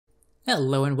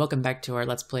Hello and welcome back to our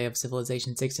Let's Play of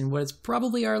Civilization 6 in what is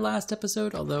probably our last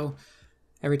episode, although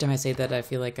every time I say that I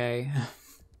feel like I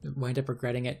wind up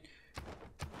regretting it.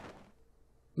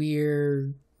 We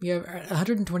have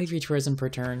 123 tourism per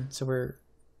turn, so we're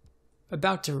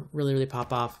about to really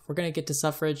pop off. We're going to get to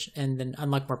suffrage and then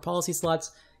unlock more policy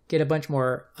slots, get a bunch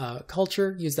more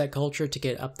culture, use that culture to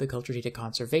get up the culture to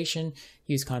conservation,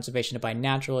 use conservation to buy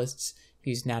naturalists,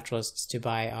 use naturalists to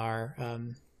buy our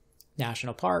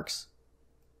national parks.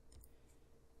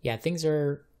 Yeah, things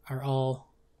are all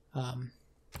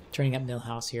turning up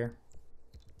Millhouse here.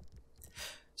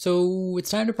 So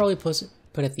it's time to probably put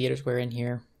a theater square in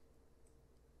here.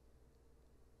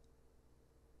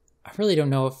 I really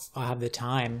don't know if I'll have the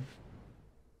time.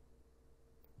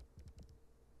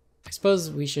 I suppose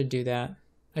we should do that.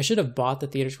 I should have bought the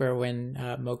theater square when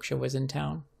Moksha was in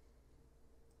town.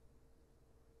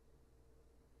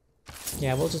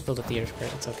 Yeah, we'll just build a theater square,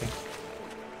 that's okay.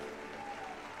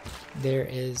 There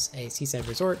is a seaside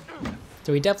resort.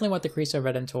 So we definitely want the Criso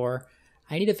Redentor.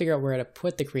 I need to figure out where to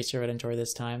put the Criso Redentor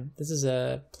this time. This is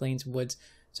a Plains Woods.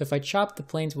 So if I chop the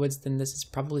Plains Woods, then this is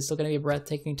probably still going to be a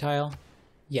breathtaking tile.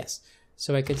 Yes.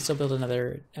 So I could still build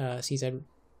another seaside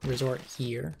resort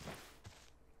here.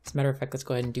 As a matter of fact, let's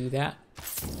go ahead and do that.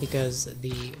 Because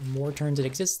the more turns it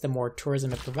exists, the more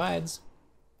tourism it provides.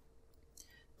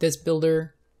 This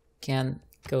builder can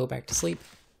go back to sleep.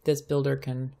 This builder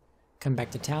can come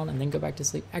back to town and then go back to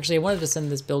sleep. Actually, I wanted to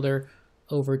send this builder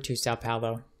over to Sao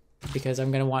Paulo because I'm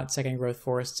going to want second growth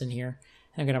forests in here.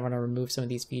 And I'm going to want to remove some of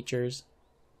these features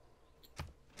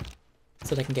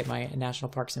so that I can get my national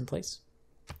parks in place.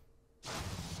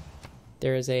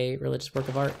 There is a religious work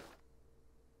of art.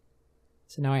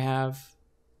 So now I have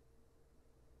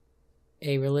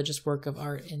a religious work of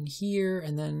art in here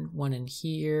and then one in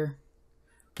here.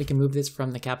 We can move this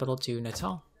from the capital to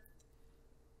Natal.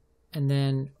 And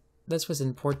then this was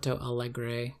in Porto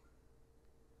Alegre.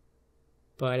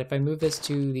 But if I move this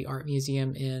to the art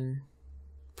museum in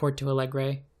Porto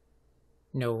Alegre,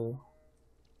 no.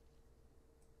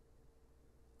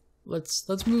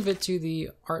 Let's move it to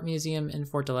the art museum in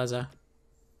Fortaleza.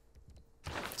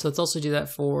 So let's also do that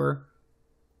for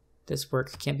this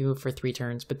work. Can't be moved for 3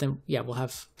 turns, but then yeah, we'll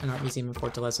have an art museum in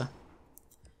Fortaleza.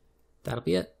 That'll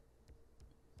be it.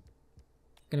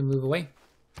 Gonna move away.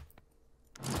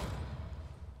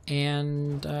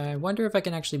 And I wonder if I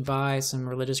can actually buy some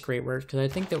religious great works, because I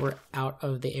think that we're out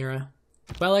of the era.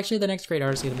 Well, actually, the next great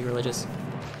art is going to be religious.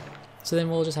 So then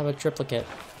we'll just have a triplicate.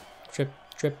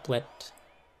 Triplet.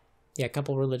 Yeah, a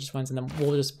couple religious ones, and then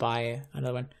we'll just buy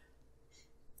another one.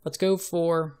 Let's go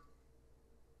for...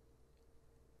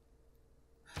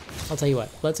 I'll tell you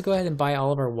what. Let's go ahead and buy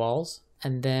all of our walls,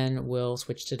 and then we'll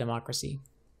switch to democracy.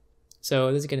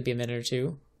 So this is going to be a minute or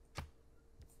two.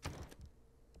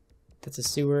 That's a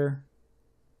sewer.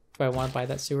 Do I want to buy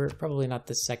that sewer? Probably not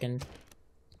this second.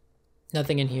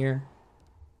 Nothing in here.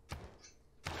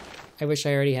 I wish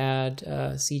I already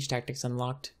had siege tactics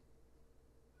unlocked.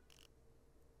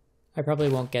 I probably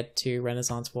won't get to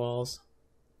Renaissance walls.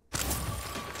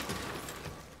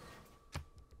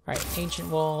 Alright, ancient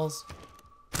walls.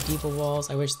 Medieval walls.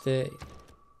 I wish the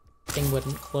thing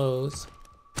wouldn't close.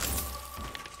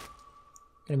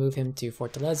 Gonna move him to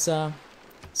Fortaleza.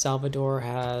 Salvador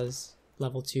has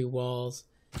level 2 walls.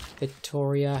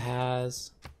 Victoria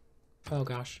has... oh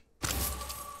gosh.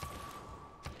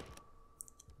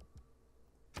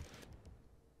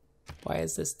 Why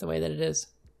is this the way that it is?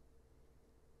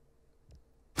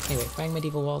 Anyway, buying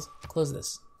medieval walls. Close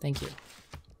this. Thank you.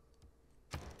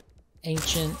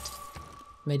 Ancient,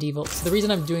 medieval. So the reason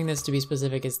I'm doing this, to be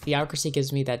specific, is theocracy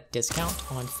gives me that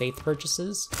discount on faith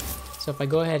purchases. So if I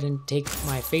go ahead and take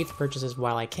my faith purchases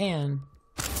while I can,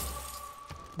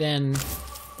 then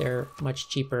they're much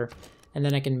cheaper, and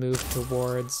then I can move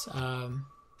towards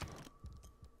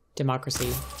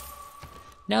democracy.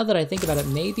 Now that I think about it,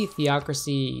 maybe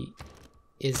theocracy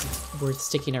is worth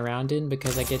sticking around in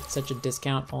because I get such a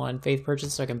discount on faith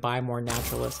purchase, so I can buy more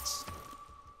naturalists.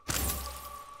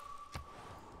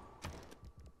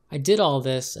 I did all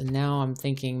this, and now I'm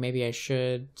thinking maybe I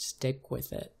should stick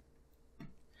with it.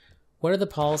 What are the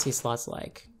policy slots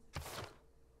like?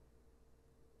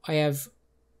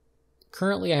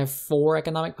 Currently I have 4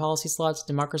 economic policy slots.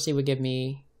 Democracy would give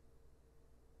me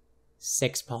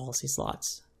 6 policy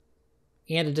slots.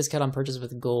 And a discount on purchase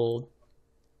with gold.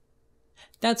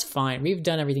 That's fine. We've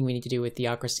done everything we need to do with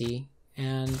theocracy.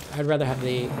 And I'd rather have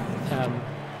the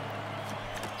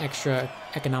extra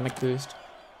economic boost.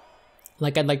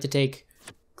 Like, I'd like to take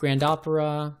Grand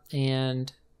Opera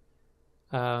and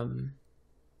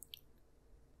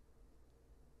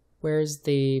Where's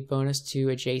the bonus to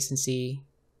adjacency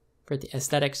for the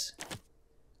aesthetics?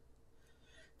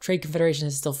 Trade Confederation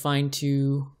is still fine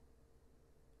to...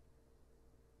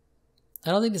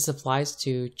 I don't think this applies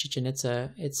to Chichen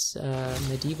Itza. It's a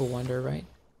medieval wonder, right?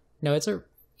 No, it's a...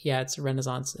 Yeah, it's a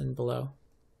Renaissance and below.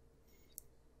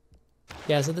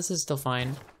 Yeah, so this is still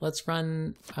fine. Let's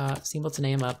run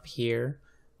Simultaneum up here.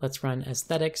 Let's run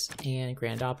Aesthetics and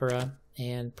Grand Opera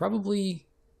and probably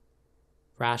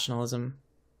Rationalism.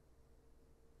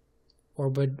 Or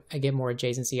would I get more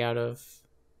adjacency out of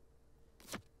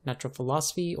Natural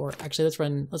Philosophy? Or actually, let's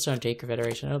run Trade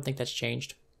Confederation. I don't think that's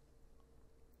changed.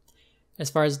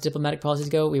 As far as diplomatic policies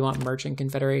go, we want Merchant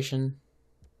Confederation.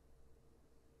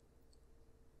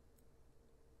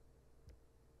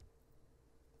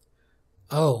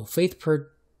 Oh, faith per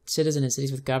citizen in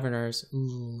cities with governors.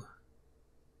 Ooh.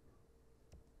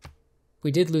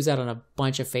 We did lose out on a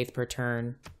bunch of faith per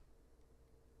turn.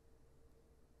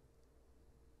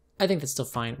 I think that's still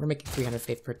fine. We're making 300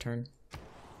 faith per turn.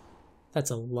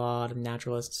 That's a lot of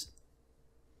naturalists.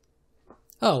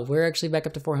 Oh, we're actually back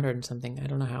up to 400 and something. I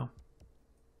don't know how.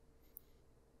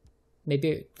 Maybe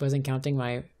it wasn't counting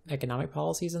my economic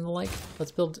policies and the like.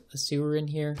 Let's build a sewer in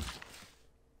here.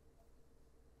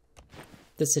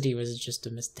 This city was just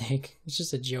a mistake. It's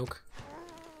just a joke.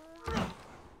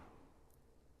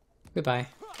 Goodbye.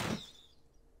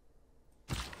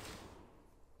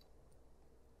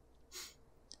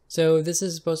 So this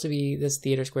is supposed to be this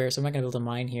theater square, so I'm not going to build a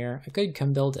mine here. I could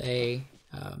come build a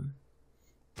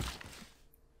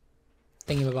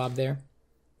thingamabob there.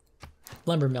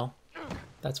 Lumber mill.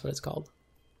 That's what it's called.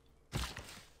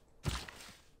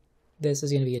 This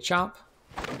is going to be a chop,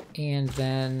 and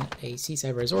then a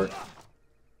seaside resort.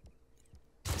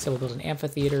 So we'll build an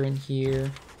amphitheater in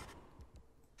here.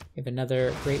 We have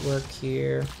another great work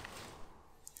here.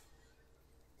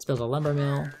 Let's build a lumber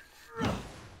mill.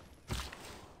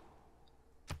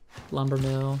 Lumber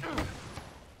mill.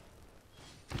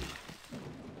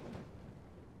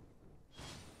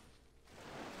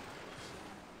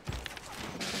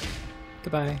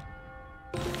 Goodbye.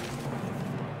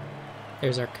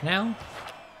 There's our canal,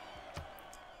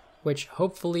 which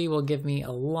hopefully will give me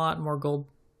a lot more gold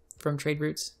from trade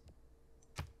routes.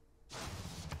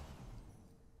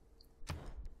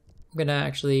 I'm gonna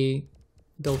actually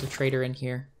build a trader in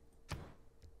here.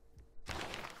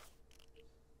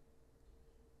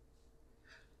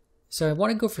 So I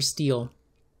want to go for steel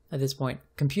at this point.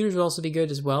 Computers would also be good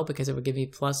as well because it would give me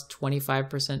plus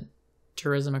 25%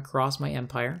 tourism across my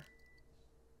empire.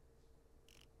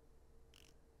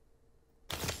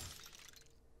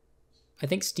 I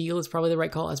think steel is probably the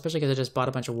right call, especially because I just bought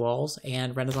a bunch of walls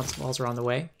and Renaissance walls are on the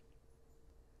way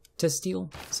to steel,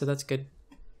 so that's good.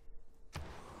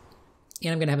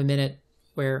 And I'm going to have a minute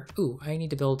where, ooh, I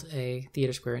need to build a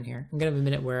theater square in here. I'm going to have a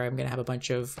minute where I'm going to have a bunch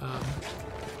of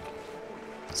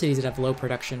cities that have low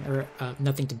production, or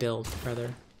nothing to build,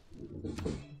 rather.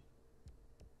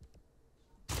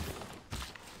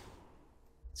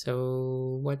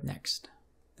 So what next?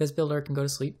 This builder can go to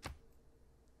sleep.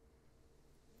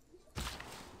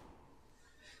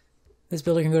 This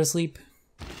builder can go to sleep.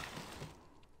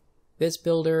 This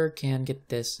builder can get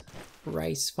this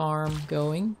rice farm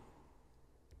going.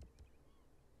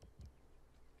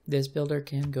 This builder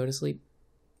can go to sleep.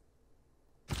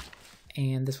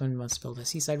 And this one must build a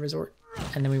seaside resort.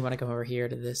 And then we want to go over here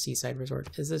to the seaside resort.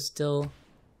 Is this still...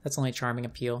 That's only charming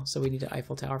appeal, so we need an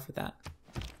Eiffel Tower for that.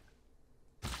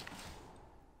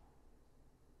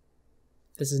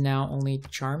 This is now only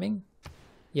charming?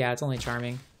 Yeah, it's only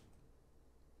charming.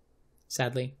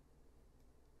 Sadly.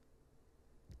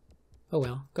 Oh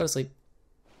well, go to sleep.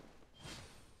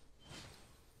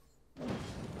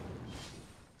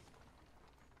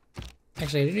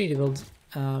 Actually, I do need to build,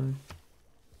 I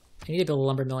need to build a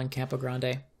lumber mill in Campo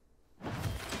Grande.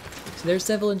 So there's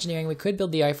civil engineering. We could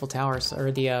build the Eiffel Towers,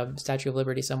 or the Statue of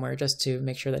Liberty somewhere, just to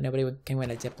make sure that nobody can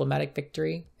win a diplomatic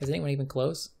victory. Is anyone even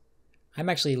close? I'm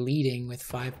actually leading with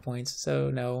 5 points, so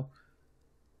no.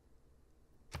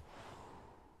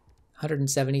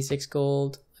 176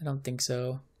 gold. I don't think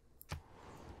so.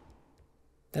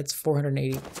 That's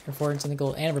 480 or 400 something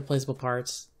gold and replaceable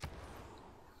parts.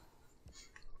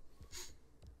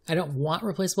 I don't want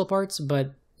replaceable parts,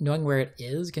 but knowing where it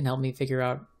is can help me figure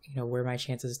out, you know, where my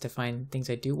chances to find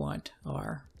things I do want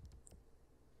are.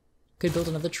 Could build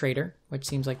another trader, which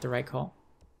seems like the right call.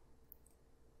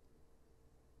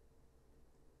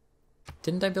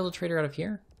 Didn't I build a trader out of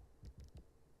here?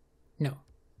 No,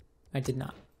 I did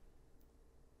not.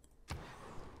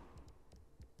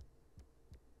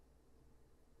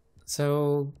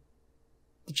 So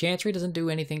the Chantry doesn't do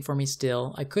anything for me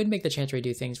still. I could make the Chantry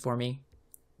do things for me,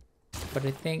 but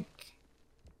I think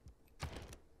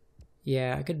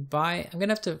Yeah, I could buy... I'm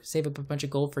gonna have to save up a bunch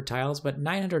of gold for tiles, but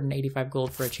 985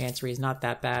 gold for a chancery is not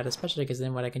that bad, especially because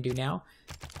then what I can do now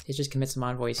is just commit some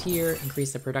envoys here,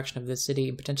 increase the production of this city,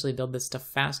 and potentially build this stuff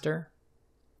faster.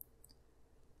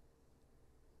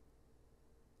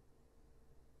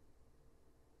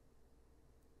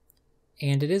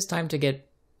 And it is time to get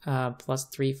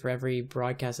 +3 for every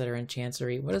broadcast that are in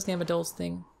chancery. What is the Amadol's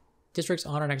thing? Districts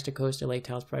on or next to coast or lake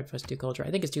tiles provide +2 culture. I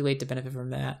think it's too late to benefit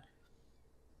from that.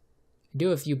 I do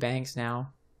have a few banks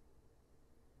now,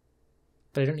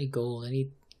 but I don't need gold. I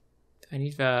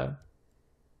need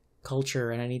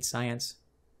culture and I need science.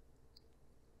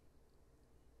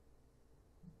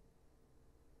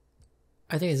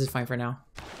 I think this is fine for now.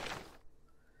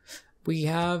 We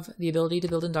have the ability to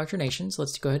build indoctrination, so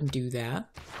let's go ahead and do that.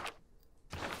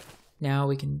 Now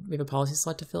we have a policy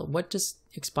slot to fill. What just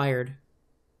expired?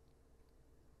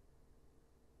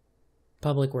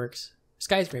 Public works.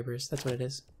 Skyscrapers, that's what it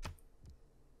is.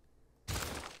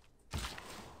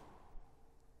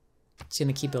 It's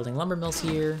gonna keep building lumber mills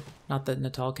here. Not that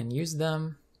Natal can use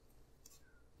them.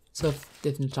 So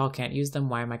if Natal can't use them,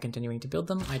 why am I continuing to build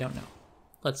them? I don't know.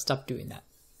 Let's stop doing that.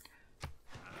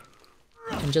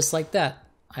 And just like that,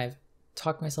 I've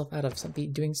talked myself out of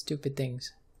doing stupid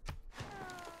things.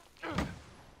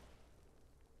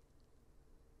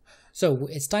 So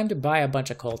it's time to buy a bunch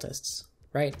of cultists,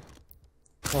 right?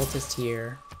 Cultist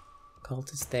here,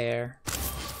 cultist there.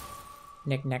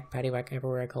 Knick-knack, paddywhack,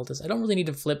 everywhere I cultist. I don't really need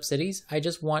to flip cities. I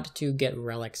just want to get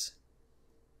relics.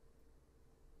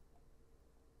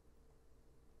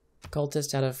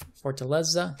 Cultist out of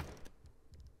Fortaleza.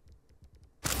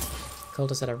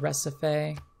 Cultist out of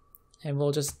Recife. And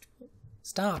we'll just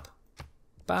stop.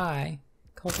 Bye.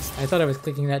 Cultist. I thought I was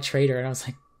clicking that trader and I was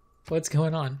like, what's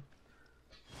going on?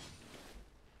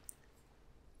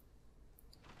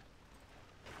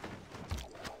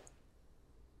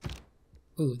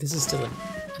 Ooh, this is still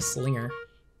a slinger.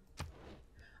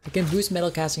 I can boost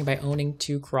metal casting by owning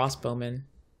 2 crossbowmen,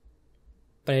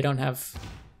 but I don't have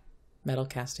metal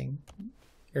casting,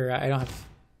 or I don't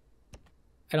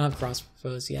have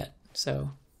crossbows yet,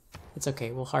 so it's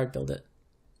okay. We'll hard build it.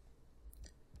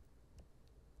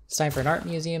 It's time for an art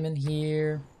museum in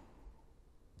here.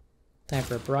 Time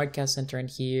for a broadcast center in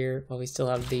here. While we still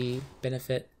have the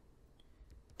benefit.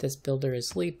 This builder is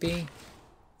sleepy.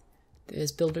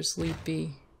 This builder's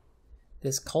sleepy.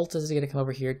 This cultist is going to come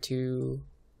over here to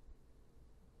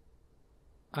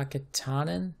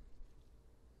Akitanen.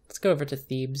 Let's go over to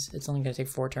Thebes. It's only going to take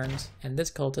 4 turns. And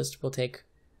this cultist will take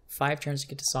 5 turns to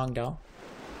get to Songdal.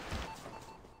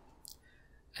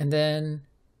 And then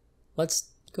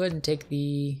let's go ahead and take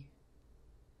the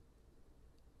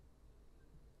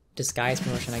disguise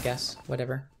promotion, I guess.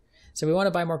 Whatever. So we want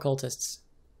to buy more cultists,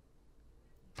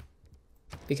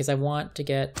 because I want to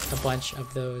get a bunch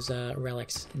of those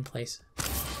relics in place.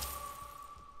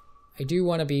 I do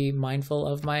want to be mindful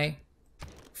of my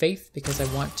faith because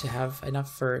I want to have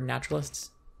enough for naturalists.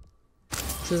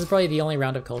 So this is probably the only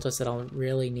round of cultists that I'll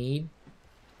really need.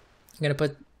 I'm going to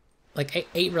put like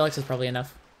 8 relics is probably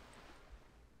enough,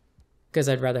 because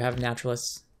I'd rather have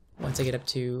naturalists once I get up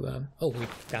to... oh, we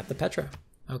got the Petra.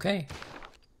 Okay.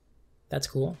 That's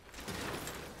cool.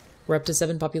 We're up to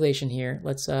 7 population here.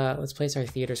 Let's place our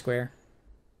theater square.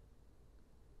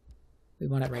 We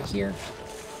want it right here.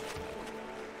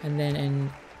 And then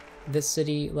in this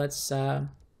city, let's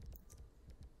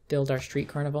build our street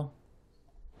carnival.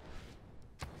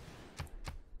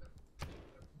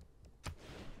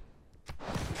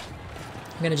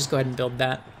 I'm gonna just go ahead and build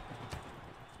that,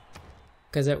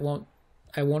 because I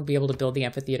won't be able to build the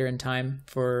amphitheater in time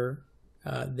for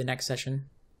the next session.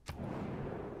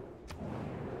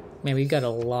 Man, we got a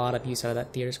lot of use out of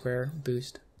that theater square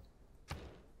boost.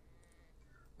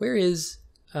 Where is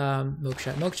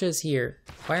Moksha? Moksha is here.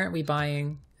 Why aren't we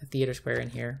buying a theater square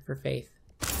in here for Faith?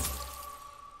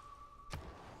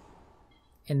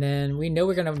 And then we know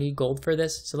we're going to need gold for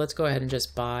this, so let's go ahead and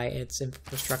just buy its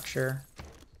infrastructure.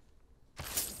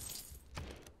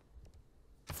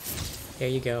 There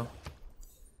you go.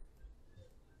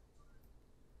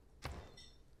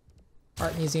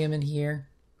 Art museum in here.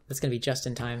 That's going to be just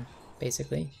in time,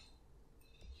 basically.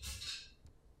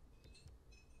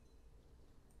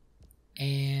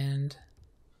 And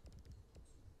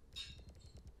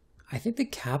I think the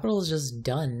capital is just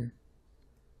done.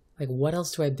 Like, what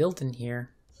else do I build in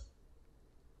here?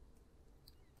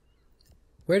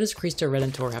 Where does Cristo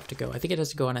Redentor have to go? I think it has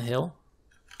to go on a hill.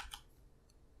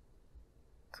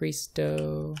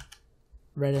 Cristo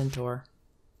Redentor.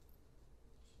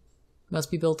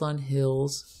 Must be built on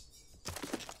hills.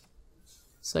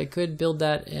 So I could build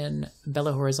that in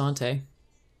Belo Horizonte.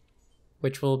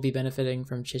 which will be benefiting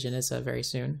from Chichen Itza very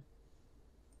soon.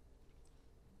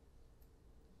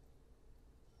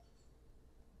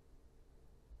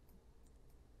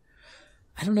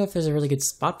 I don't know if there's a really good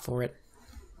spot for it.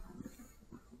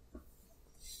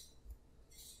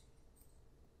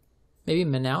 Maybe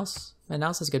Manaus?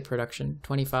 Manaus has good production.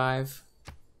 25,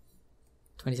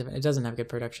 27. It doesn't have good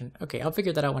production. Okay, I'll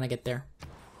figure that out when I get there.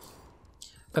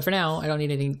 But for now, I don't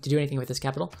need anything to do anything with this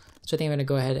capital. So I think I'm going to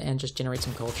go ahead and just generate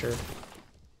some culture.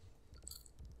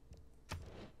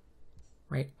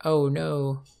 Right. Oh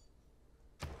no.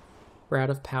 We're out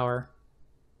of power.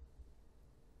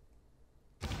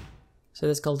 So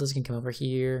this cultist can come over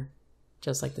here,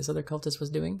 just like this other cultist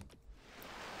was doing.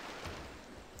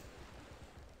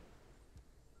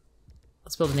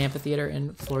 Let's build an amphitheater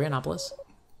in Florianopolis.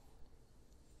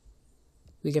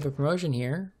 We give a promotion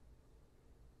here.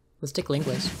 Let's take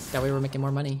linguist. That way we're making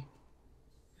more money.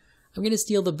 I'm going to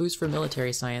steal the boost for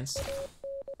military science,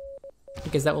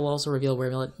 because that will also reveal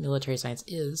where military science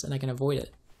is, and I can avoid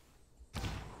it.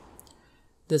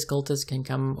 This cultist can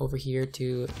come over here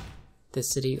to this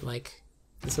city like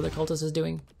this other cultist is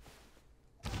doing.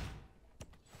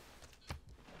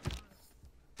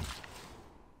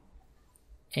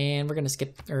 And we're going to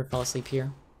skip or fall asleep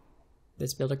here.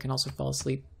 This builder can also fall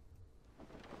asleep.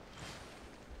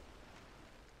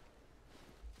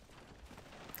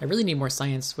 I really need more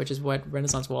science, which is what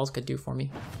Renaissance walls could do for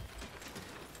me.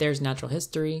 There's natural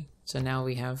history, so now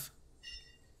we have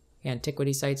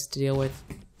antiquity sites to deal with.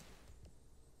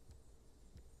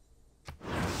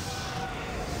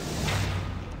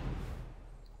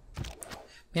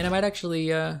 Man, I might actually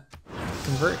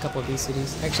convert a couple of these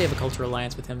cities. I actually have a cultural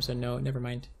alliance with him, so no, never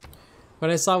mind. What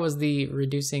I saw was the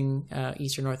reducing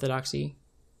Eastern Orthodoxy.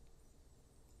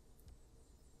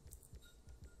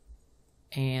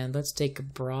 And let's take a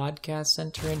broadcast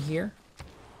center in here.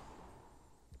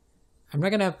 I'm not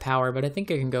going to have power, but I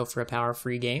think I can go for a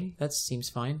power-free game. That seems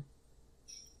fine.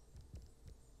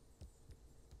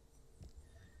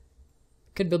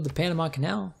 Could build the Panama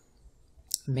Canal.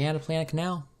 Man, a Panama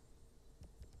Canal.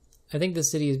 I think the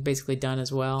city is basically done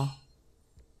as well.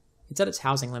 It's at its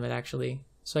housing limit, actually.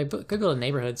 So I could build a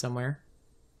neighborhood somewhere.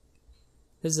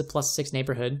 This is a +6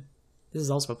 neighborhood. This is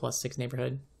also a +6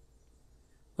 neighborhood.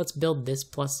 Let's build this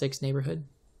 +6 neighborhood.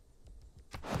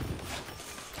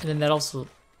 And then that also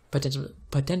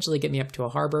potentially get me up to a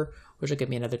harbor, which will get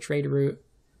me another trade route.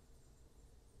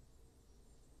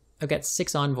 I've got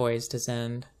 6 envoys to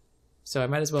send, so I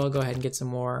might as well go ahead and get some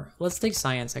more. Let's take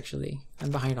science, actually.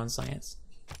 I'm behind on science.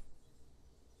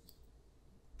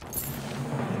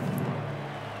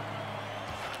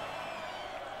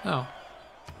 Oh.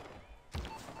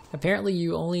 Apparently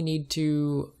you only need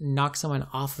to knock someone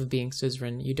off of being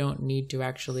suzerain. You don't need to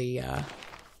actually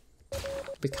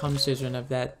become suzerain of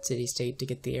that city-state to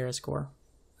get the era score.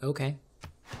 Okay.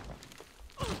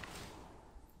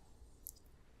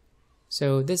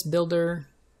 So this builder,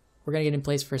 we're going to get in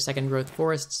place for second growth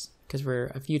forests, because we're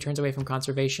a few turns away from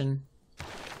conservation.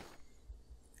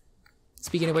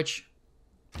 Speaking of which,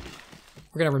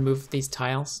 we're going to remove these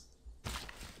tiles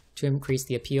to increase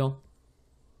the appeal.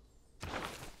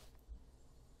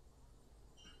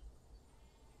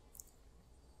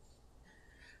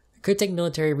 Could take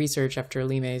military research after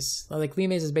Limes. Like,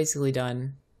 Limes is basically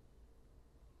done.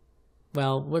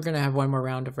 Well, we're going to have one more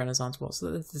round of Renaissance walls,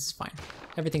 so this is fine.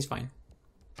 Everything's fine.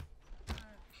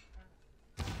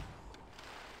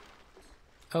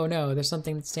 Oh no, there's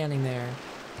something standing there.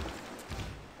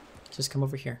 Just come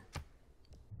over here.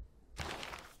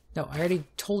 No, I already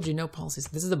told you no policies.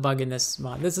 This is a bug in this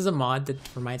mod. This is a mod that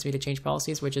reminds me to change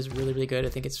policies, which is really, really good. I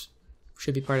think it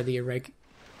should be part of the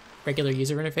regular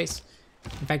user interface.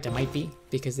 In fact, it might be,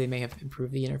 because they may have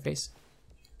improved the interface.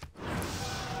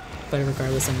 But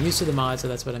regardless, I'm used to the mod, so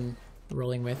that's what I'm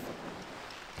rolling with.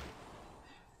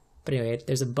 But anyway,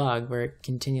 there's a bug where it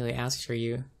continually asks for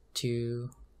you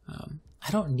to... I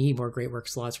don't need more Great Work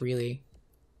slots, really.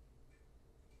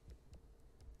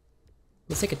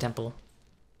 Let's take a temple.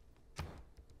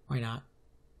 Why not?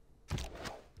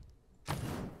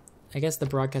 I guess the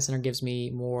broadcast center gives me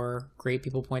more great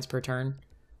people points per turn,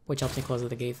 which helps me close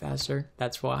the gate faster.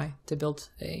 That's why, to build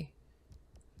a...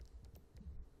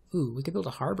 Ooh, we could build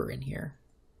a harbor in here.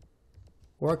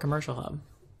 Or a commercial hub.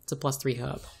 It's a +3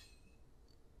 hub.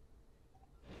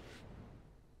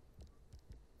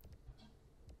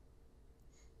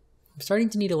 I'm starting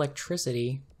to need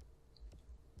electricity.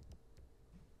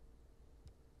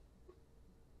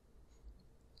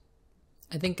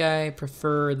 I think I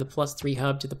prefer the +3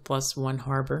 hub to the +1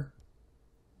 harbor.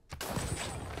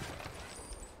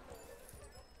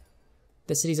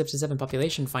 The city's up to 7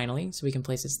 population finally, so we can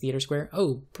place this theater square.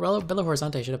 Oh, Belo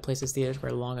Horizonte should have placed this theater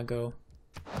square long ago.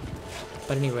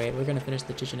 But anyway, we're going to finish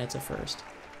the Chichen Itza first.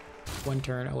 1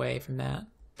 turn away from that.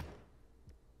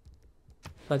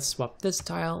 Let's swap this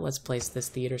tile. Let's place this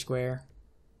theater square.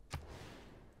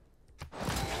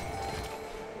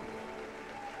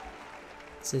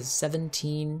 This is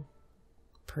 17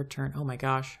 per turn. Oh my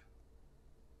gosh.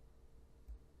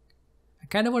 I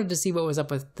kind of wanted to see what was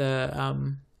up with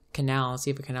the canal, see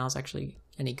if the canal is actually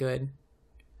any good.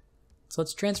 So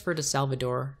let's transfer to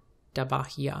Salvador da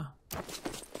Bahia.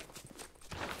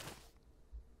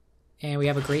 And we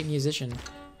have a great musician.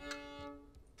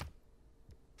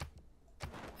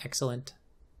 Excellent.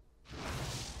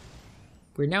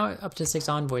 We're now up to 6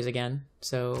 envoys again,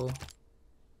 so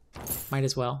might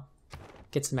as well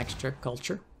get some extra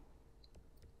culture.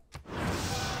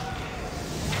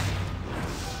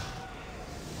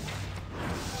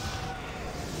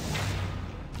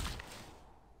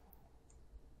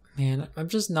 Man, I've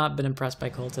just not been impressed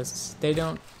by cultists. They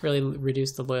don't really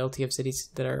reduce the loyalty of cities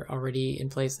that are already in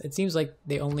place. It seems like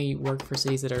they only work for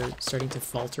cities that are starting to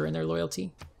falter in their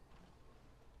loyalty.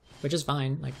 Which is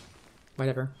fine, like,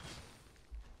 whatever.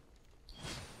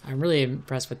 I'm really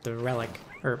impressed with the relic,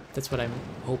 or that's what I'm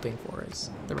hoping for, is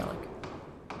the relic.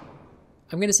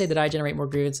 I'm going to say that I generate more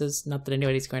grievances, not that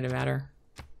anybody's going to matter.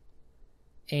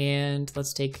 And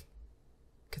let's take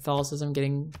Catholicism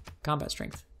getting combat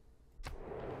strength.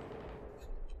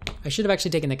 I should have actually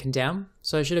taken the Condemn,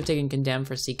 so I should have taken Condemn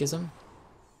for Sikhism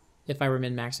if I were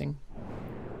min-maxing.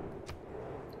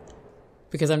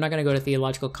 Because I'm not going to go to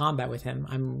theological combat with him,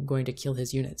 I'm going to kill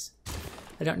his units.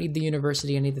 I don't need the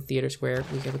university, I need the theater square.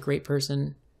 We have a great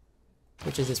person,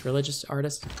 which is this religious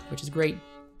artist, which is great.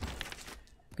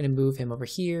 I'm going to move him over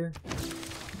here.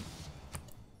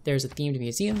 There's a themed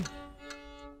museum.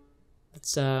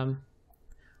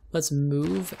 Let's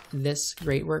move this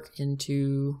great work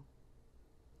into...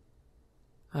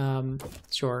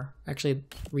 sure. Actually,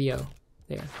 Rio.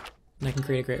 There. And I can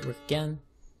create a great work again.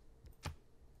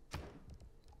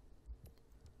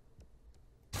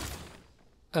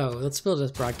 Oh, let's build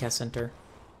this broadcast center.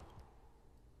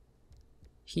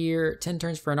 Here, 10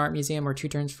 turns for an art museum or 2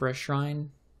 turns for a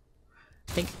shrine.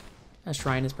 I think a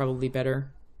shrine is probably better,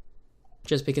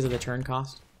 just because of the turn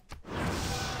cost.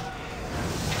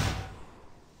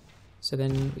 So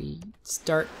then we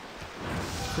start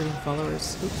recruiting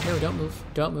followers. Oops, no, don't move.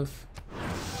 Don't move.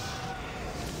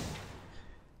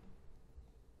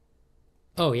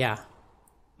 Oh, yeah.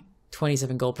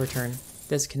 27 gold per turn.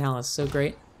 This canal is so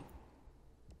great.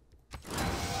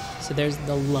 So there's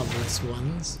the loveless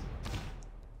ones.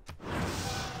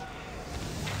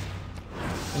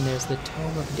 And there's the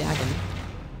Tome of Dagon.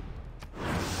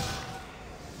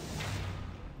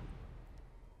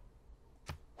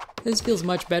 This feels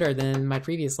much better than my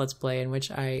previous Let's Play, in which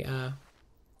I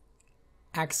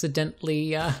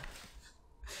accidentally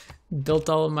built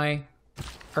all of my,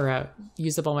 or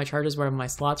used up all my charges where my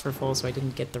slots were full, so I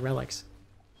didn't get the relics.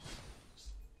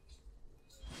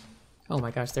 Oh my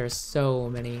gosh, there are so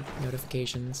many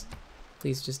notifications.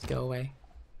 Please just go away.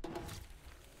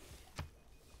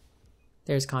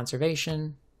 There's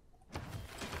conservation.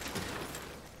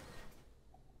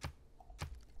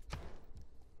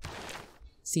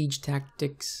 Siege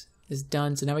tactics is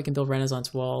done, so now we can build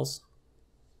Renaissance walls.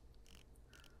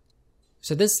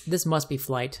 So this must be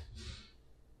flight.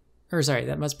 Or sorry,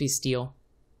 that must be steel.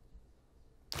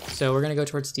 So we're gonna go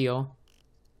towards steel.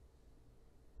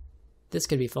 This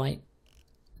could be flight.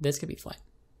 This could be flight.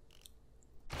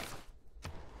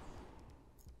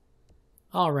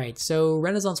 All right, so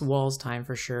Renaissance walls time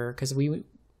for sure, because we're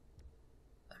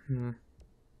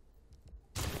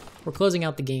closing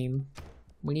out the game.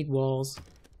 We need walls.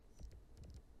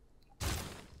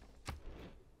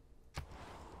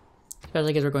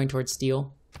 Especially because we're going towards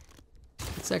steel.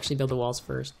 Let's actually build the walls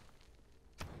first.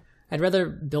 I'd rather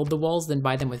build the walls than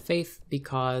buy them with faith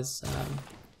because,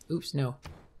 oops, no.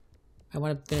 I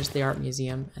want to finish the art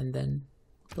museum and then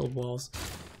build walls.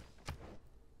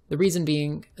 The reason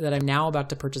being that I'm now about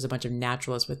to purchase a bunch of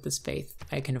naturalists with this faith.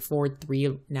 I can afford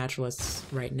 3 naturalists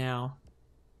right now.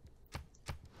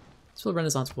 Let's build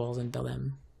Renaissance walls and build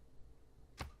them.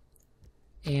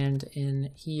 And in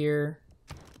here,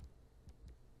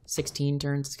 16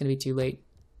 turns, it's going to be too late.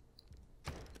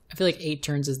 I feel like 8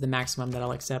 turns is the maximum that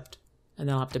I'll accept, and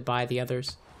then I'll have to buy the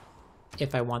others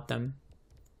if I want them.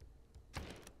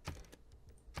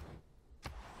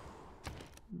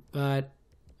 But,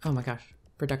 oh my gosh,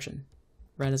 production.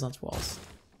 Renaissance walls.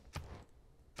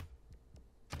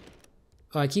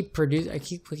 Oh, I keep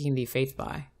clicking the faith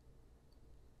buy.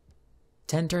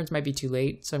 10 turns might be too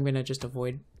late, so I'm going to just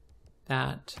avoid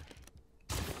that.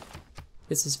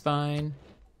 This is fine.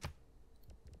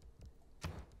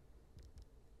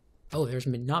 Oh, there's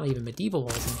not even medieval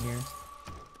walls in here.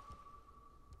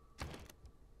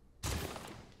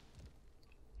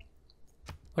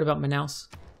 What about Manaus?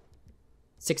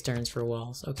 6 turns for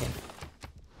walls, okay.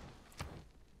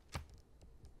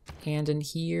 And in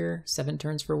here, 7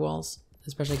 turns for walls,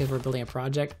 especially because we're building a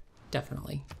project,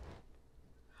 definitely.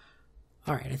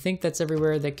 All right, I think that's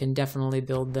everywhere that can definitely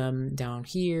build them. Down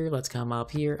here, let's come up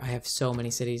here. I have so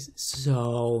many cities,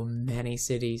 so many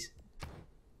cities.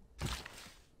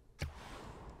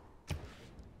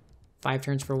 5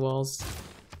 turns for walls,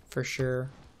 for sure.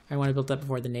 I want to build that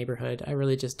before the neighborhood. I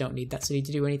really just don't need that city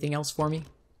to do anything else for me.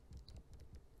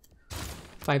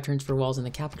 5 turns for walls in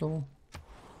the capital.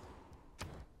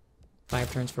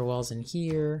 5 turns for walls in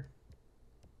here.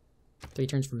 3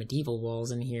 turns for medieval walls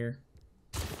in here.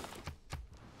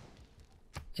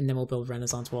 And then we'll build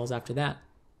Renaissance walls after that.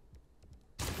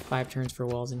 5 turns for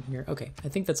walls in here. Okay, I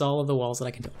think that's all of the walls that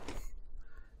I can build.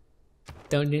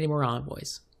 Don't need any more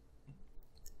envoys.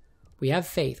 We have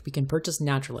faith. We can purchase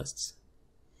naturalists.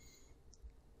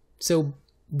 So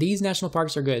these national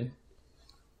parks are good.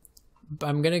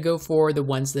 I'm going to go for the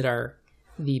ones that are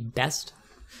the best.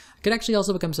 I could actually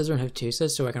also become Caesar and Hattusa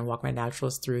so I can walk my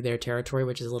naturalists through their territory,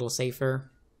 which is a little safer.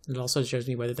 It also shows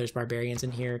me whether there's barbarians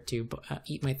in here to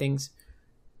eat my things.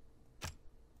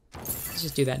 Let's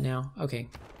just do that now. Okay.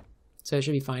 So it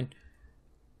should be fine.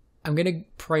 I'm going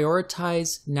to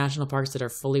prioritize national parks that are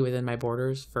fully within my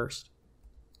borders first.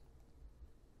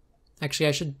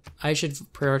 Actually, I should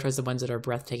prioritize the ones that are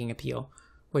breathtaking appeal,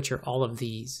 which are all of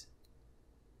these.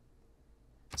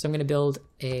 So I'm going to build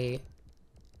a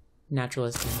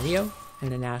naturalist in Rio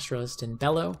and a naturalist in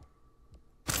Bello.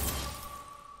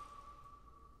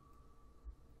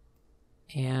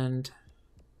 And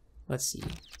let's see.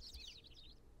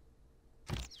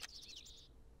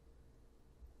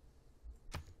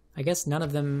 I guess none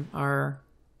of them are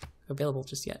available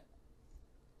just yet.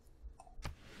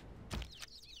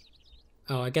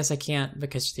 Oh, I guess I can't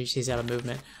because she's out of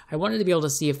movement. I wanted to be able to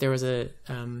see if there was a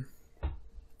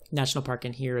national park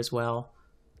in here as well.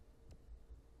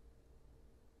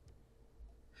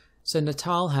 So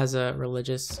Natal has a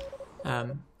religious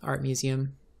art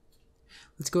museum.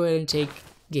 Let's go ahead and take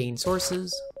gain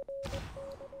sources.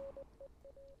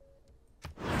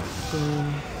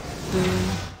 Boom, boom,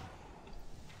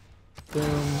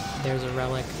 boom. There's a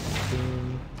relic.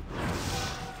 Boom.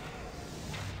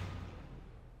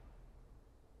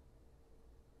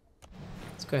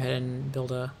 Go ahead and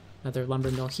build another lumber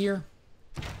mill here.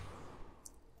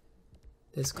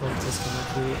 This cultist can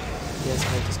recruit. This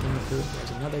cultist can recruit.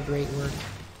 There's another great work.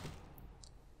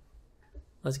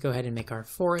 Let's go ahead and make our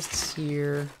forests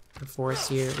here. Our forests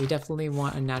here. We definitely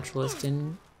want a naturalist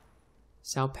in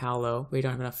Sao Paulo. We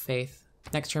don't have enough faith.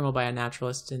 Next turn we'll buy a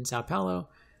naturalist in Sao Paulo.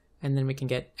 And then we can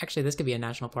get... Actually, this could be a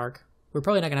national park. We're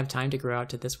probably not going to have time to grow out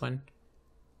to this one.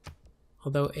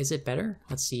 Although, is it better?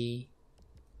 Let's see.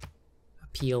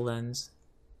 Appeal lens.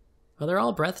 Well, they're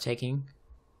all breathtaking.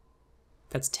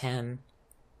 That's 10.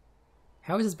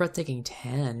 How is this breathtaking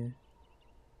 10?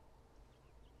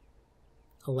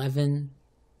 11,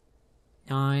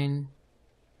 9,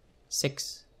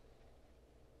 6,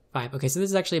 5. Okay, so this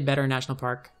is actually a better national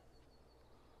park.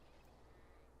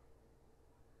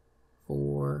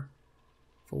 4,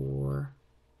 4.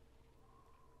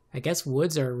 I guess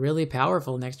woods are really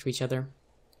powerful next to each other.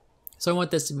 So I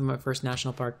want this to be my first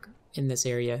national park in this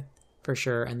area, for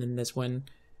sure. And then this one,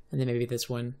 and then maybe this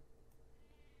one.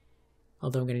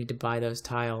 Although I'm going to need to buy those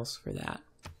tiles for that.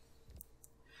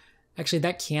 Actually,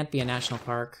 that can't be a national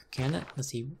park, can it? Let's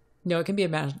see. No, it can be a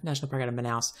national park out of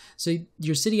Manaus. So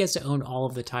your city has to own all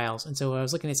of the tiles. And so when I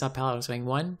was looking at Sao Paulo, I was going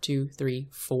 1, 2, 3,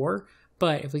 4.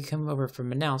 But if we come over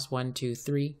from Manaus, 1, 2,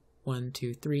 3, 1,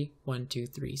 2, 3, 1, 2,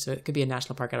 3. So it could be a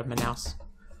national park out of Manaus.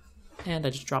 And I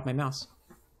just dropped my mouse.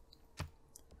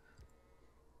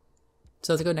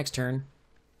 So let's go next turn.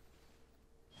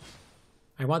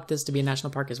 I want this to be a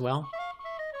national park as well.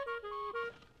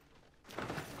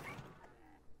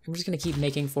 I'm just going to keep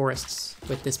making forests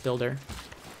with this builder.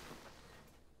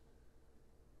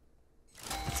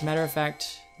 As a matter of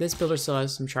fact, this builder still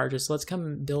has some charges, so let's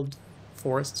come build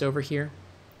forests over here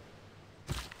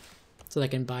so that I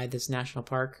can buy this national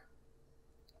park.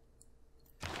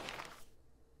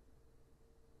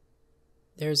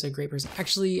 There's a great person.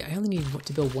 Actually, I only need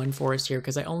to build one forest here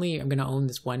because I'm going to own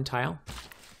this one tile.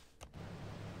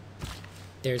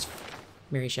 There's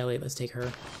Mary Shelley. Let's take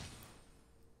her.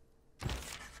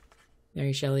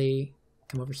 Mary Shelley,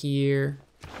 come over here.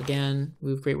 Again,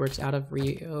 move Great Works out of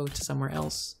Rio to somewhere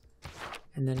else.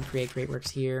 And then create Great Works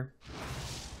here.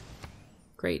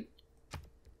 Great.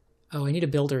 Oh, I need a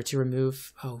builder to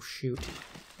remove... Oh, shoot.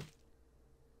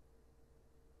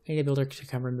 I need a builder to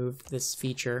come remove this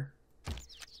feature.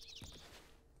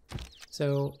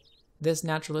 So this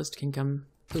naturalist can come...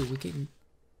 Ooh, we can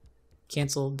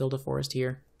cancel build a forest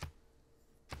here.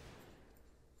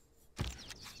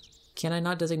 Can I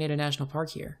not designate a national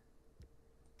park here?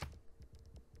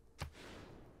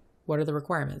 What are the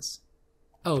requirements?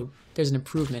 Oh, there's an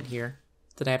improvement here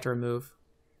that I have to remove.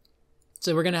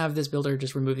 So we're going to have this builder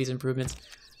just remove these improvements.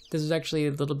 This is actually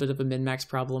a little bit of a min-max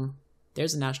problem.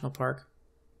 There's a national park.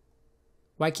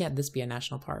 Why can't this be a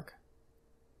national park?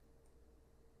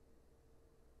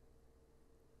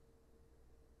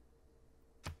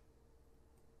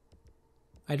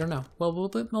 I don't know. Well,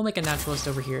 we'll make a naturalist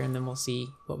over here and then we'll see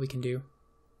what we can do.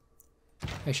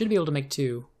 I should be able to make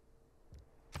 2.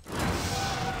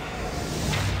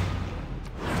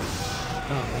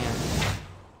 Oh, man.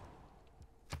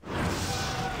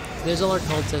 So there's all our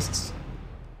cultists.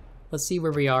 Let's see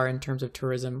where we are in terms of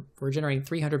tourism. We're generating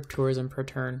 300 tourism per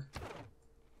turn.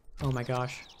 Oh my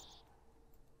gosh.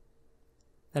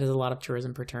 That is a lot of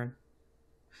tourism per turn.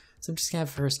 So I'm just going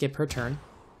to have her skip her turn.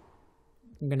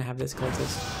 I'm going to have this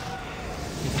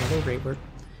cultist make another great work.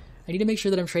 I need to make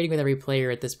sure that I'm trading with every player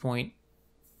at this point.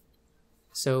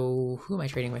 So who am I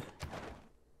trading with?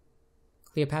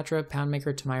 Cleopatra,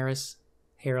 Poundmaker, Tamiris,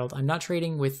 Harold. I'm not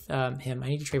trading with him. I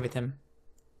need to trade with him.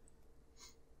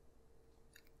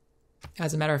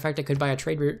 As a matter of fact, I could buy a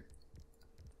trade route.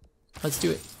 Let's do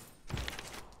it.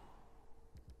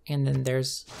 And then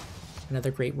there's another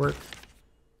great work.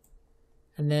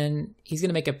 And then he's going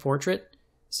to make a portrait.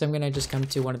 So I'm going to just come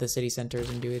to one of the city centers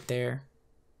and do it there.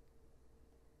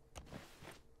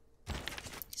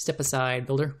 Step aside,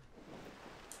 builder.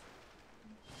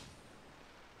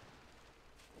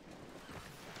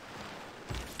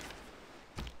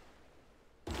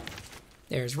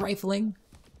 There's rifling.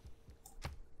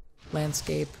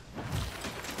 Landscape.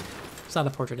 It's not a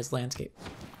portrait, it's landscape.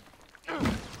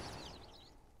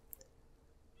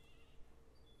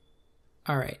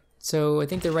 Alright, so I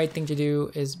think the right thing to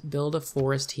do is build a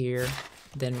forest here,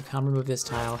 then come remove this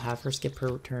tile, have her skip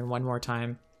her turn one more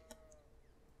time.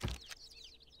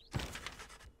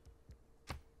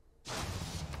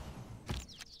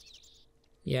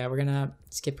 Yeah, we're gonna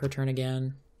skip her turn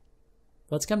again.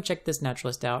 Let's come check this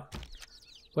naturalist out.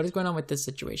 What is going on with this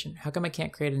situation? How come I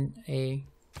can't create a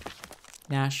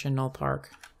national park?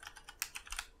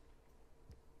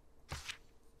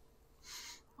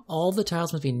 All the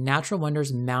tiles must be natural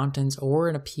wonders, mountains, or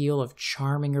an appeal of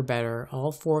charming or better.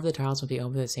 All 4 of the tiles must be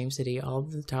owned by the same city. All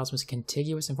of the tiles must be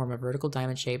contiguous and form a vertical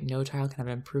diamond shape. No tile can have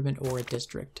an improvement or a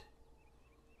district.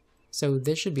 So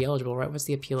this should be eligible, right? What's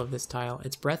the appeal of this tile?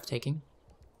 It's breathtaking.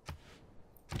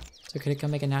 So could it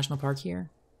come make a national park here?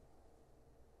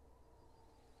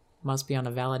 Must be on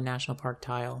a valid national park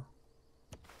tile.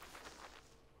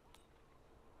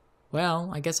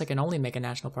 Well, I guess I can only make a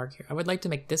national park here. I would like to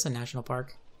make this a national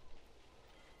park.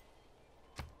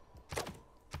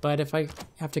 But if I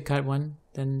have to cut one,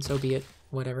 then so be it.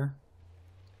 Whatever.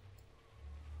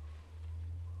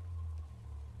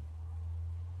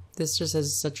 This just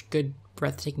has such good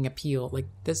breathtaking appeal. Like,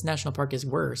 this national park is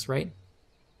worse, right?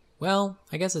 Well,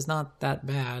 I guess it's not that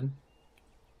bad.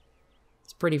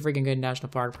 It's a pretty freaking good national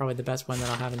park. Probably the best one that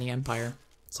I'll have in the Empire.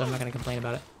 So I'm not going to complain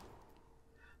about it.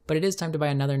 But it is time to buy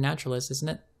another naturalist, isn't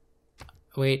it?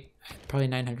 Wait, probably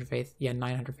 900 faith. Yeah,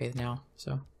 900 faith now,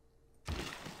 so.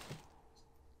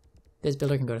 This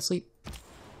builder can go to sleep.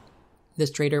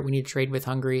 This trader, we need to trade with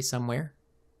Hungary somewhere.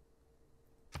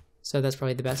 So that's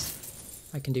probably the best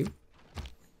I can do.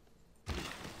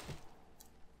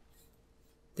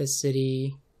 This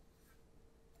city.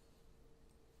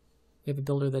 We have a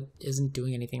builder that isn't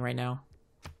doing anything right now.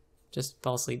 Just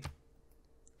fall asleep.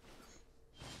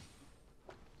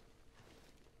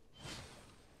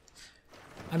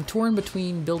 I'm torn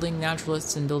between building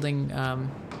naturalists and building,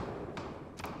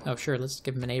 oh sure, let's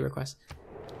give him an A request.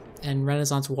 And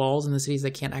Renaissance walls in the cities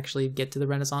that can't actually get to the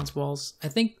Renaissance walls. I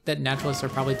think that naturalists are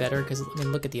probably better because, I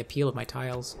mean, look at the appeal of my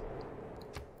tiles.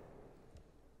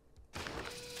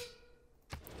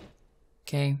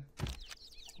 Okay.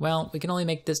 Well, we can only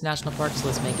make this national park, so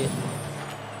let's make it.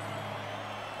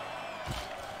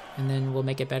 And then we'll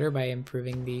make it better by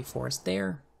improving the forest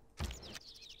there.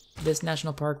 This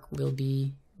national park will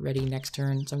be ready next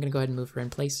turn, so I'm going to go ahead and move her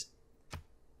in place.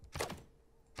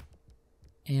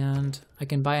 And I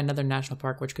can buy another national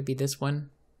park, which could be this one.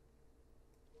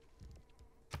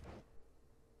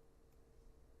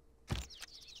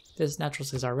 This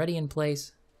naturalist is already in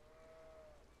place.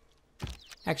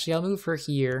 Actually, I'll move her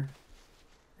here,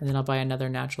 and then I'll buy another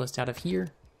naturalist out of here.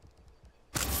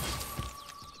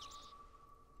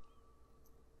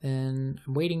 Then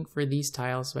I'm waiting for these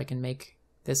tiles so I can make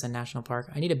this a national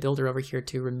park. I need a builder over here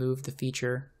to remove the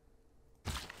feature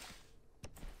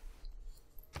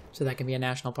so that can be a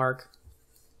national park.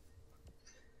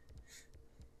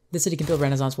 This city can build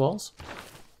Renaissance walls.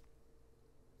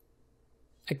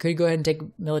 I could go ahead and take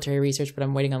military research, but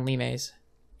I'm waiting on Limes.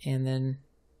 And then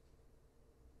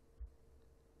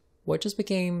what just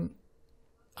became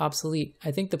obsolete?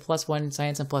 I think the +1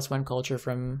 science and +1 culture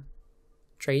from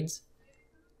trades.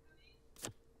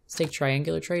 Let's take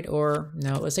triangular trade, or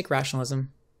no, let's take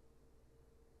rationalism.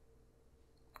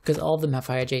 Because all of them have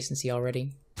high adjacency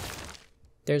already.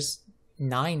 There's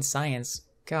 9 science.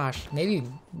 Gosh, maybe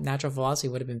natural philosophy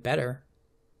would have been better.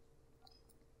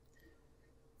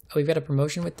 Oh, we've got a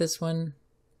promotion with this one.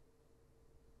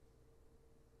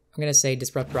 I'm going to say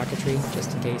disrupt rocketry,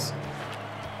 just in case.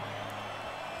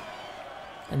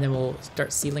 And then we'll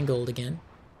start sealing gold again.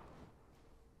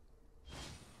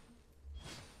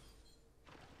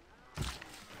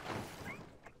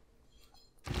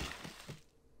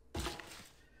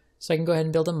 So I can go ahead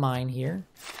and build a mine here.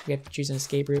 We have to choose an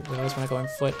escape route. We always want to go on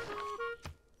foot.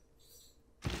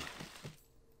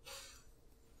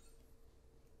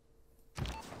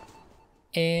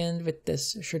 And with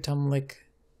this Shertumlik,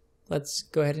 let's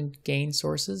go ahead and gain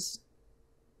sources.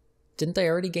 Didn't I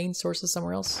already gain sources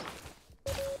somewhere else?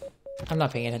 I'm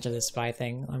not paying attention to this spy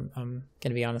thing. I'm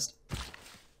gonna be honest.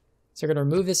 So we're gonna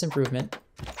remove this improvement,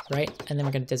 right? And then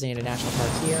we're gonna designate a national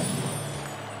park here.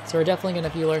 So we're definitely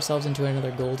gonna fuel ourselves into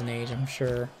another golden age, I'm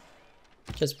sure.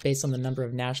 Just based on the number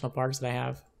of national parks that I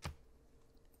have.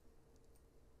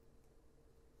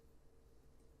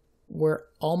 We're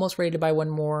almost ready to buy one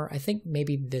more. I think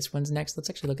maybe this one's next. Let's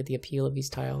actually look at the appeal of these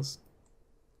tiles.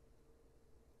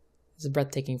 This is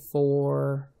breathtaking.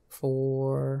 4,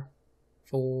 4,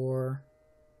 4,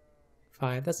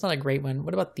 5. That's not a great one.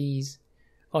 What about these?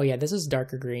 Oh yeah, this is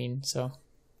darker green, so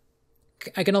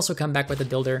I can also come back with a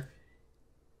builder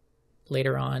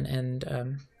later on and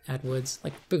add woods.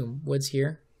 Like, boom, woods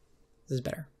here. This is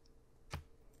better.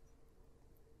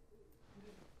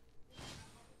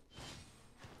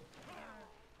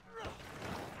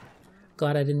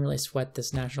 Glad I didn't really sweat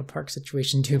this national park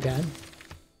situation too bad.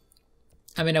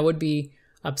 I mean, I would be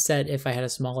upset if I had a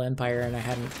small empire and I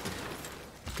hadn't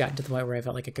gotten to the point where I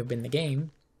felt like I could win the game.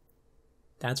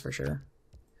 That's for sure.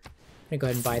 I'm gonna go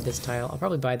ahead and buy this tile. I'll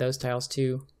probably buy those tiles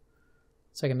too,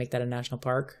 so I can make that a national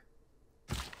park.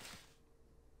 I'm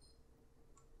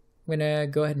gonna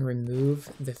go ahead and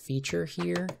remove the feature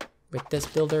here with this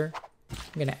builder.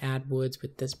 I'm gonna add woods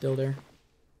with this builder.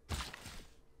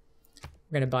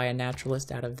 We're going to buy a naturalist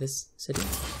out of this city.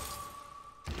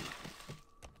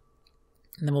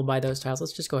 And then we'll buy those tiles.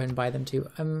 Let's just go ahead and buy them too.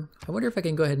 I wonder if I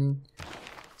can go ahead and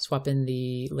swap in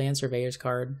the land surveyor's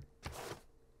card.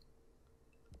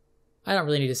 I don't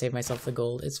really need to save myself the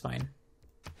gold. It's fine.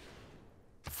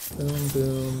 Boom,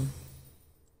 boom.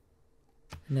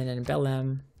 And then in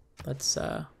Belém, let's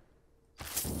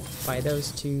buy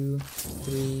those 2,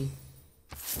 3,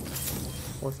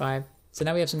 4, 5. So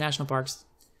now we have some national parks.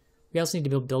 We also need to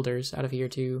build builders out of here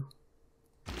too.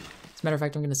 As a matter of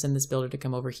fact, I'm going to send this builder to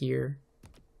come over here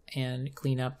and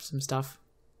clean up some stuff.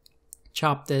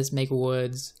 Chop this, make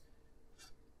woods.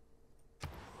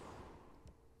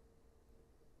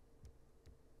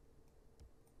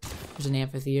 There's an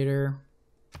amphitheater.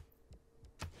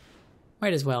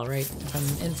 Might as well, right? If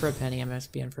I'm in for a penny, I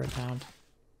must be in for a pound.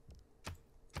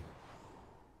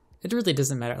 It really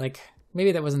doesn't matter. Like,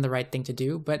 maybe that wasn't the right thing to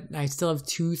do, but I still have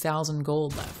 2,000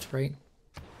 gold left, right?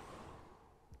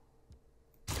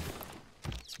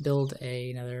 Let's build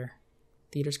another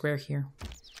theater square here.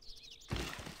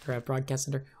 Or a broadcast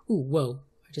center. Ooh, whoa.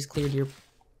 I just cleared your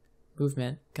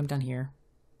movement. Come down here.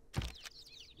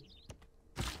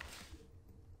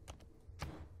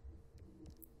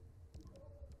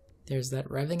 There's that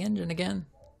revving engine again.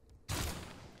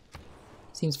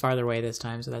 Seems farther away this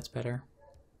time, so that's better.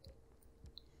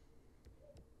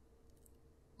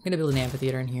 I'm going to build an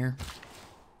amphitheater in here.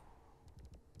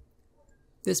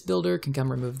 This builder can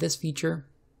come remove this feature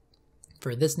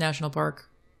for this national park.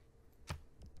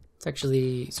 Let's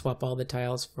actually swap all the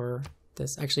tiles for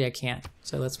this. Actually, I can't.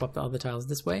 So let's swap all the tiles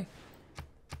this way.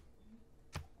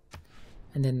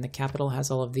 And then the capital has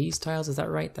all of these tiles. Is that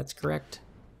right? That's correct.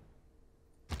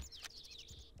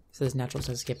 So this natural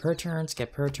says skip her turn,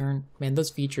 skip her turn. Man, those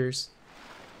features,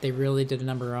 they really did a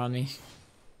number on me.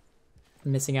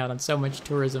 I'm missing out on so much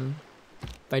tourism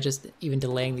by just even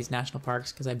delaying these national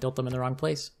parks because I built them in the wrong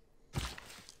place.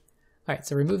 Alright,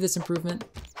 so remove this improvement.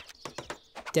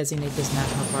 Designate this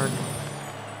national park.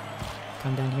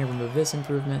 Come down here, remove this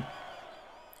improvement.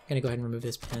 I'm going to go ahead and remove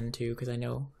this pen too because I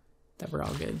know that we're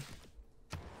all good.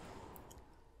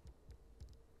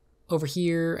 over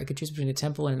here, I could choose between a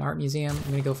temple and an art museum.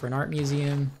 I'm gonna go for an art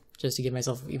museum just to give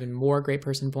myself even more great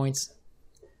person points.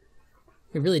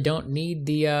 We really don't need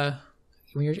the,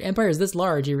 when your empire is this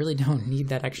large, you really don't need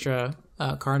that extra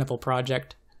carnival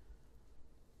project.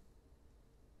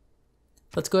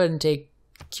 Let's go ahead and take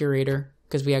curator,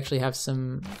 because we actually have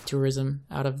some tourism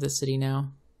out of this city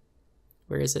now.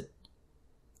 Where is it?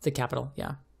 The capital,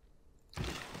 yeah.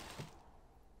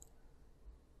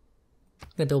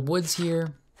 Gonna build woods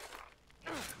here.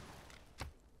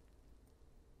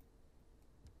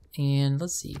 And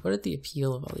let's see, what is the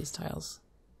appeal of all these tiles?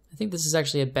 I think this is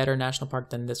actually a better national park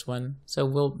than this one, so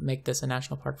we'll make this a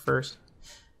national park first.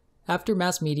 After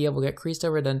mass media, we'll get Cristo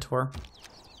Redentor.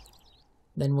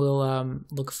 Then we'll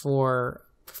look for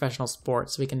professional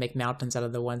sports, so we can make mountains out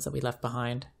of the ones that we left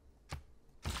behind.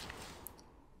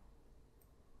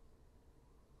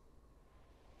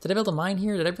 Did I build a mine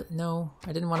here? No,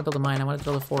 I didn't want to build a mine. I wanted to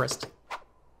build a forest.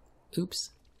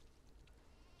 Oops.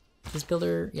 This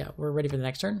builder, yeah, we're ready for the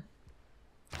next turn.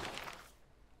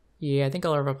 Yeah, I think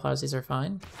all of our policies are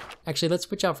fine. Actually, let's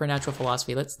switch out for natural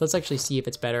philosophy. Let's actually see if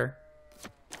it's better.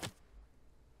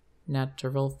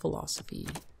 Natural philosophy.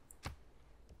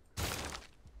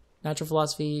 Natural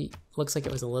philosophy looks like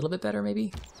it was a little bit better,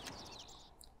 maybe?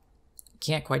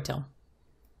 Can't quite tell.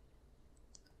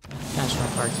 National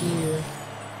park here.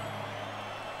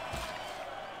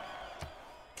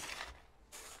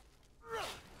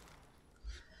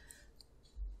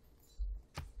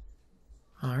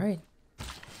 All right.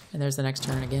 And there's the next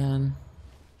turn again.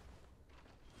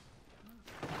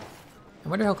 I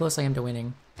wonder how close I am to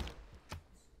winning.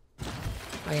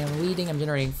 I am leading. I'm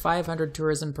generating 500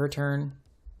 tourism per turn.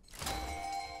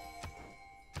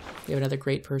 We have another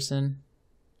great person.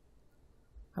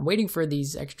 I'm waiting for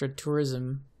these extra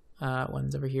tourism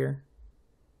ones over here.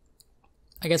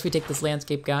 I guess we take this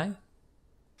landscape guy.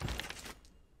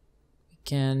 We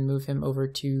can move him over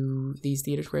to these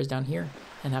theater squares down here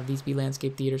and have these be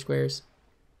landscape theater squares.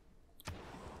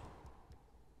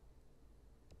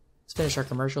 Let's finish our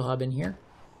commercial hub in here.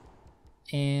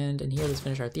 And in here, let's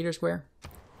finish our theater square.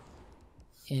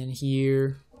 In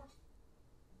here,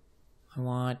 I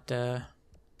want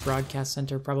broadcast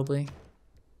center probably.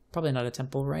 Probably not a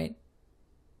temple, right?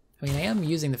 I mean, I am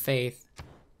using the faith,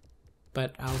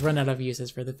 but I'll run out of uses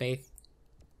for the faith.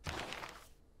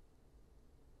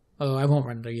 Oh, I won't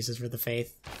run out of uses for the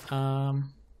faith. Yeah,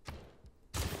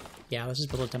 let's just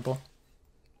build a temple.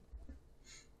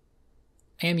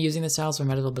 I am using this tile, so I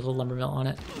might as well build a lumber mill on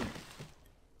it.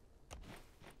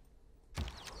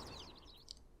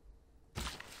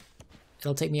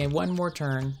 It'll take me one more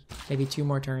turn, maybe 2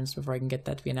 more turns before I can get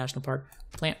that to be a national park.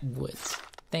 Plant woods.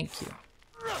 Thank you.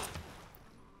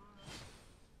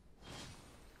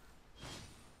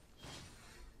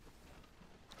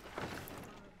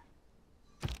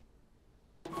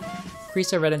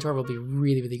 Cristo Redentor will be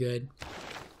really, really good.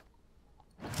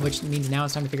 Which means now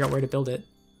it's time to figure out where to build it.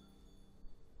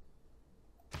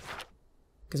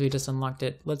 Because we just unlocked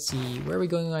it. Let's see, where are we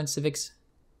going on civics?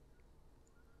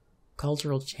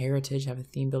 Cultural heritage, have a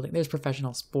theme building. There's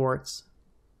professional sports.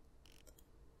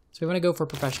 So we want to go for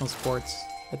professional sports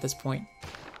at this point.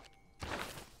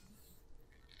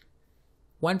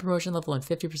 1 promotion level and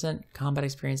 50% combat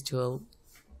experience to a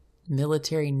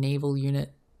military naval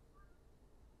unit.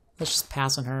 Let's just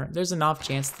pass on her. There's an off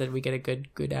chance that we get a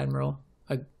good admiral.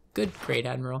 A good great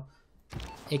admiral.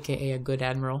 AKA a good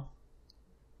admiral.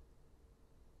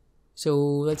 So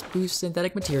let's boost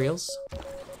synthetic materials.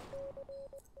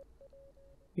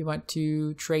 We want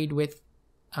to trade with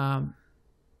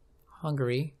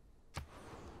Hungary.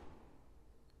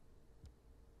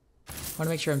 I want to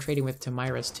make sure I'm trading with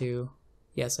Tamiris too.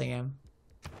 Yes, I am.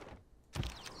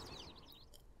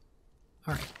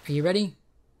 Alright, are you ready?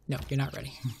 No, you're not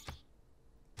ready.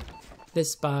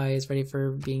 This spy is ready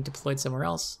for being deployed somewhere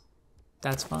else.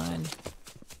 That's fine.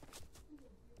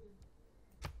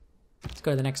 Let's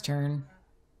go to the next turn.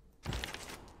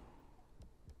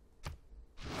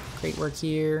 Great work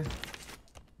here.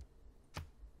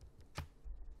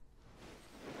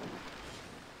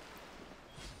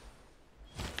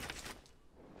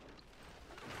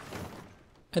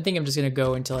 I think I'm just gonna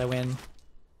go until I win.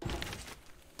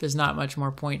 There's not much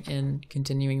more point in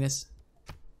continuing this.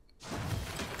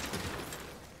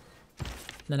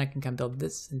 Then I can come build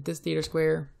this in this theater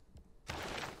square.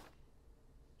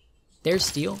 There's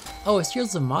steel. Oh,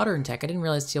 steel's a modern tech. I didn't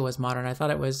realize steel was modern. I thought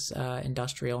it was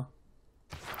industrial.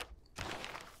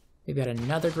 We've got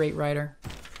another great writer.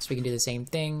 So we can do the same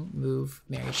thing. Move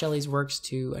Mary Shelley's works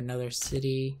to another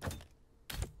city.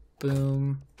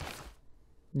 Boom.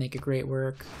 Make a great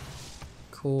work.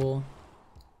 Cool.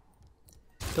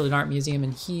 Build an art museum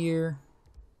in here.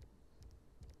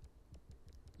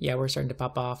 Yeah, we're starting to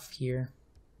pop off here.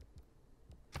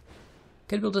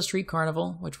 Could build a street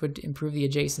carnival, which would improve the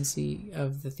adjacency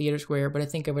of the theater square, but I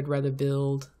think I would rather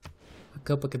build a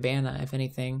Copacabana, if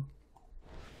anything.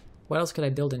 What else could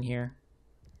I build in here?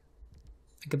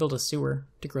 I could build a sewer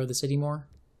to grow the city more.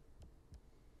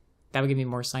 That would give me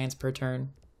more science per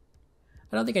turn.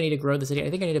 I don't think I need to grow the city. I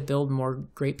think I need to build more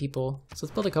great people. So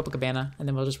let's build a Copacabana, and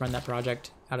then we'll just run that project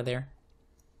out of there.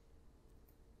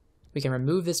 We can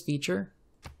remove this feature.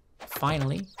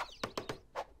 Finally.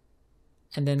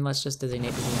 And then let's just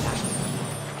designate this as a national park.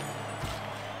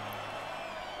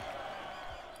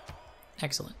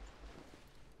 Excellent.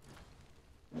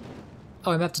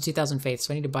 Oh, I'm up to 2,000 faith,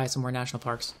 so I need to buy some more national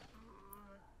parks.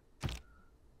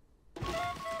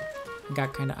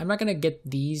 I'm not gonna get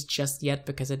these just yet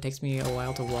because it takes me a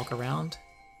while to walk around.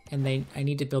 And I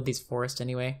need to build these forests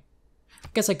anyway. I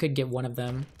guess I could get one of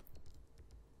them.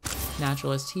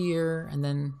 Naturalist here, and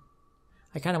then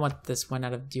I kind of want this one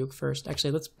out of Duke first.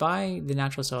 Actually, let's buy the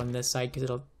naturalist on this side because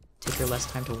it'll take her less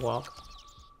time to walk.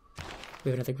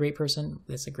 We have another great person.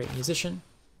 That's a great musician.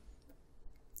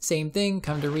 Same thing,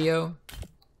 come to Rio.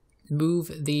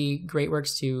 Move the great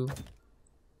works to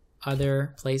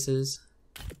other places.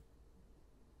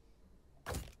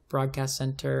 Broadcast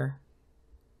center.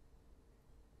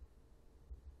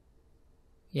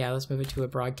 Yeah, let's move it to a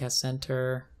broadcast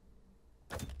center.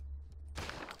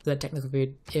 That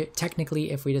technically,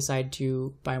 if we decide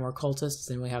to buy more cultists,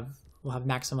 then we'll have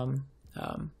maximum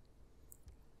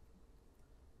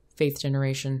faith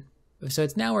generation. So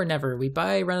it's now or never. We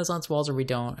buy Renaissance walls or we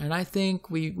don't, and I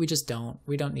think we just don't.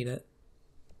 We don't need it.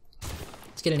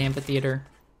 Let's get an amphitheater.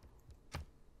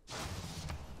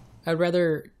 I'd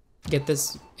rather get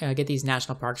these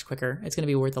national parks quicker. It's going to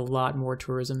be worth a lot more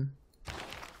tourism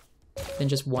than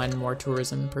just one more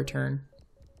tourism per turn.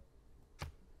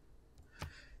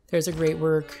 There's a great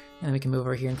work, and then we can move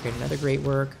over here and create another great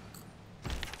work.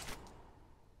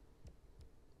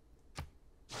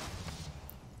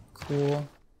 Cool.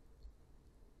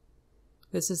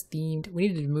 This is themed. We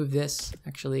need to move this,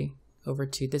 actually, over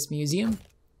to this museum.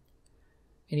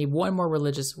 I need one more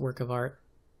religious work of art.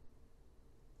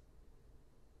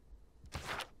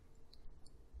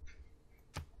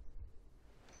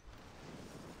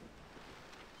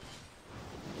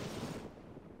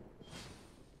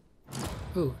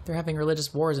 Ooh, they're having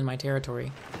religious wars in my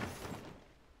territory.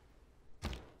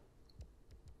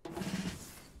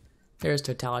 There's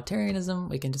totalitarianism.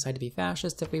 We can decide to be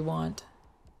fascist if we want.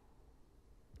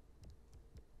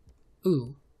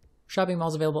 Ooh, shopping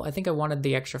malls available. I think I wanted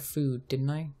the extra food, didn't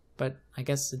I? But I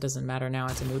guess it doesn't matter now.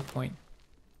 It's a moot point.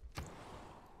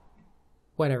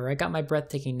 Whatever, I got my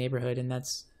breathtaking neighborhood and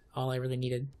that's all I really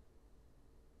needed.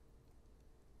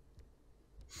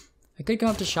 I could come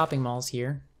up to shopping malls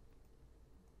here.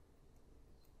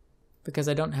 Because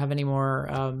I don't have any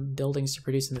more buildings to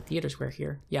produce in the theater square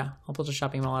here. Yeah, I'll build a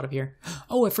shopping mall out of here.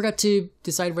 Oh, I forgot to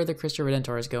decide where the Cristo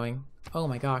Redentor is going. Oh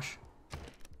my gosh.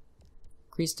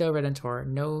 Cristo Redentor,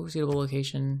 no suitable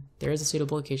location. There is a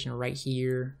suitable location right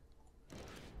here.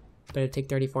 But it'll take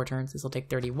 34 turns. This will take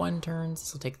 31 turns.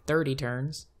 This will take 30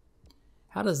 turns.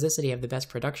 How does this city have the best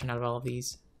production out of all of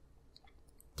these?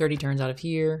 30 turns out of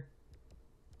here.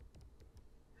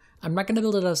 I'm not going to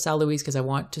build it out of São Luís because I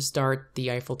want to start the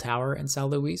Eiffel Tower in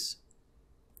São Luís.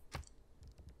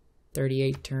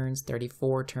 38 turns,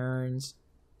 34 turns,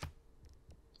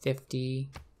 50,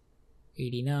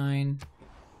 89,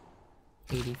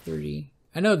 80, 30.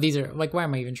 I know these are, like, why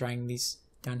am I even trying these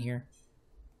down here?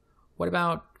 What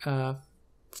about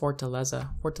Fortaleza?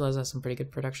 Fortaleza has some pretty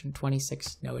good production.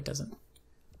 26, no it doesn't.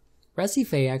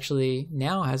 Recife actually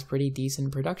now has pretty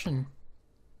decent production.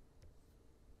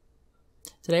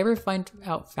 Did I ever find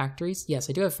out factories? Yes,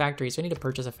 I do have factories, so I need to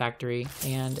purchase a factory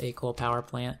and a coal power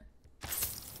plant.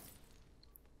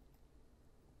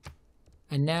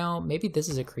 And now, maybe this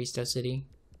is a Cristo city.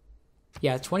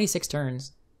 Yeah, 26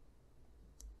 turns.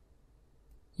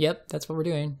 Yep, that's what we're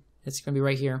doing. It's going to be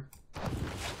right here.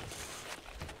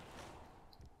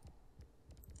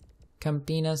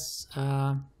 Campinas.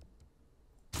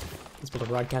 Let's build a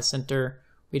broadcast center.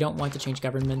 We don't want to change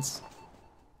governments.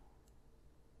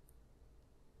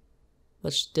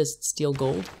 Let's just steal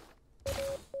gold.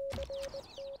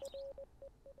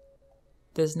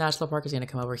 This national park is going to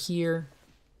come over here.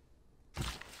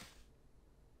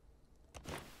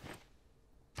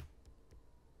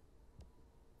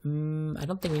 I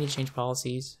don't think we need to change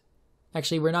policies.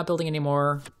 Actually, we're not building any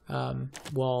more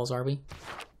walls, are we?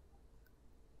 I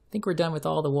think we're done with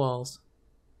all the walls.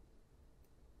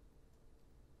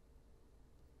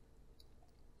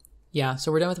 Yeah,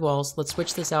 so we're done with walls. Let's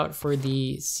switch this out for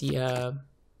the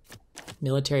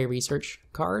military research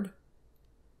card.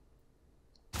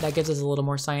 That gives us a little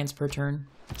more science per turn.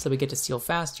 So we get to steal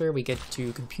faster, we get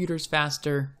to computers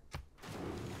faster.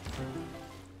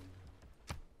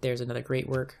 There's another great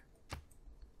work.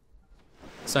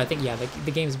 So I think, yeah,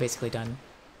 the game is basically done.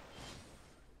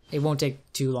 It won't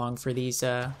take too long for these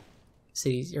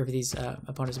cities, or for these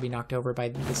opponents to be knocked over by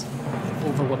this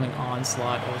overwhelming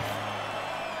onslaught of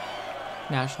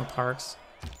national parks.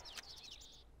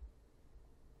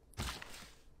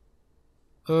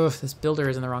 Ugh, this builder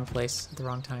is in the wrong place at the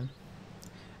wrong time.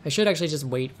 I should actually just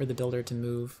wait for the builder to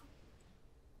move.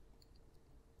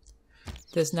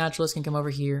 This naturalist can come over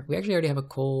here. We actually already have a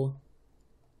coal.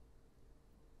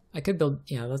 I could build,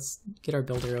 yeah, let's get our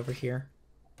builder over here.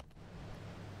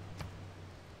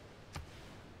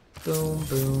 Boom,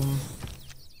 boom.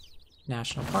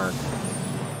 National park.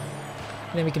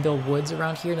 And then we can build woods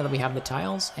around here now that we have the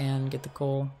tiles and get the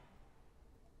coal.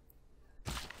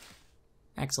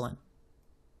 Excellent.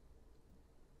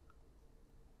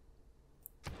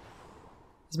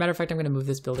 As a matter of fact, I'm going to move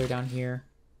this builder down here.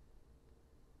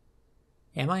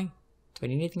 Am I? Do I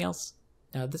need anything else?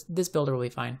 No, this builder will be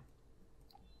fine.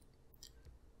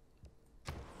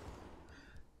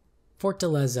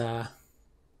 Fortaleza.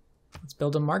 Let's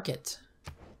build a market.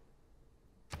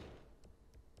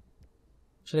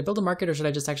 Should I build a market or should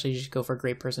I just actually just go for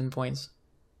great person points?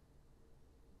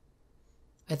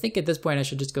 I think at this point I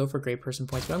should just go for great person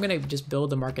points, but I'm going to just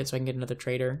build a market so I can get another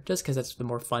trader, just because that's the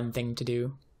more fun thing to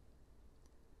do.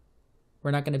 We're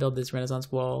not going to build these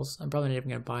Renaissance walls. I'm probably not even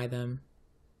going to buy them.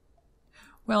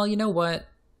 Well, you know what?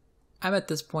 I'm at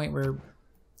this point where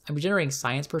I'm generating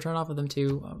science per turn off of them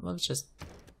too. Let's just...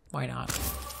 why not?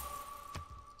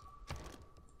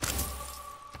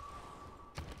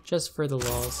 Just for the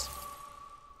lulz.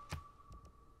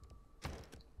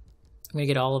 I'm going to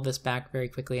get all of this back very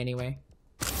quickly anyway.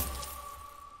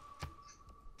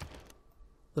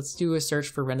 Let's do a search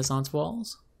for Renaissance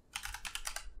walls.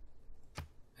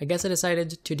 I guess I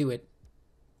decided to do it.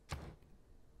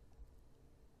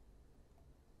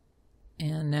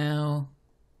 And now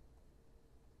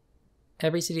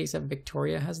every city except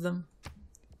Victoria has them.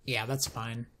 Yeah, that's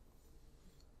fine.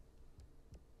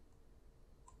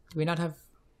 Do we not have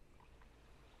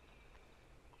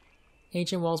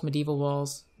ancient walls, medieval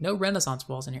walls? No Renaissance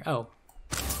walls in here. Oh,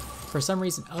 for some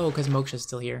reason. Oh, because Moksha's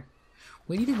still here.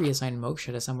 We need to reassign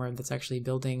Moksha to somewhere that's actually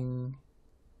building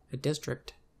a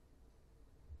district.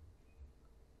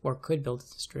 Or could build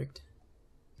a district.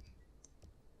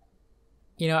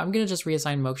 You know, I'm going to just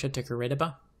reassign Moksha to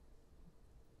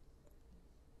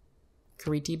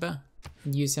Curitiba.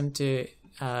 And use him to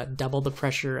double the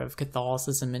pressure of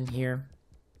Catholicism in here.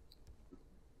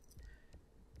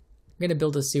 I'm going to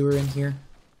build a sewer in here.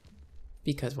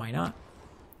 Because why not?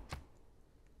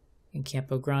 In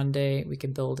Campo Grande, we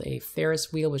can build a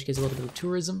Ferris wheel, which gives a little bit of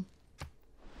tourism.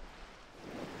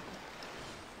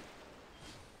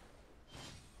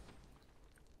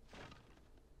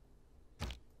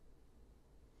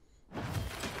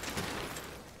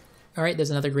 Alright, there's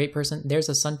another great person. There's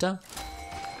a Santa.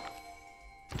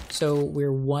 So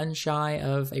we're one shy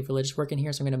of a religious work in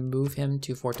here, so I'm going to move him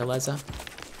to Fortaleza.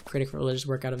 Critical religious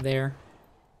work out of there.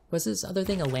 Was this other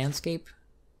thing a landscape?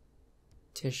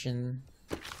 Titian.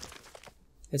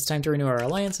 It's time to renew our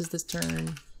alliances this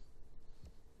turn.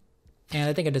 And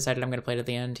I think I decided I'm going to play it at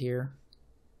the end here.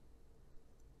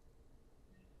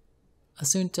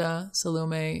 Assunta,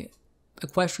 Salome,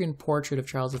 equestrian portrait of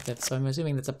Charles V. So I'm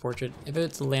assuming that's a portrait. If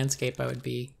it's a landscape, I would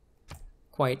be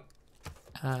quite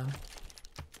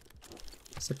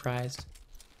surprised.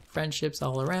 Friendships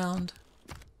all around.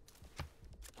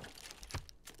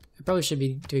 I probably should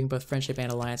be doing both friendship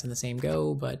and alliance in the same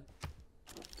go, but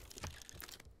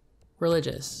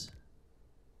religious.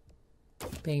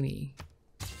 Pay me.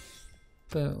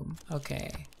 Boom. Okay.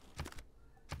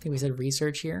 I think we said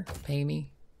research here. Pay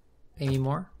me. Pay me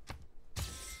more.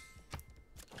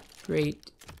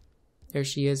 Great. There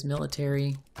she is.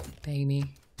 Military. Pay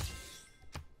me.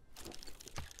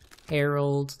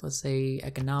 Herald. Let's say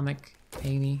economic.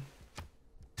 Pay me.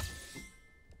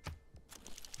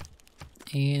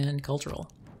 And cultural.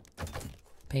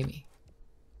 Pay me.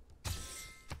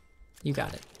 You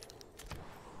got it.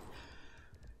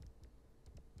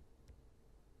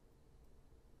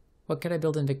 What could I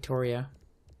build in Victoria?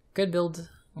 Could build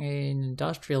an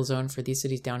industrial zone for these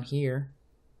cities down here.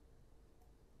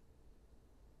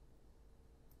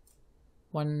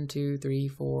 1, 2, 3,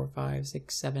 4, 5,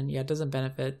 6, 7. Yeah, it doesn't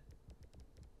benefit.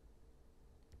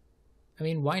 I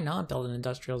mean, why not build an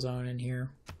industrial zone in here?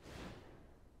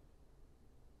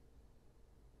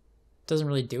 Doesn't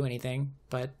really do anything,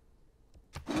 but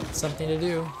it's something to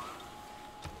do.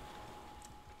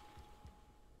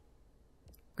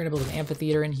 We're gonna build an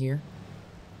amphitheater in here.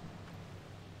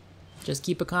 Just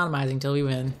keep economizing till we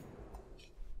win.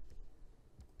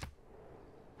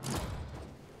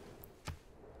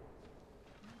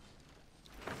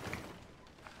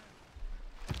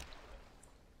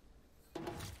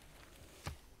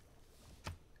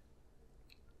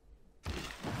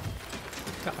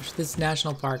 Gosh, this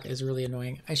national park is really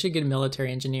annoying. I should get a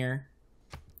military engineer.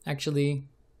 Actually,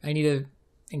 I need an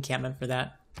encampment for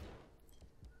that.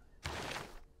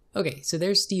 Okay, so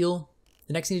there's steel.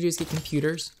 The next thing to do is get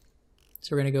computers.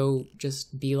 So we're gonna go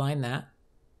just beeline that.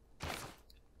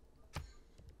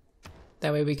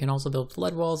 That way we can also build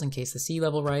flood walls in case the sea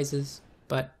level rises.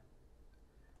 But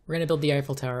we're gonna build the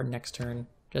Eiffel Tower next turn.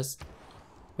 Just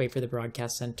wait for the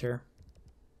broadcast center.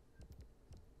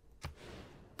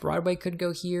 Broadway could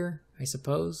go here, I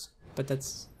suppose, but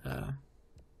that's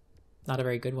not a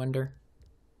very good wonder.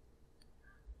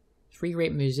 3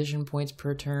 great musician points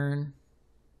per turn.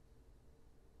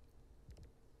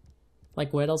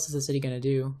 Like, what else is the city gonna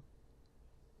do?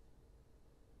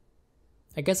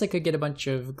 I guess I could get a bunch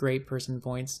of great person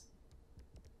points.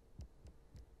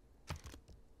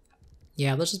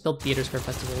 Yeah, let's just build theaters for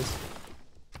festivals.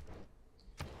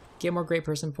 Get more great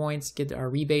person points, get our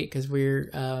rebate because we're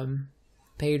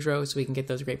Pedro, so we can get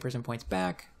those great person points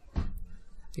back.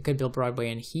 I could build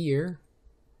Broadway in here.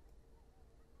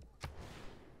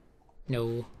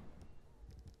 No.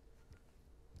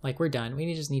 Like, we're done.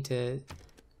 We just need to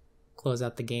close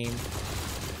out the game.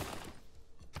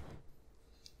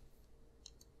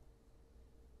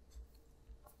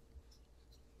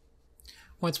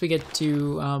 Once we get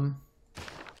to,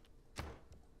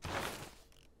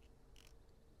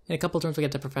 in a couple turns we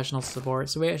get to professional support,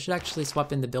 so we should actually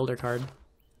swap in the builder card.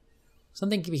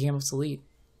 Something became obsolete.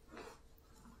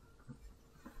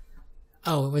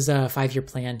 Oh, it was a 5-year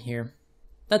plan here.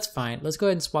 That's fine. Let's go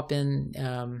ahead and swap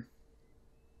in,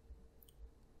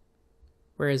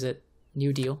 where is it?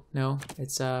 New Deal? No,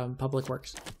 it's Public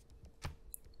Works.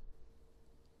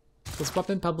 Let's swap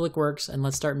in Public Works and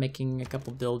let's start making a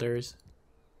couple builders.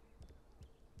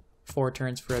 4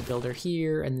 turns for a builder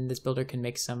here, and then this builder can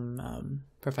make some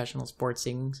professional sports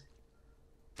things.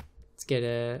 Let's get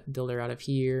a builder out of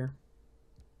here.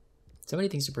 So many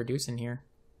things to produce in here.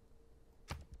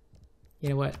 You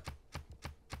know what?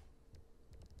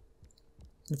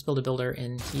 Let's build a builder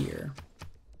in here.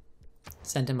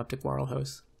 Send him up to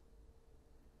Quarrelhouse.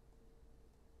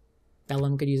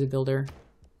 Bellum could use a builder,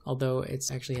 although it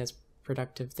actually has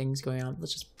productive things going on.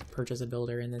 Let's just purchase a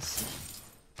builder in this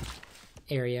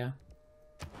area.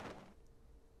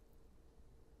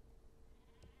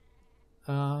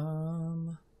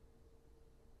 I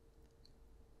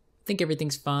think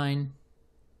everything's fine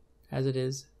as it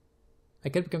is. I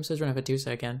could become Suzerain of Hattusa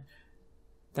again.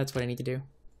 That's what I need to do,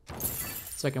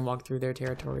 so I can walk through their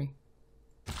territory.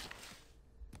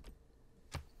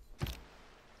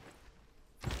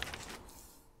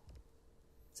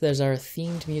 So there's our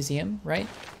themed museum, right?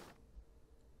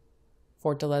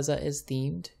 Fortaleza is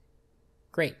themed.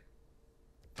 Great.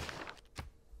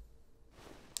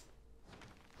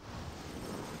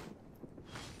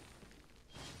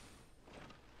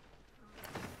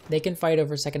 They can fight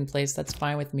over second place, that's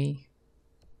fine with me.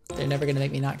 They're never gonna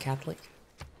make me not Catholic.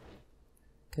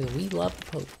 Because we love the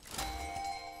Pope.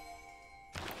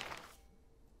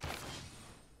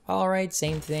 Alright,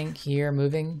 same thing here,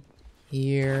 moving.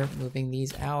 Here, moving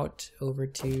these out over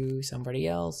to somebody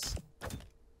else.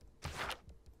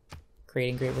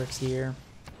 Creating great works here.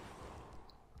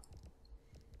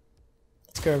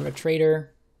 Let's go over a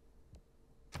trader.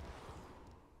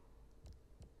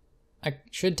 I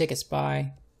should take a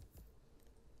spy.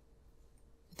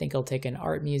 I think I'll take an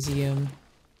art museum.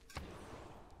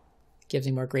 Gives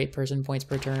me more great person points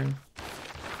per turn.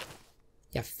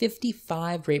 Yeah,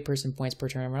 55 great person points per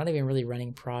turn. We're not even really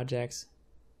running projects.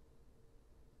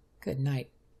 Good night.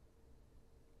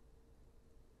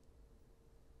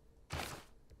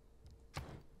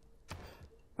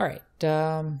 All right.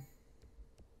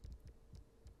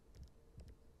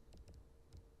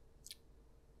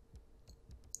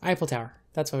 Eiffel Tower.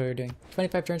 That's what we were doing.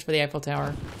 25 turns for the Eiffel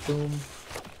Tower. Boom.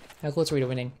 How close are we to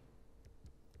winning?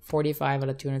 45 out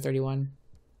of 231.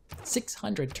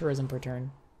 600 tourism per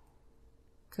turn.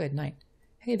 Good night.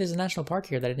 Hey, there's a national park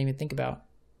here that I didn't even think about.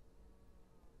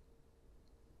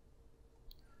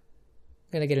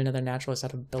 I'm gonna get another naturalist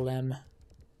out of Belém.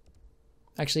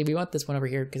 Actually, we want this one over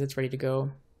here because it's ready to go.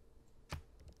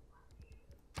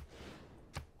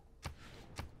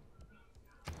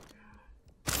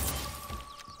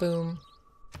 Boom.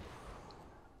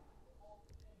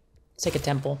 Let's take a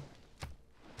temple.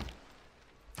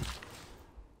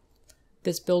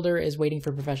 This builder is waiting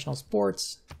for professional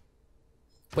sports.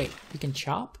 Wait, we can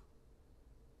chop?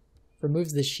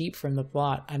 Removes the sheep from the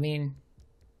plot. I mean,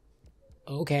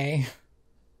 okay.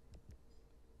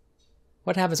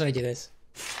 What happens when I do this?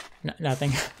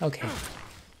 Nothing. Okay.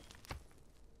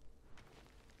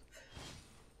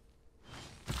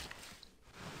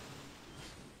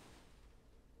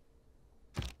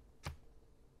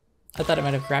 I thought it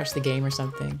might have crashed the game or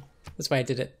something. That's why I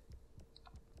did it.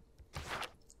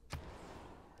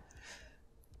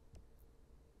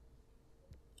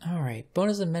 Alright,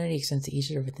 bonus amenity extends to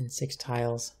each other within 6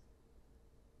 tiles.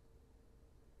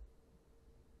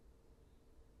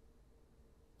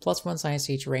 +1 science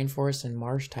to each rainforest and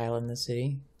marsh tile in the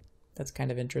city. That's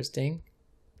kind of interesting.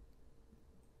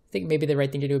 I think maybe the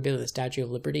right thing to do would build the Statue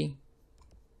of Liberty.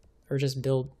 Or just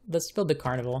build, let's build the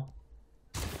carnival.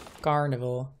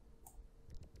 Carnival.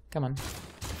 Come on.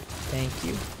 Thank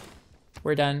you.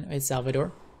 We're done with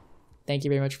Salvador. Thank you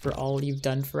very much for all you've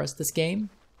done for us this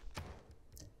game.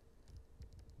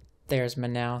 There's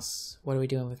Manaus. What are we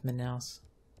doing with Manaus?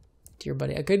 Dear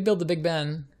buddy. I could build the Big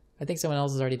Ben. I think someone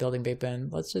else is already building Big Ben.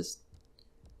 Let's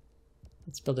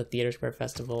build a Theater Square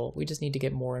Festival. We just need to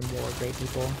get more and more great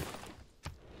people.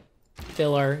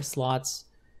 Fill our slots.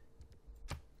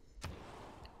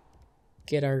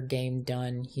 Get our game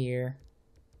done here.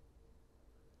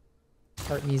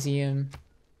 Art Museum.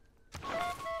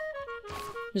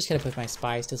 I'm just gonna put my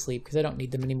spies to sleep because I don't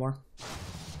need them anymore.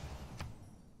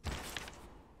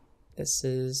 This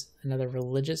is another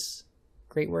religious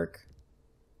great work.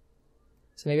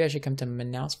 So maybe I should come to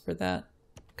Manaus for that.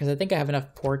 Because I think I have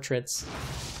enough portraits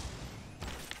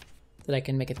that I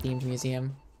can make a themed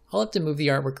museum. I'll have to move the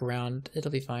artwork around. It'll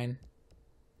be fine.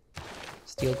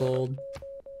 Steel gold.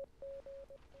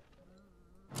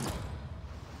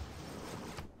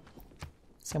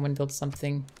 Someone built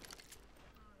something.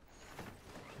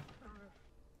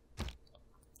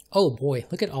 Oh boy,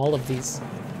 look at all of these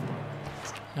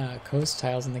coast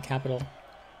tiles in the capital.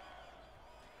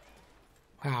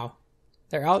 Wow.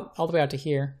 They're out all the way out to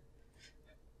here.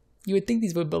 You would think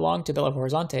these would belong to Belo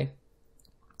Horizonte,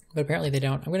 but apparently they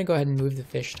don't. I'm going to go ahead and move the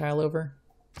fish tile over.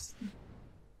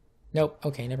 Nope.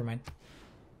 Okay, never mind.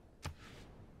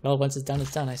 Well, once it's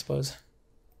done, I suppose.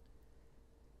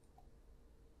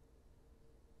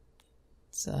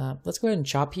 Let's go ahead and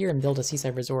chop here and build a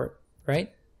seaside resort,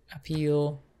 right?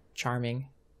 Appeal, charming,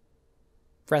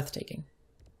 breathtaking.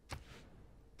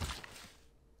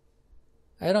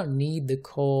 I don't need the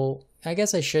coal. I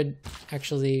guess I should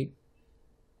actually...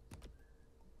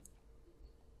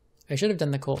 I should have done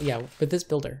the coal, yeah, with this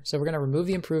builder. So we're going to remove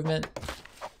the improvement.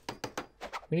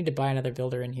 We need to buy another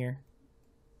builder in here.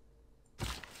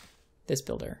 This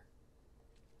builder.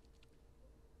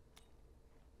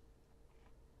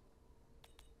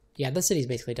 Yeah, the city's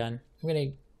basically done. I'm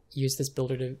going to use this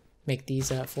builder to make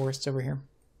these forests over here.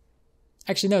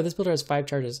 Actually, no, this builder has 5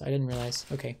 charges. I didn't realize.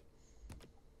 Okay.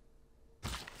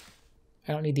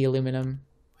 I don't need the aluminum.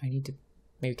 I need to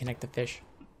maybe connect the fish.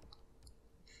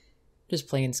 Just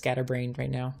plain scatterbrained right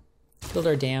now. Build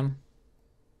our dam.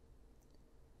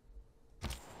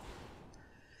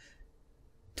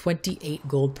 28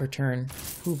 gold per turn.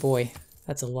 Oh boy,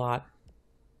 that's a lot.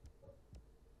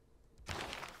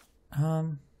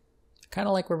 Kind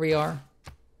of like where we are.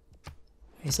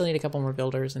 I still need a couple more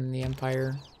builders in the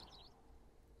Empire.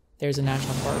 There's a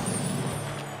national park.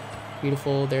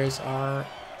 Beautiful. There's our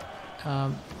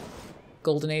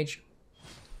Golden Age.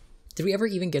 Did we ever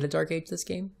even get a Dark Age this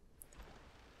game?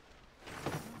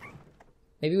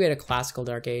 Maybe we had a classical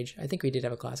Dark Age. I think we did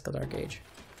have a classical Dark Age.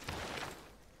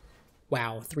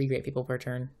 Wow, 3 great people per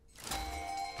turn.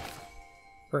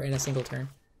 Or in a single turn.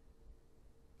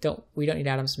 We don't need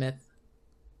Adam Smith.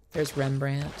 There's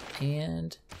Rembrandt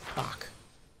and Bach.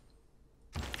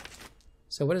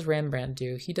 So what does Rembrandt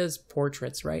do? He does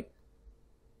portraits, right?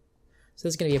 So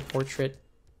this is going to be a portrait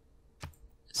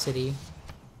city.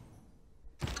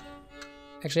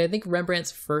 Actually, I think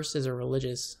Rembrandt's first is a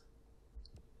religious.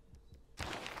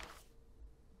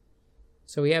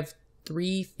 So we have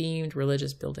 3 themed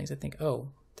religious buildings, I think. Oh,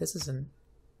 this isn't...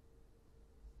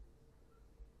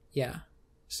 Yeah.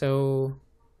 So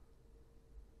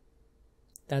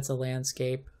that's a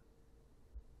landscape.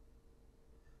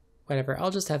 Whatever.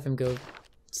 I'll just have him go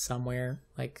somewhere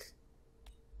like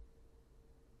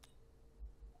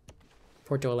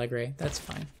Porto Alegre. That's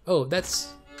fine. Oh,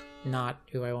 that's not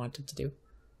who I wanted to do.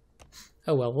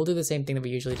 Oh well, we'll do the same thing that we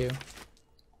usually do.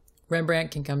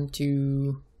 Rembrandt can come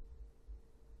to...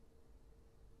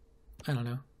 I don't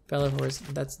know. Belo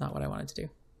Horizonte. That's not what I wanted to do.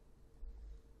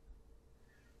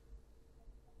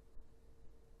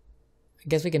 I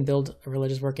guess we can build a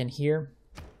religious work in here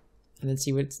and then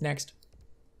see what's next.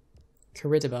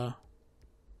 Curitiba.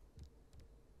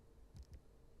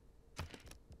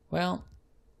 Well,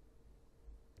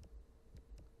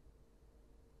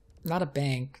 not a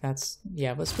bank. That's,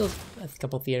 yeah, let's build a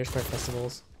couple theaters for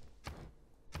festivals.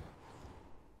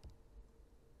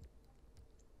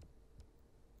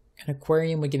 An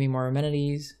aquarium would give me more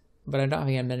amenities, but I don't have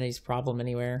an amenities problem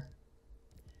anywhere.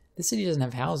 This city doesn't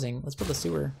have housing. Let's build a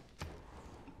sewer.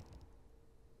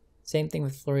 Same thing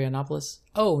with Florianopolis.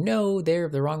 Oh no, they're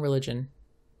the wrong religion.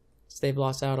 So they've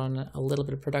lost out on a little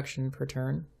bit of production per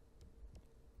turn.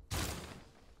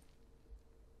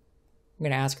 I'm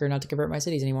gonna ask her not to convert my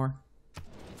cities anymore.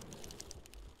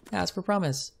 Ask for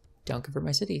promise. Don't convert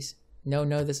my cities. No,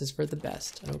 this is for the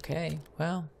best. Okay,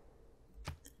 well.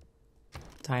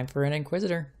 Time for an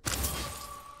Inquisitor.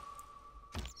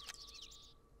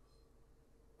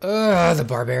 Ugh, the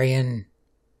Barbarian.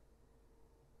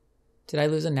 Did I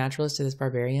lose a naturalist to this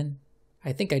Barbarian?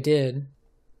 I think I did.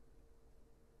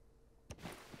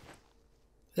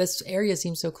 This area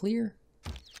seems so clear.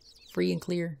 Free and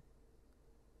clear.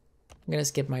 I'm gonna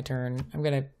skip my turn. I'm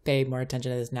gonna pay more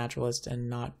attention to this naturalist and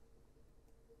not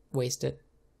waste it.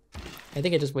 I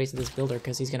think I just wasted this builder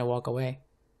because he's gonna walk away.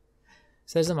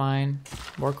 So there's a mine.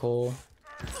 More coal.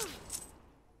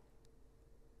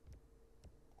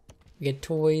 We get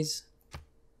toys.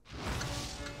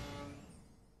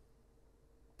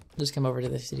 Just come over to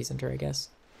the city center, I guess.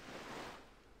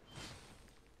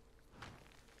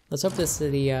 Let's hope this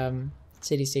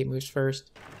city-state moves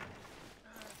first.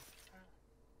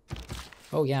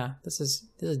 Oh yeah, this is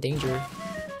danger.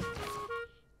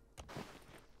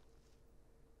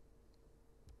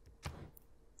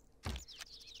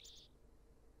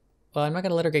 Well, I'm not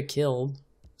gonna let her get killed,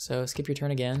 so skip your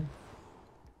turn again.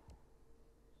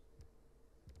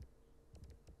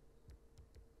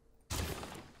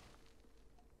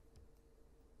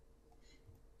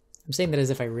 I'm saying that as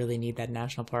if I really need that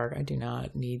national park. I do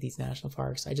not need these national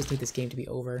parks. I just need this game to be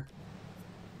over.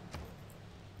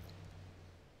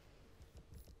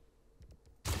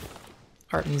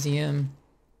 Art museum.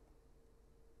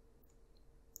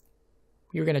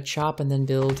 We were gonna chop and then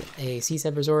build a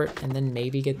seaside resort and then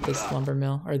maybe get this lumber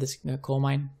mill or this coal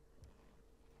mine.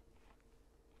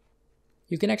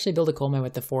 You can actually build a coal mine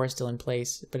with the forest still in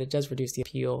place, but it does reduce the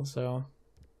appeal, so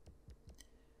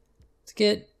let's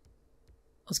get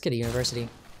a university.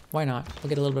 Why not? We'll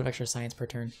get a little bit of extra science per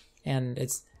turn. And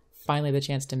it's finally the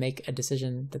chance to make a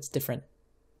decision that's different.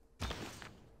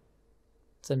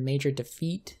 It's a major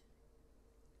defeat.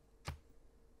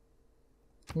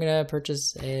 I'm gonna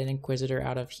purchase an Inquisitor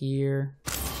out of here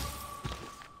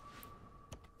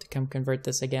to come convert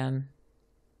this again.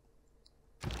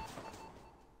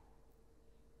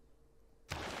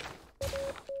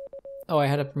 Oh, I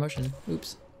had a promotion.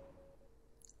 Oops.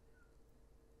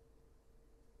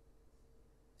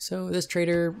 So this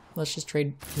trader, let's just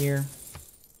trade here.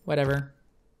 Whatever.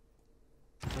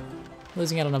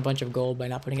 Losing out on a bunch of gold by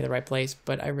not putting it in the right place,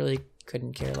 but I really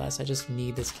couldn't care less. I just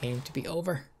need this game to be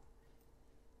over.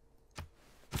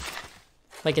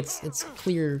 Like, it's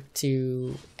clear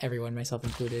to everyone, myself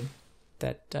included,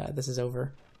 that this is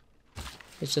over.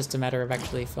 It's just a matter of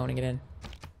actually phoning it in.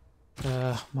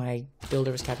 My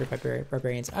builder was captured by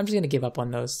barbarians. I'm just gonna give up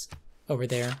on those over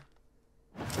there.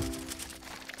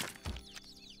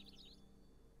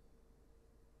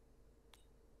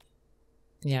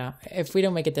 Yeah, if we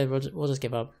don't make it there, we'll just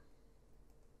give up.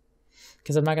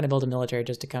 Because I'm not going to build a military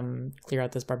just to come clear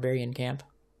out this barbarian camp.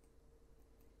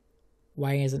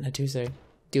 Why isn't Hattusa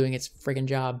doing its friggin'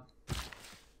 job?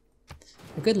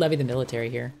 I could levy the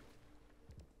military here.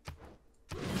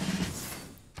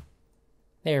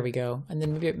 There we go. And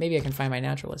then maybe I can find my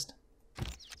naturalist.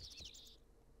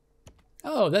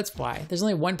 Oh, that's why. There's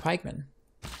only one pikeman.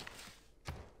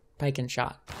 Pike and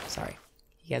shot. Sorry.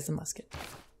 He has the musket.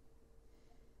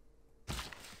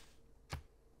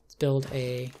 Build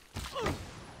a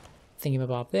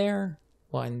thingamabob there,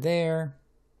 one there,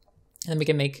 and then we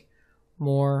can make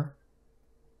more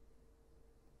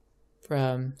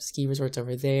from ski resorts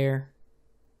over there.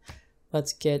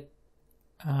 Let's get,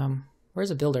 where's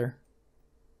a builder?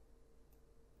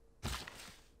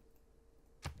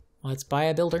 Let's buy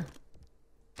a builder,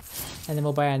 and then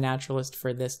we'll buy a naturalist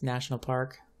for this national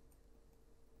park.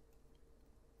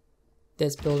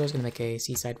 This builder is going to make a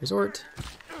seaside resort.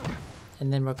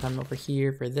 And then we'll come over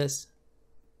here for this.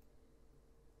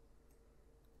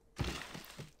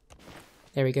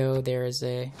 There we go. There is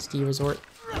a ski resort.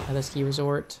 Another ski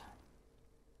resort.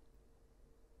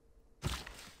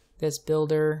 This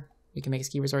builder. We can make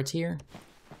ski resorts here.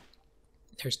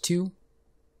 There's two.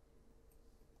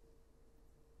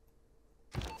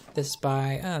 This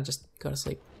by... Oh, just go to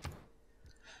sleep.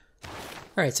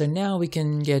 Alright, so now we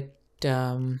can get...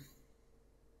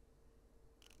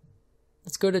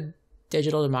 Let's go to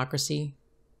digital democracy.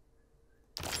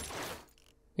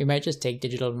 We might just take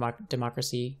digital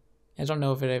democracy. I don't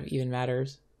know if it even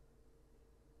matters.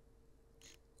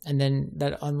 And then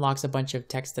that unlocks a bunch of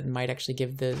text that might actually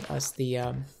give us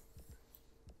the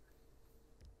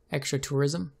extra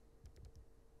tourism.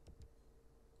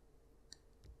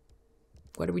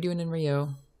 What are we doing in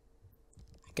Rio?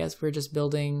 I guess we're just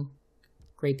building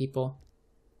great people.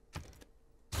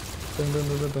 Boom, boom,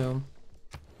 boom, boom, boom.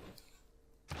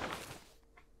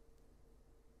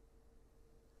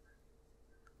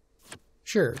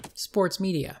 Sure, sports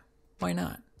media. Why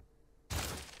not?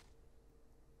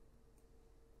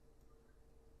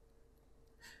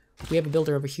 We have a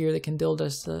builder over here that can build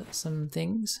us some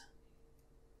things.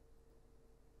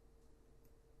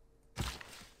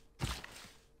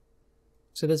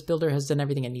 So this builder has done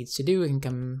everything it needs to do. It can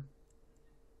come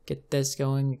get this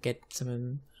going, get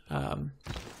some,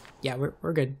 yeah,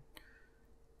 we're good.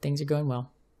 Things are going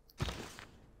well.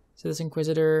 So this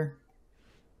Inquisitor,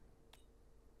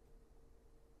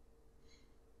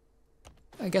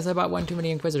 I guess I bought one too many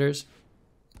Inquisitors.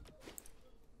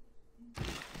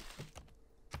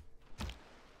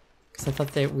 Because I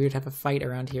thought that we would have a fight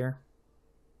around here.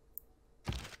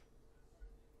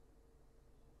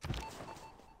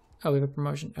 Oh, we have a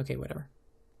promotion. Okay, whatever.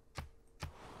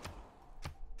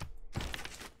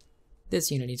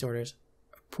 This unit needs orders.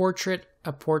 A portrait,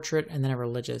 and then a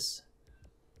religious.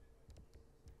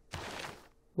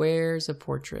 Where's a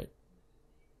portrait?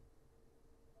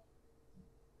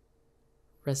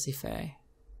 Recife.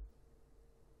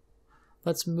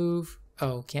 Let's move.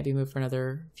 Oh, can't be moved for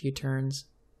another few turns.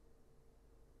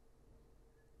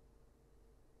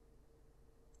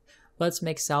 Let's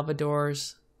make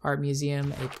Salvador's art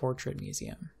museum a portrait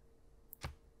museum.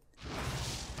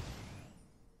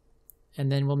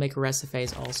 And then we'll make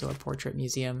Recife's also a portrait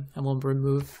museum. And we'll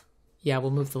remove, yeah, we'll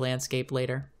move the landscape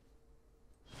later.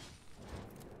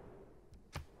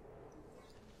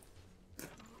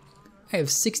 I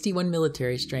have 61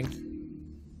 military strength.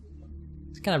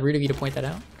 It's kind of rude of you to point that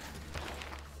out.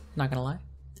 Not gonna lie.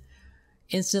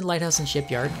 Instant lighthouse and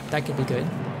shipyard. That could be good.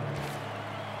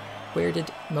 Where did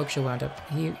Moksha wound up?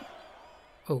 He...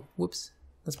 Oh, whoops.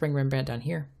 Let's bring Rembrandt down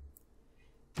here.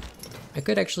 I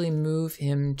could actually move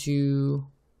him to...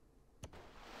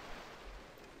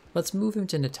 Let's move him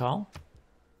to Natal.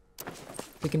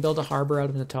 We can build a harbor out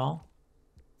of Natal.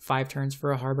 5 turns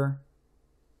for a harbor.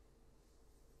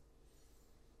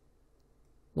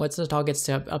 Once Natal gets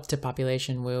up to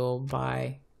population, we'll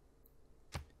buy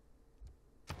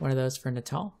one of those for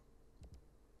Natal.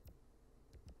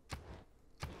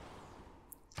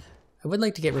 I would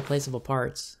like to get replaceable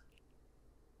parts.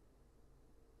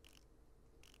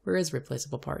 Where is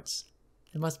replaceable parts?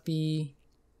 It must be...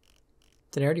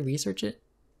 Did I already research it?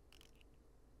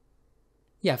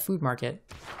 Yeah, food market.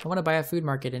 I want to buy a food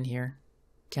market in here.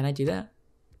 Can I do that?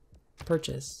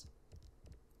 Purchase.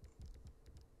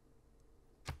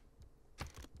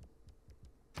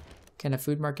 Can a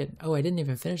food market... Oh, I didn't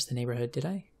even finish the neighborhood, did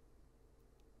I?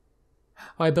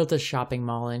 Oh, I built a shopping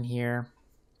mall in here.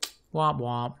 Womp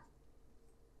womp.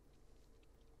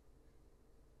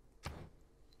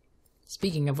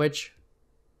 Speaking of which,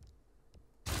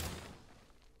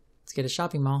 let's get a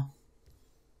shopping mall.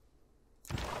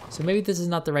 So maybe this is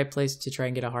not the right place to try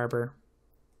and get a harbor.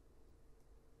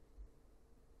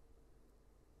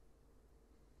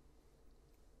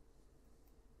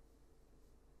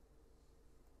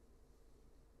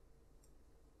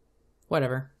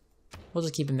 Whatever. We'll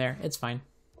just keep him there. It's fine.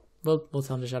 We'll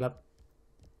tell him to shut up.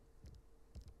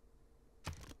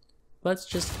 Let's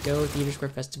just go Theater Square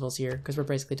Festivals here, because we're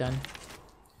basically done.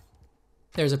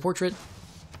 There's a portrait,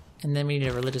 and then we need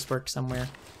a religious work somewhere.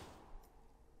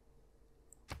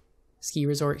 Ski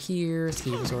resort here,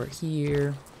 ski resort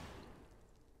here.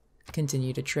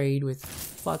 Continue to trade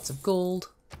with lots of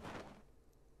gold.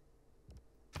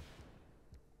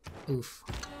 Oof.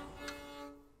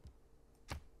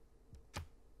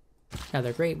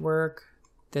 Another great work.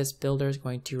 This builder is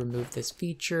going to remove this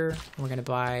feature. We're going to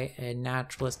buy a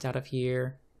naturalist out of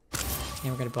here.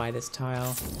 And we're going to buy this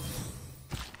tile.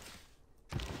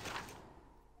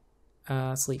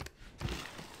 Sleep.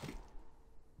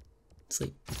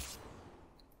 Sleep.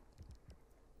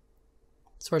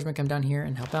 Swordsman, come down here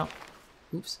and help out.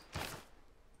 Oops.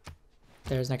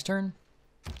 There's next turn.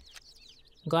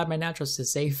 I'm glad my naturalist is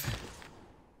safe.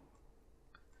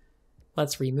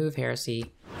 Let's remove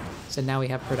heresy. So now we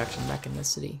have production back in this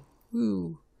city.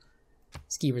 Woo!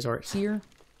 Ski resort here.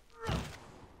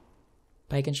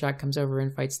 Pike and Shot comes over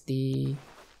and fights the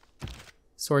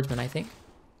swordsman, I think.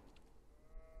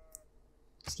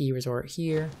 Ski resort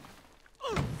here.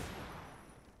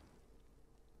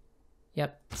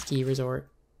 Yep, ski resort.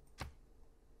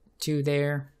 2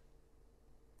 there.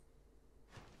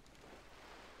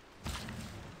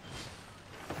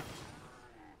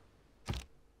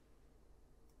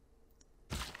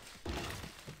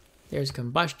 There's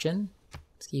combustion.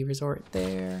 Ski resort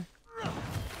there.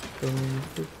 Boom,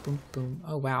 boom, boom, boom.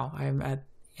 Oh wow, I'm at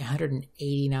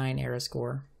 189 era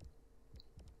score.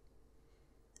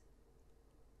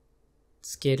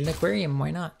 Let's get an aquarium,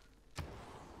 why not?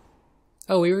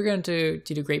 Oh, we were going to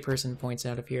do great person points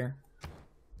out of here. I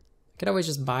could always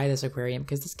just buy this aquarium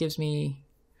because this gives me...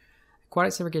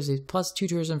 Aquatic Server gives me +2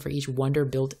 tourism for each wonder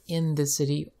built in the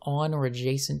city on or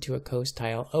adjacent to a coast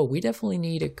tile. Oh, we definitely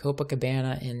need a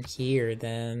Copacabana in here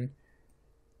then.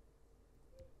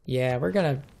 Yeah, we're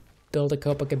gonna build a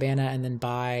Copacabana and then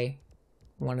buy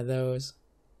one of those.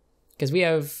 Because we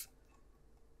have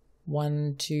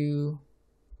 2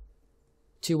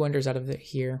 wonders out of it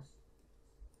here.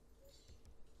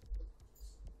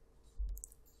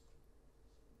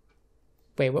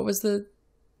 Wait, what was the...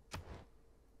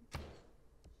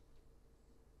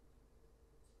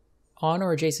 On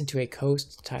or adjacent to a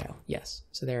coast tile. Yes,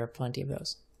 so there are plenty of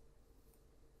those.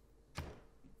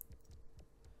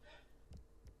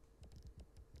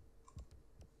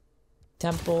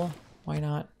 Temple, why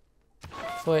not?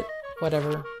 Foot,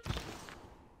 whatever.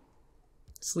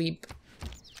 Sleep.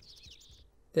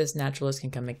 This naturalist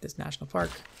can come make this national park.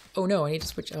 Oh no, I need to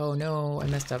switch. Oh no, I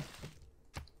messed up.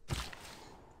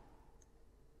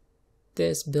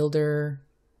 This builder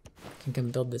can come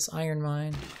build this iron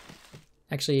mine.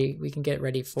 Actually, we can get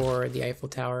ready for the Eiffel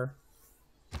Tower.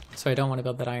 So I don't want to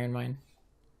build that iron mine.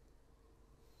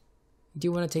 I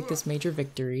do want to take this major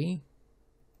victory.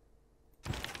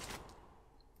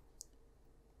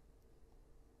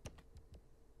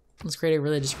 Let's create a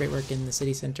religious great work in the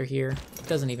city center here. It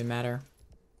doesn't even matter.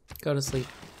 Go to sleep.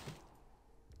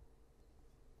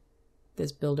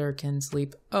 This builder can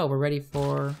sleep. Oh, we're ready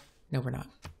for... No, we're not.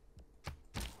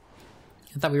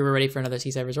 I thought we were ready for another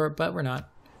seaside resort, but we're not.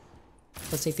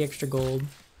 Let's take the extra gold.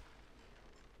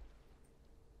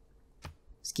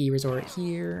 Ski resort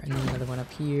here, and then another one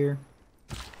up here.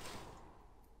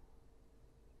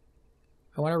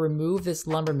 I want to remove this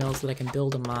lumber mill so that I can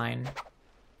build a mine.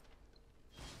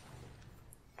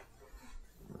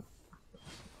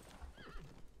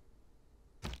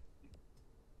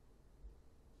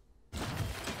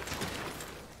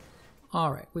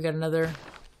 Alright, we got another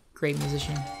great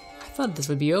musician. I thought this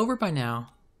would be over by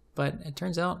now, but it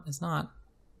turns out it's not.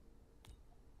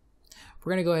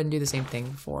 We're going to go ahead and do the same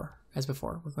thing as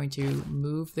before. We're going to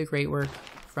move the great work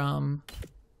from...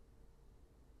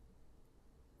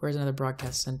 Where's another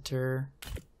broadcast center?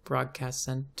 Broadcast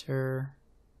center.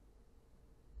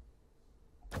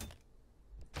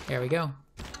 There we go.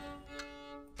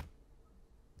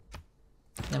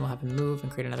 Then we'll have him move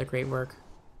and create another great work.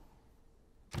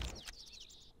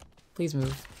 Please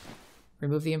move.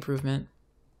 Remove the improvement.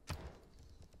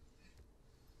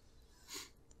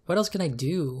 What else can I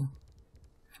do?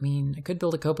 I mean, I could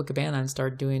build a Copacabana and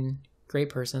start doing great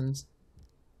persons.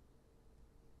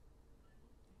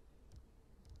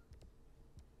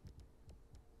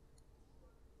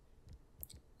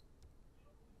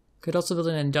 Could also build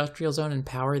an industrial zone and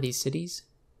power these cities.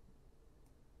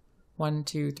 1,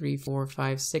 2, 3, 4,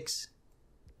 5, 6.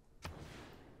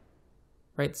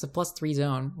 Right, it's a +3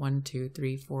 zone. 1, 2,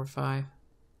 3, 4, 5.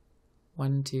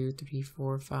 1, 2, 3,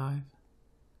 4, 5.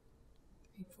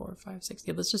 3, 4, 5, 6.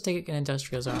 Yeah, let's just take an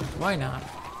industrial zone. Why not?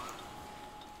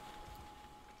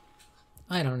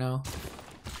 I don't know.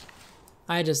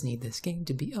 I just need this game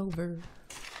to be over.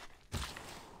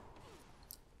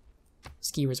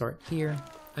 Ski resort here.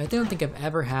 I don't think I've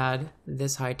ever had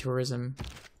this high tourism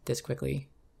this quickly.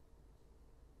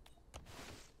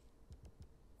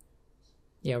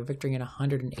 Yeah, we're victoring in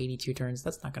 182 turns.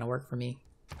 That's not going to work for me.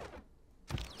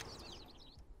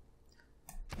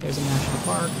 There's a national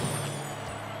park.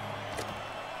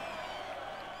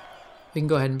 We can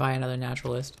go ahead and buy another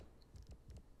naturalist.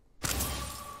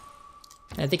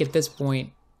 And I think at this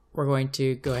point, we're going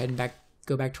to go ahead and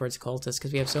go back towards cultists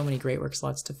because we have so many great work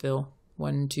slots to fill.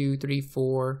 1, 2, 3,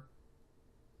 4,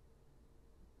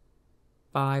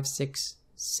 5, 6,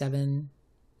 7,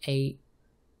 8,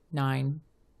 9.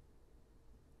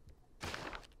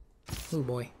 Oh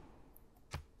boy.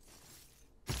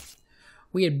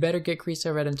 We had better get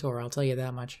Cristo Redentor, I'll tell you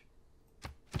that much.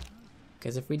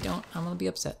 Because if we don't, I'm going to be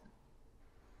upset.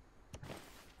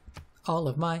 All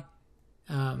of my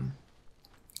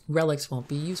relics won't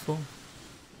be useful.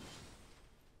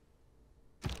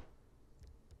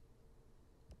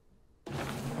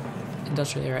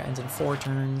 Industrial era ends in 4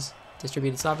 turns.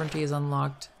 Distributed sovereignty is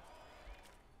unlocked.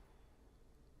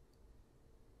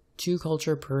 2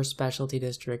 culture per specialty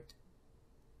district.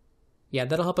 Yeah,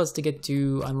 that'll help us to get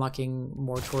to unlocking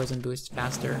more tourism boosts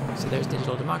faster. So there's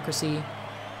digital democracy.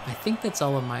 I think that's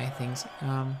all of my things.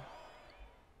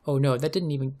 Oh no, that didn't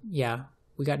even, yeah.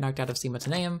 We got knocked out of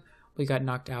Simultaneum. We got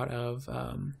knocked out of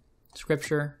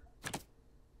Scripture.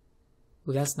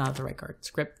 Ooh, that's not the right card.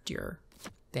 Scripture.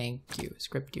 Thank you,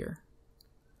 Scripture.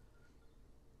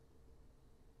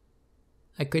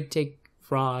 I could take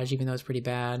Raj, even though it's pretty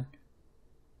bad.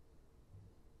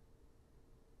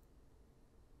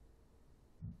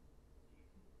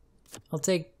 I'll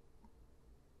take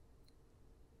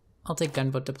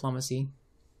gunboat diplomacy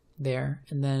there,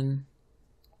 and then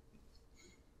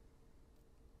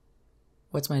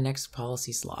what's my next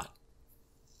policy slot?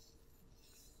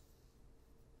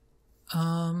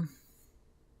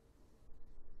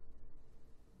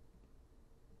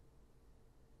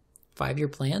 5-year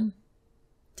plan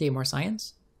to get more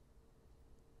science.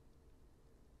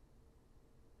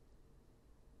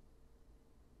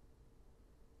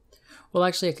 Well,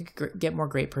 actually, I could get more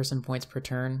great person points per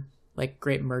turn, like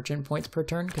great merchant points per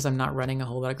turn, because I'm not running a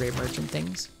whole lot of great merchant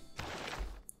things.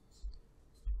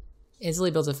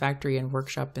 Easily builds a factory and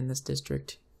workshop in this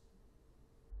district.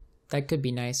 That could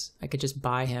be nice. I could just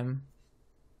buy him.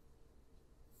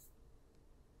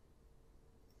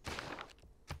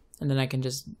 And then I can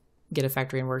just get a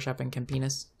factory and workshop in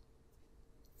Campinas.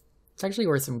 It's actually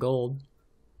worth some gold.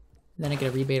 And then I get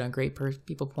a rebate on great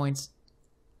people points.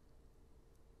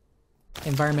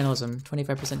 Environmentalism,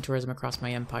 25% tourism across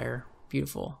my empire.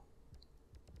 Beautiful.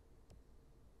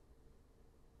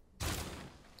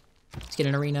 Let's get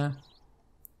an arena.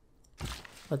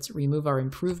 Let's remove our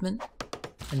improvement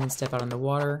and then step out on the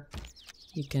water.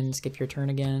 You can skip your turn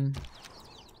again.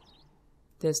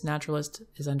 This naturalist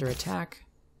is under attack.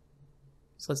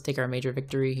 So let's take our major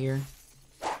victory here.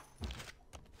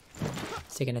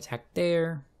 Let's take an attack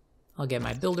there. I'll get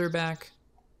my builder back.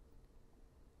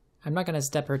 I'm not going to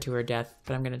step her to her death,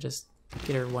 but I'm going to just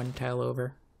get her 1 tile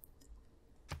over.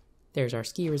 There's our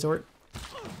ski resort. I'm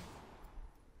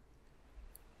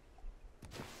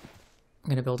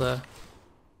going to build a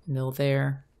mill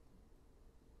there.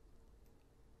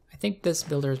 I think this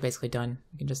builder is basically done.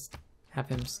 We can just have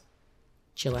him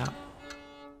chill out.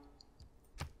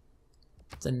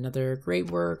 It's another great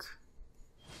work.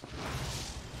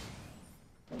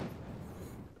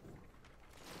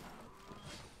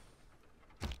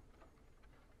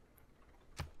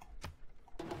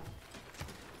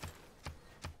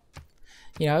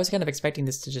 You know, I was kind of expecting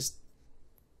this to just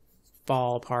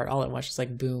fall apart all at once, just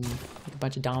like boom, like a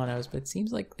bunch of dominoes, but it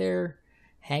seems like they're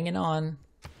hanging on.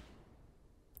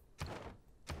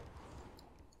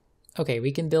 Okay,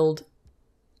 we can build...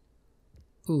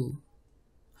 Ooh.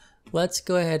 Let's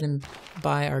go ahead and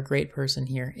buy our great person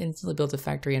here. Instantly build a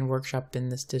factory and workshop in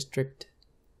this district.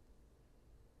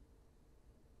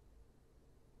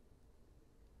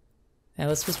 Now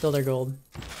let's just build our gold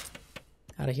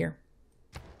out of here.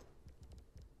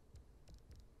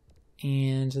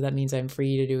 And so that means I'm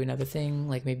free to do another thing,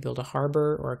 like maybe build a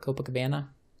harbor or a Copacabana.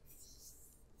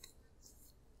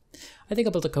 I think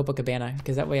I'll build a Copacabana,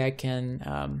 because that way I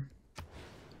can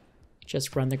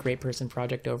just run the Great Person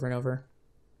project over and over.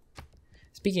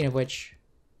 Speaking of which,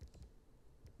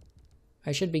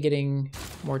 I should be getting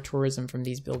more tourism from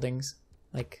these buildings.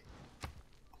 Like,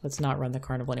 let's not run the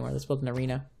carnival anymore. Let's build an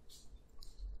arena.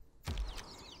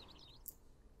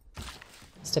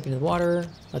 Step into the water,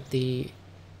 let the...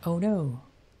 Oh no.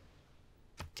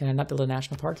 Can I not build a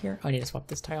national park here? Oh, I need to swap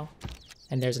this tile.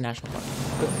 And there's a national park.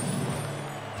 Good.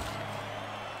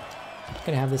 I'm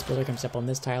gonna have this builder come step on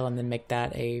this tile and then make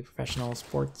that a professional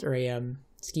sports or a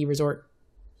ski resort.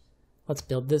 Let's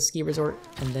build this ski resort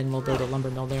and then we'll build a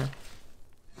lumber mill there.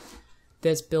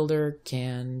 This builder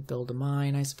can build a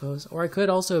mine, I suppose. Or I could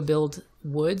also build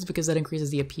woods because that increases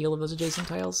the appeal of those adjacent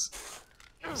tiles.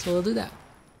 So we'll do that.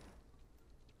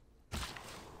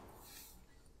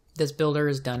 This builder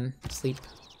is done. Sleep.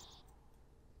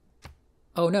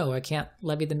 Oh no, I can't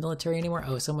levy the military anymore.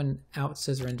 Oh, someone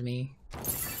out-suzerained me.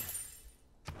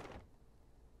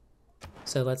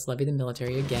 So let's levy the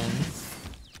military again.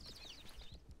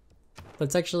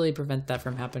 Let's actually prevent that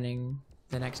from happening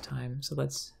the next time. So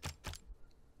let's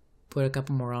put a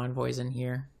couple more envoys in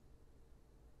here.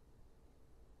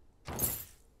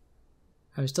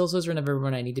 I'm still suzerain of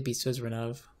everyone I need to be suzerain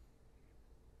of.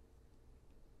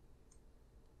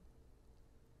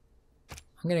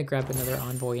 I'm gonna grab another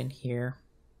envoy in here.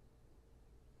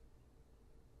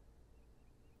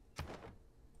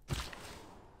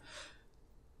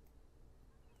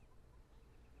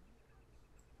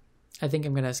 I think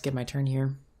I'm gonna skip my turn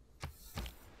here.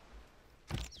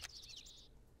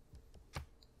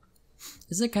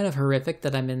 Isn't it kind of horrific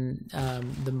that I'm in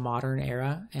the modern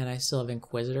era and I still have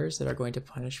inquisitors that are going to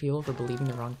punish people for believing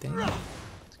the wrong thing?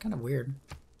 It's kind of weird.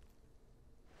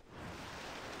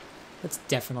 That's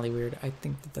definitely weird. I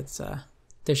think that that's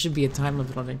there should be a time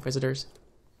limit on inquisitors.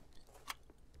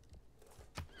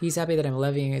 He's happy that I'm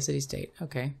levying a city-state.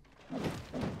 Okay.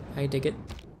 I dig it.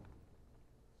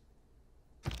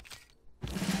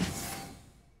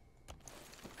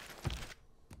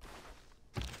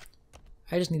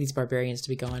 I just need these barbarians to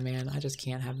be gone, man. I just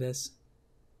can't have this.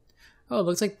 Oh, it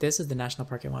looks like this is the national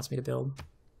park it wants me to build,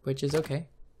 which is okay.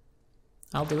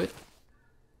 I'll do it.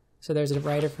 So there's a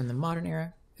writer from the modern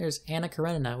era. There's Anna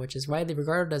Karenina, which is widely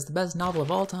regarded as the best novel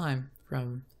of all time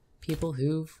from people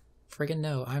who friggin'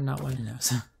 know. I'm not one who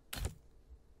knows.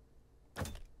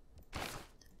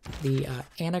 The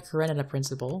Anna Karenina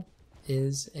principle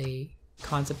is a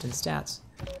concept in stats.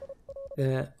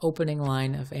 The opening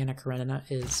line of Anna Karenina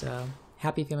is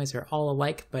happy families are all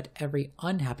alike, but every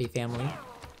unhappy family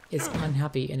is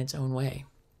unhappy in its own way.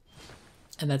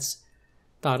 And that's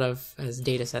thought of as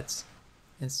data sets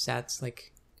and stats.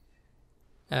 Like,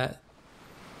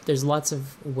 there's lots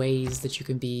of ways that you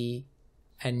can be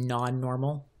a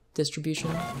non-normal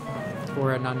distribution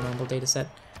or a non-normal data set.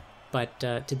 But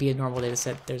to be a normal data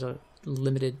set, there's a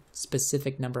limited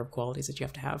specific number of qualities that you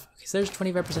have to have. Okay, so there's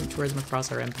 25% tourism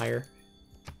across our empire.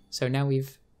 So now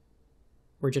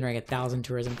we're generating 1,000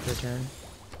 tourism per turn.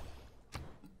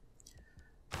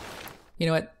 You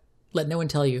know what? Let no one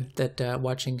tell you that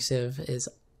watching Civ is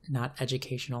not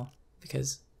educational,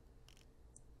 because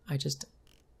I just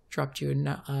dropped you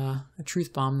a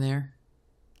truth bomb there.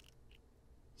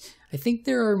 I think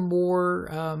there are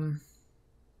more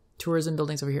tourism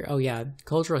buildings over here. Oh yeah,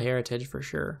 cultural heritage for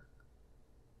sure.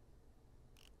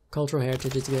 Cultural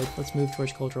heritage is good. Let's move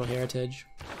towards cultural heritage.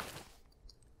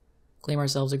 Claim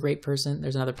ourselves a great person.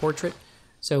 There's another portrait.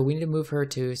 So we need to move her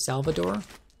to Salvador.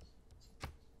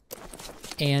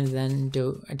 And then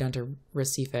down to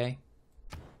Recife.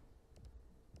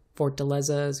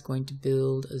 Fortaleza is going to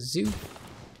build a zoo.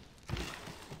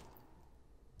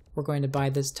 We're going to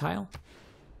buy this tile.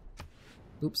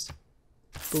 Oops.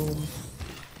 Boom.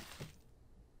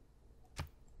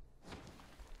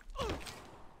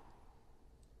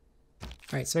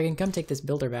 Alright, so I can come take this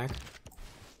builder back.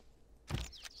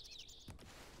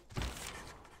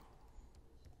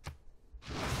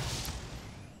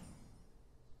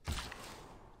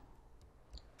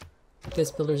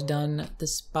 This builder's done. The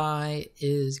spy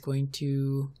is going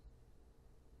to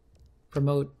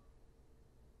promote,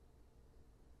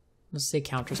 let's say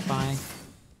counter spy,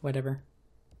 whatever.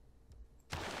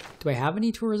 Do I have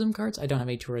any tourism cards? I don't have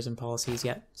any tourism policies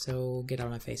yet, so get out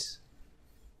of my face.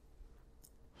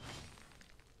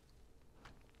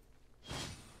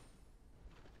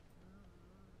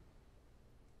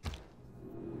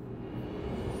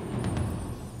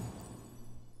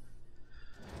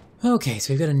 Okay,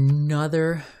 so we've got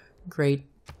another great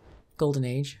golden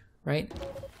age, right?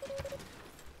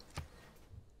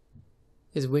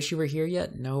 Is Wish You Were Here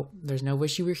yet? Nope, there's no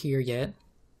Wish You Were Here yet.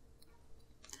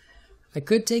 I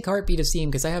could take Heartbeat of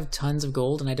Steam because I have tons of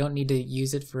gold and I don't need to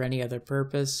use it for any other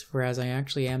purpose, whereas I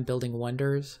actually am building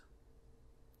wonders.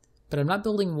 But I'm not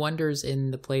building wonders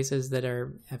in the places that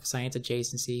have science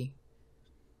adjacency.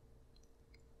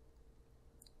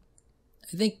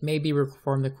 I think maybe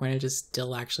Reform the Coinage is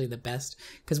still actually the best.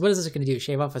 Because what is this going to do?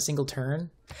 Shave off a single turn?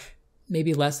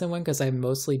 Maybe less than one because I'm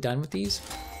mostly done with these.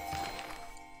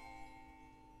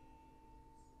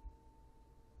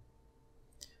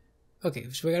 Okay,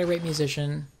 so we got a great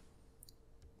musician.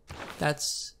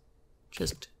 That's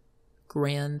just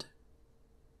grand.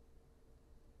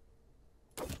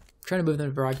 I'm trying to move them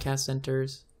to broadcast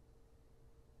centers.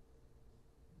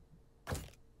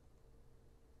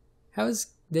 How is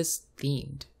this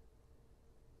themed?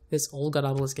 This old god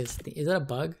obelisk is that a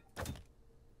bug?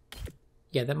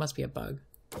 Yeah, that must be a bug.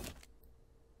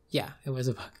 Yeah, it was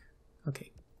a bug. Okay.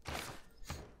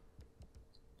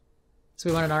 So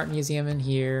we want an art museum in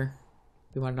here.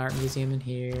 We want an art museum in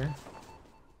here.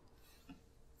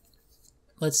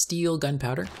 Let's steal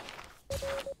gunpowder.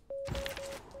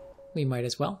 We might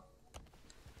as well.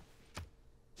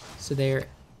 So there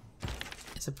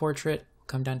is a portrait. We'll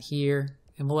come down here.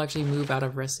 And we'll actually move out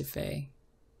of Recife.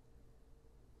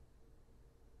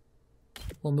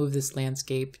 We'll move this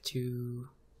landscape to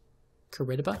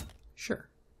Curitiba? Sure.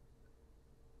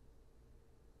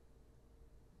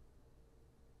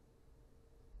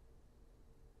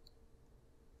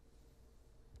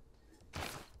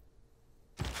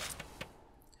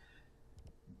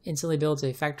 Instantly builds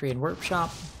a factory and workshop.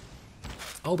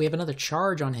 Oh, we have another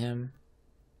charge on him.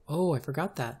 Oh, I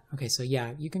forgot that. Okay, so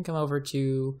yeah, you can come over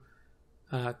to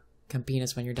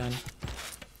Campinas when you're done.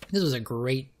 This was a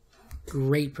great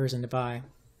person to buy.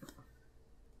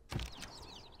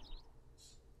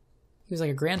 He was like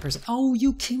a grand person. Oh,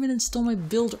 you came in and stole my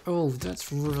builder. Oh,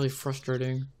 that's really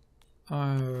frustrating.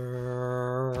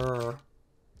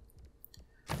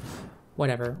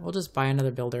 Whatever. We'll just buy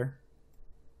another builder.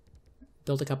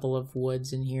 Build a couple of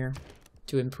woods in here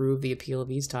to improve the appeal of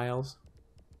these tiles.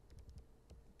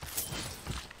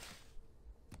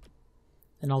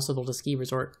 And also build a ski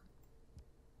resort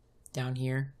down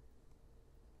here.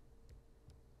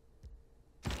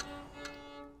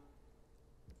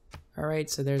 Alright,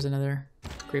 so there's another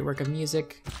great work of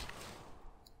music.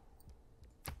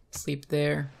 Sleep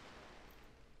there.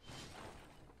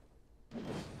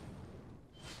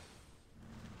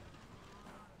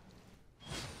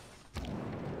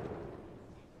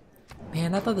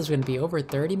 Man, I thought this was going to be over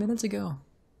 30 minutes ago.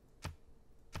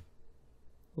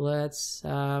 Let's,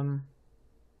 I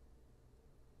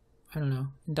don't know,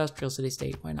 industrial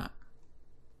city-state, why not?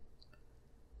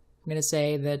 I'm going to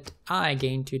say that I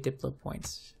gained 2 Diplo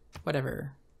points.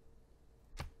 Whatever.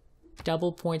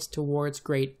 Double points towards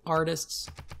great artists.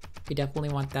 We definitely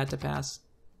want that to pass.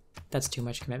 That's too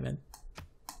much commitment.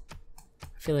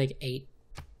 I feel like 8.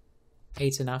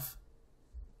 8's enough.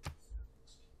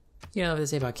 You know what they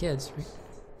say about kids, right?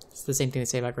 It's the same thing they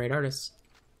say about great artists.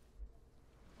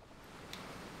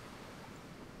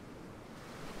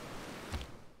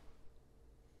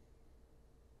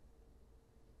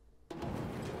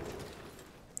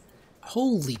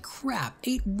 Holy crap,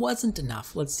 8 wasn't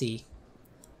enough. Let's see.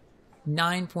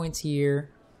 9 points here.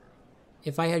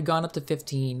 If I had gone up to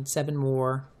 15, 7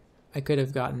 more, I could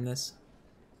have gotten this.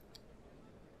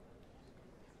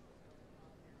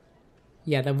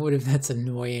 Yeah, that's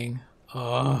annoying.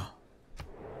 Ugh.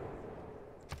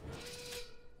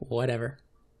 Whatever.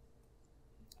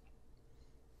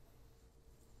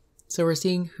 So we're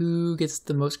seeing who gets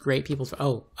the most great people.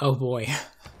 Oh boy.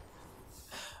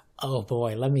 Oh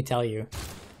boy, let me tell you.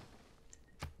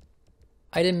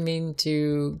 I didn't mean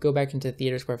to go back into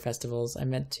theater square festivals. I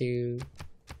meant to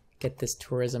get this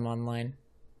tourism online.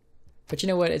 But you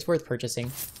know what? It's worth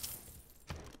purchasing.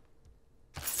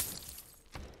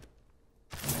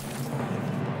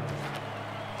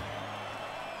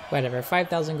 Whatever,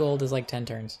 5,000 gold is like 10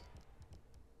 turns.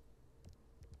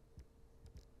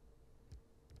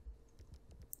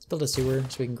 Let's build a sewer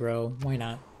so we can grow. Why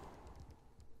not?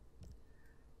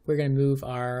 We're gonna move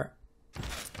our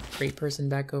great person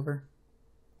back over.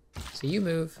 So you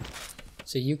move,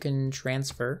 so you can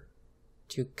transfer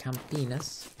to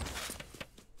Campinas.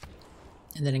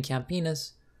 And then in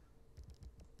Campinas,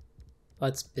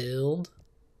 let's build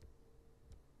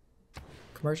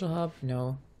commercial hub?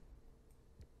 No.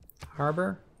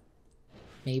 Harbor?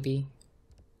 Maybe.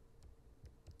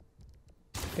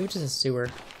 Maybe just a sewer.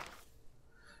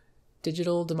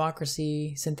 Digital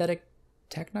democracy, synthetic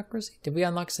technocracy? Did we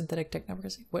unlock synthetic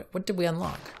technocracy? What did we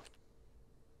unlock?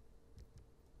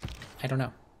 I don't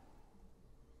know.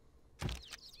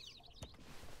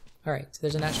 Alright, so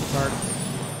there's a national park.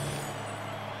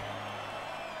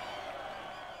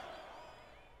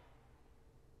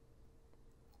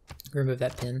 Remove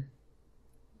that pin.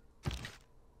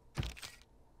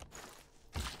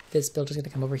 This builder's gonna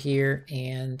come over here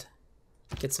and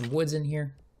get some woods in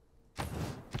here.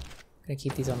 Gonna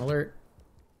keep these on alert.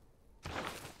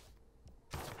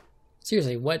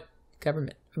 Seriously, what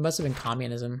government? It must have been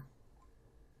communism.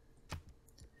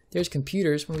 There's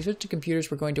computers. When we switch to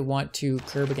computers, we're going to want to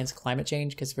curb against climate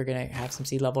change because we're going to have some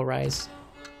sea level rise.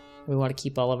 We want to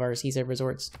keep all of our seaside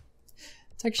resorts.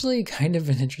 It's actually kind of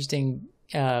an interesting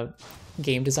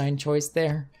game design choice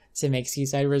there to make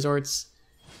seaside resorts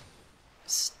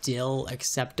still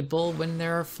acceptable when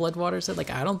there are floodwaters. Like,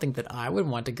 I don't think that I would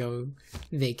want to go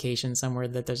vacation somewhere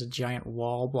that there's a giant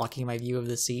wall blocking my view of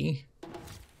the sea.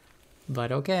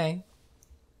 But okay.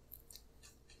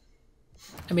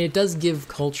 I mean, it does give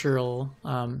cultural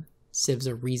civs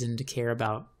a reason to care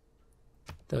about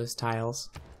those tiles.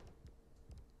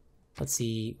 Let's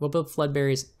see. We'll build flood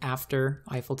barriers after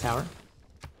Eiffel Tower.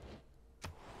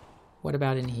 What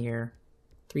about in here?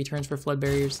 3 turns for flood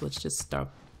barriers. Let's just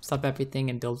stop everything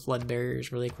and build flood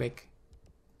barriers really quick.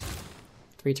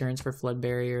 3 turns for flood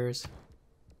barriers.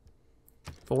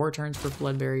 4 turns for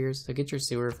flood barriers. So get your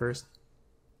sewer first.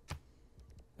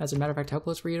 As a matter of fact, how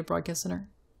close were you to Broadcast Center?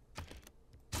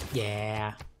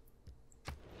 Yeah.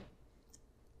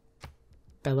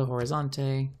 Belo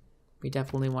Horizonte. We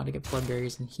definitely want to get flood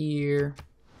barriers in here.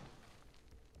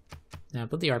 Now,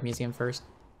 build the art museum first.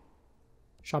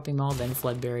 Shopping mall, then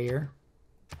flood barrier.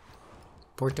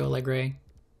 Porto Alegre.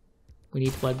 We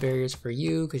need flood barriers for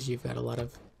you because you've got a lot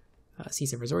of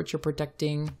seaside resorts you're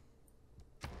protecting.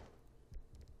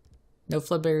 No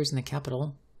flood barriers in the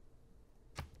capital.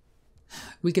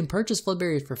 We can purchase flood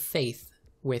barriers for faith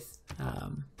with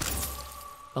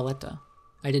Valletta.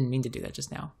 I didn't mean to do that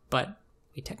just now, but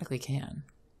we technically can.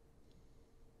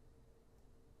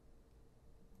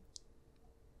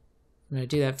 I'm going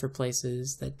to do that for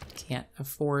places that can't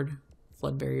afford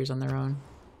flood barriers on their own.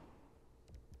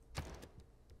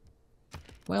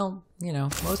 Well, you know,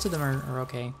 most of them are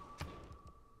okay.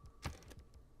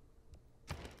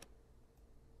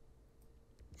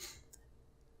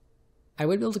 I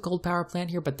would build a cold power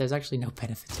plant here, but there's actually no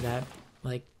benefit to that.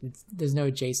 Like, there's no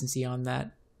adjacency on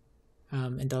that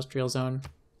industrial zone.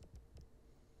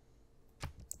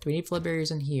 Do we need flood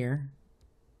barriers in here?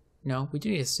 No, we do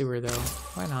need a sewer though.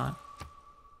 Why not?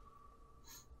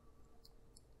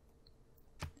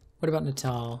 What about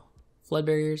Natal? Flood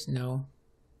barriers? No.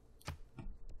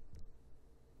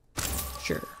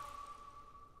 Sure.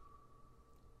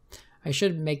 I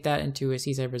should make that into a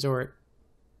seaside resort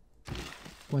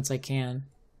once I can.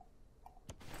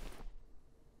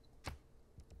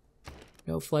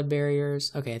 No flood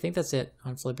barriers. Okay, I think that's it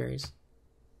on flood barriers.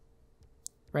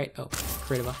 Right? Oh,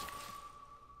 Creativa.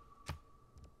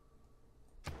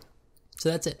 So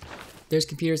that's it. There's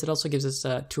computers. That also gives us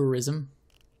tourism.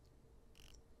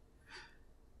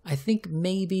 I think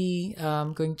maybe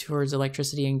going towards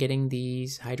electricity and getting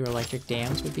these hydroelectric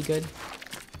dams would be good.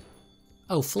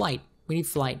 Oh, flight. We need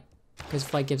flight. Because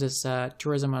flight gives us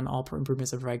tourism on all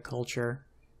improvements of agriculture.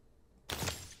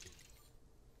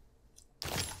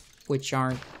 Which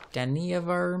aren't any of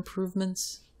our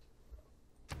improvements.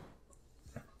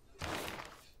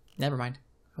 Never mind.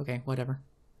 Okay, whatever.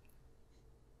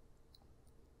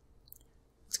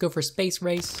 Let's go for space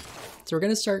race. So we're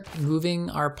going to start moving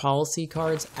our policy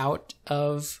cards out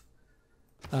of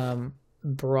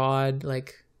broad,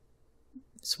 like,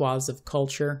 swaths of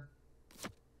culture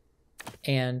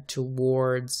and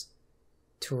towards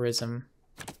tourism.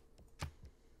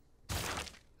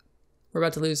 We're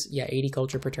about to lose, yeah, 80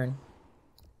 culture per turn,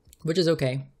 which is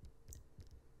okay.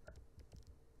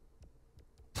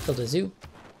 Build a zoo,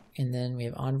 and then we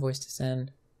have envoys to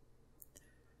send.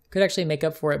 Could actually make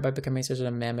up for it by becoming such a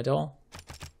Mamadol.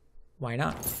 Why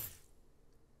not?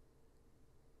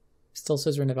 Still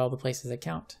suzerain of all the places that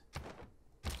count.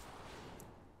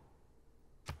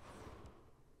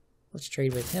 Let's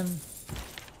trade with him.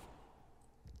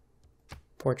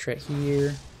 Portrait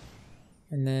here.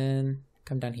 And then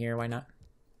come down here, why not?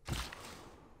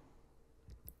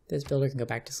 This builder can go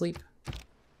back to sleep.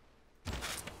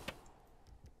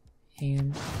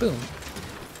 And boom.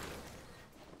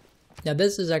 Now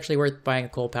this is actually worth buying a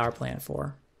coal power plant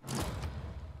for.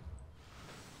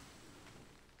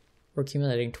 We're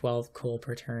accumulating 12 coal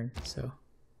per turn, so.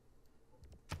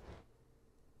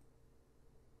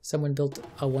 Someone built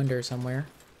a wonder somewhere.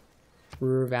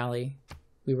 Ruhr Valley.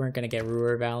 We weren't going to get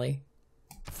Ruhr Valley.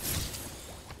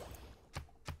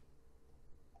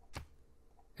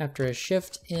 After a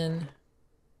shift in,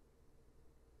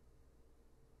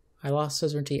 I lost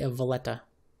suzerainty of Valletta.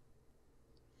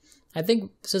 I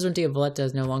think suzerainty of Valletta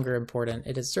is no longer important.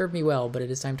 It has served me well, but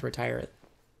it is time to retire it.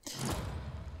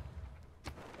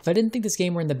 If I didn't think this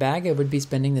game were in the bag, I would be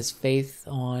spending this faith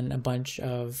on a bunch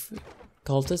of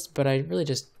cultists, but I really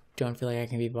just don't feel like I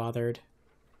can be bothered.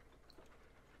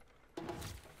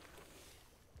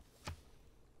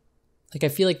 Like, I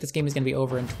feel like this game is going to be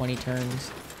over in 20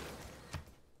 turns,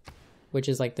 which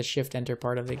is like the shift enter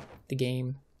part of the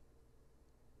game.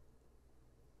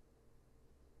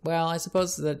 Well, I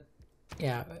suppose that,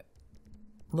 yeah,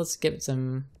 let's get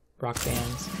some rock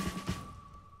bands.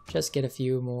 Just get a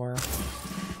few more.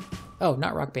 Oh,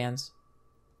 not rock bands.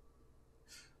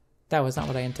 That was not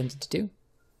what I intended to do.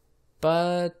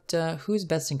 But who's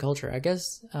best in culture? I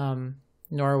guess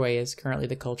Norway is currently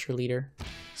the culture leader.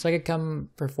 So I could come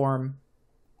perform.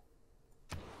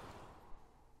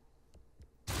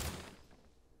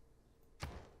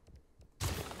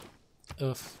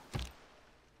 Ugh.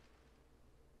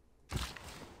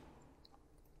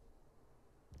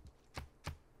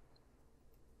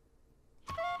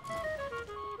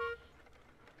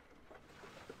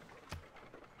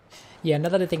 Yeah, now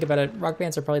that I think about it, rock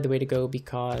bands are probably the way to go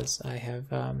because I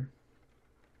have,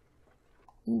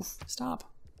 oof, stop.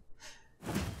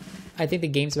 I think the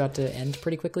game's about to end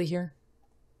pretty quickly here.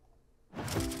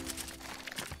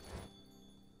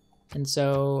 And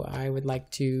so I would like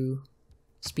to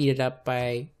speed it up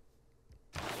by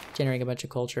generating a bunch of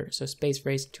culture. So space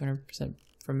race, 200%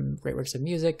 from Great Works of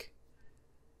Music.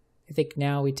 I think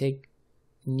now we take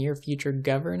near future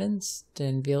governance to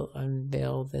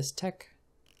unveil this tech.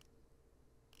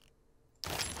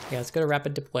 Yeah, let's go to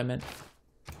rapid deployment.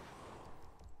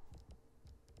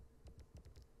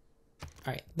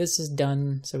 Alright, this is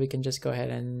done, so we can just go ahead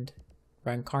and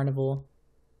run Carnival.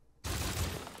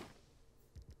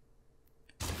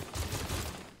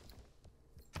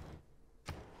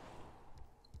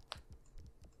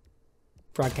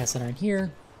 Broadcast center in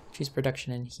here, choose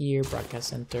production in here, broadcast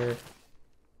center.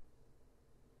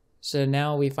 So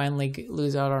now we finally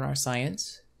lose out on our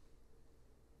science.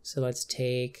 So let's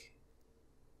take...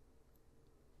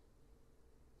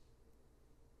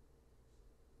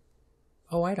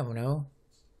 Oh, I don't know.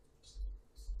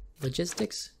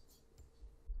 Logistics?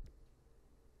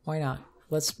 Why not?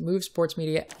 Let's move sports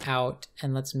media out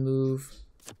and let's move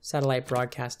satellite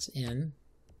broadcasts in.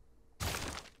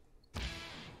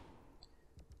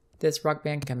 This rock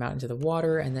band can come out into the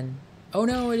water and then... Oh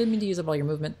no, I didn't mean to use up all your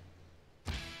movement.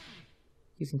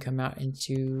 You can come out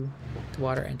into the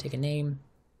water and take a name.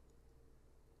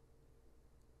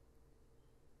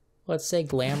 Let's say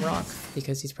Glam Rock,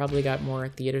 because he's probably got more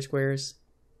theater squares.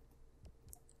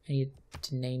 I need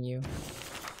to name you.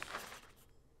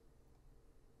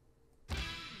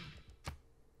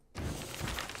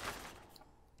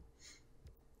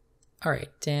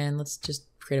 Alright, and let's just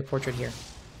create a portrait here.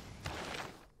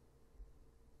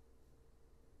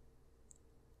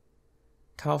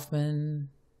 Kaufman.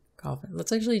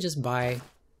 Let's actually just buy...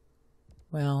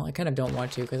 Well, I kind of don't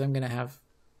want to because I'm going to have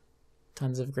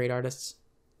tons of great artists.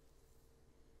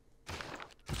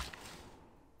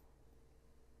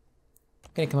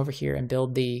 I'm going to come over here and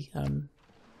build the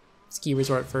ski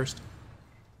resort first.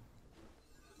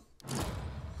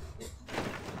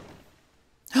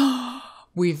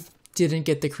 We didn't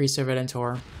get the Cristo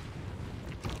Redentor.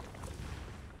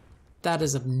 That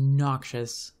is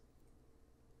obnoxious.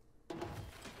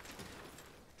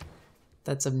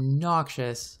 That's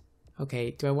obnoxious.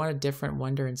 Okay, do I want a different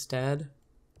wonder instead?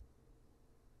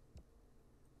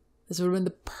 This would have been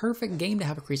the perfect game to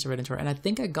have a Cristo Redentor, and I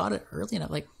think I got it early enough.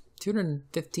 Like,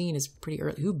 215 is pretty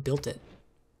early. Who built it?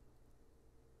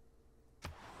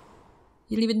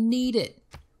 You don't even need it.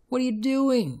 What are you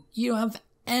doing? You don't have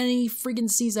any freaking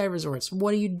seaside resorts.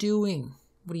 What are you doing?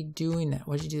 What are you doing that?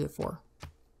 What did you do that for?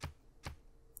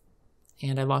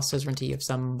 And I lost sovereignty of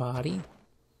somebody.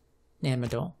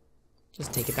 Nanmadol.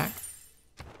 Just take it back.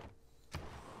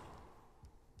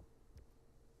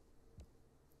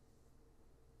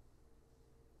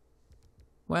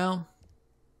 Well,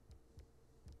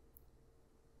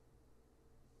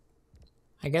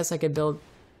 I guess I could build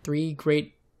 3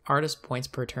 great artist points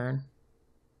per turn.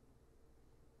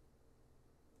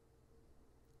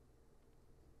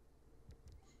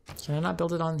 Can I not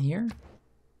build it on here?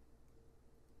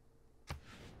 It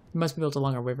must be built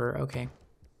along a river, okay.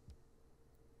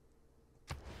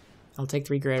 I'll take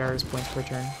 3 great artist points per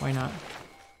turn. Why not?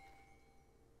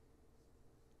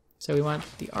 So we want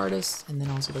the artist and then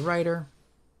also the writer.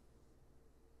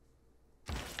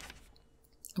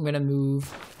 I'm going to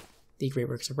move the great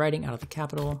works of writing out of the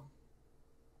capital.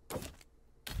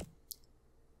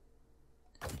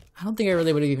 I don't think I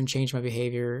really would have even changed my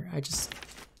behavior. I just...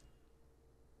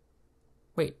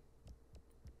 Wait.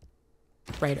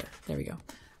 Writer. There we go.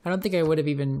 I don't think I would have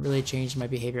even really changed my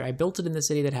behavior. I built it in the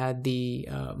city that had the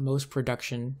most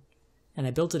production, and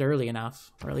I built it early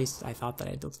enough, or at least I thought that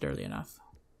I built it early enough.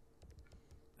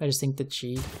 I just think that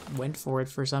she went for it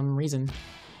for some reason.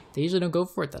 They usually don't go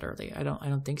for it that early. I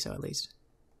don't think so, at least.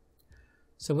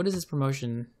 So what is this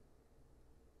promotion?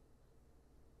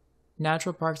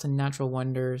 Natural parks and natural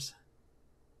wonders.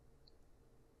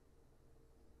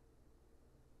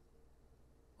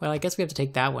 Well, I guess we have to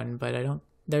take that one, but I don't...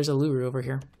 There's a Luru over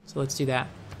here, so let's do that.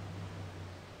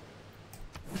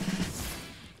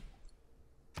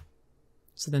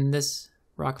 So then this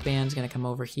rock band's gonna come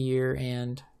over here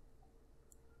and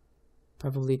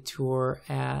probably tour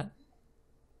at...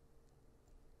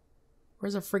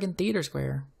 Where's a friggin' theater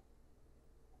square?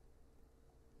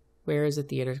 Where is the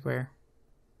theater square?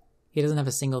 He doesn't have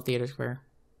a single theater square.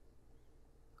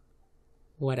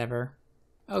 Whatever.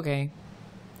 Okay.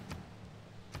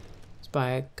 Let's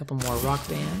buy a couple more rock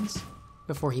bands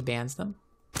before he bans them.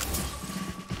 Let's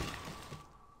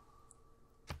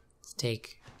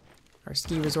take our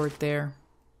ski resort there.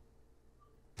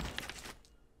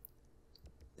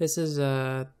 This is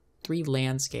 3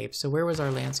 landscapes. So where was our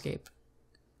landscape?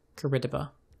 Curitiba.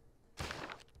 I'm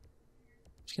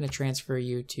just going to transfer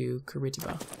you to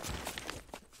Curitiba.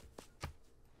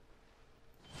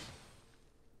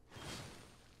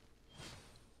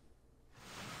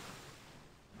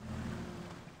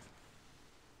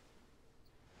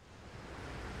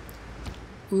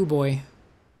 Ooh boy.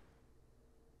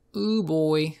 Ooh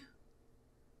boy.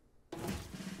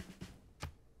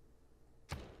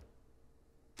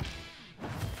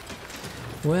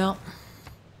 Well,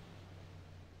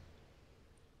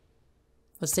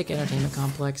 Let's take entertainment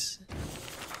complex.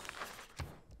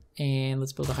 And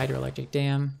let's build a hydroelectric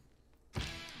dam.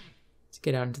 Let's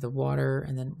get out into the water.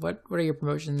 And then what are your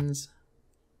promotions?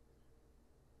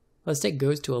 Let's take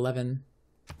goes to 11.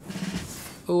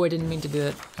 Oh, I didn't mean to do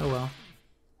that. Oh well.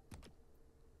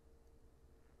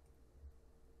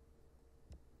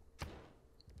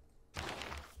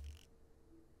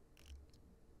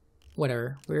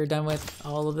 Whatever. We're done with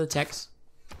all of the techs.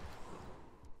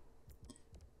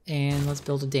 And let's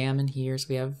build a dam in here so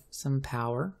we have some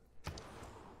power.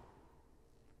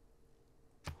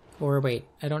 Or wait,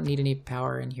 I don't need any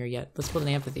power in here yet. Let's build an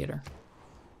amphitheater.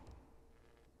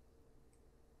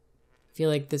 I feel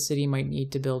like this city might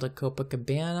need to build a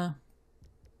Copacabana.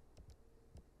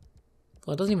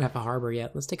 Well, it doesn't even have a harbor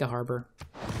yet. Let's take a harbor.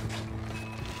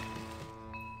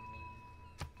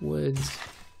 Woods.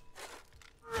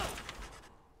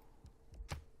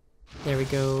 There we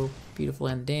go. Beautiful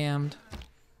and damned.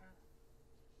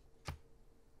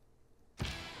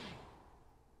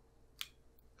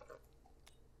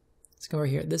 Let's go over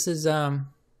here. This is yeah,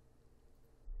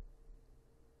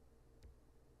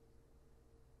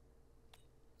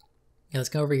 let's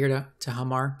go over here to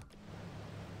Hamar.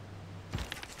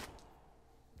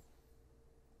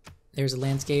 There's a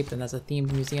landscape, and that's a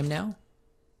themed museum now.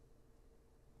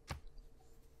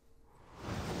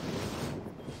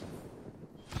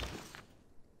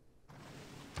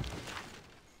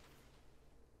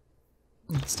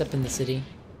 Let's step in the city.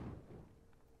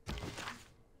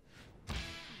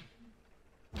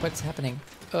 What's happening?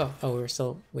 Oh, we're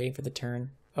still waiting for the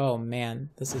turn. Oh man,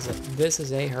 this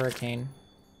is a hurricane.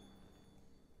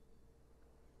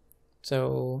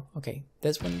 So, okay,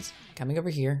 this one's coming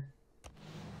over here.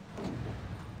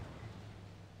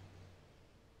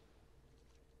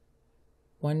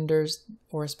 Wonders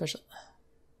or special...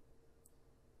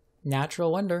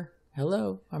 Natural wonder.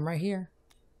 Hello, I'm right here.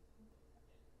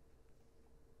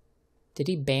 Did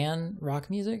he ban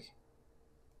rock music?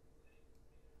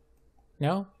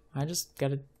 No? I just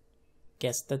gotta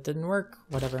guess that didn't work.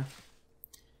 Whatever.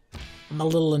 I'm a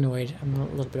little annoyed. I'm a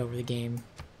little bit over the game.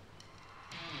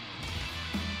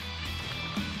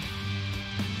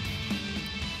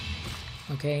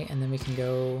 Okay, and then we can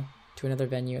go to another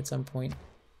venue at some point.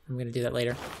 I'm gonna do that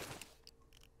later.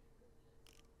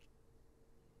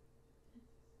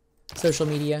 Social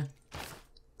media.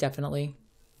 Definitely.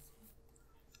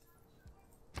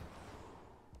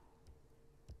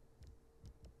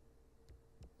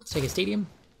 Let's take a stadium.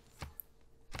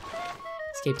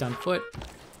 Escaped on foot.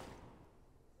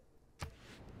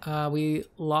 We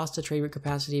lost a trade route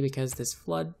capacity because this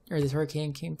flood, or this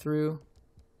hurricane came through.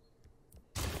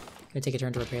 Gonna take a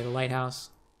turn to repair the lighthouse.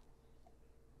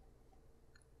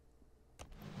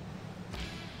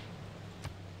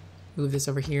 Move this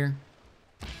over here.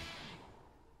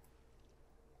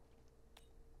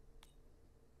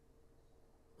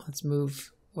 Let's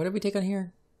move, what did we take on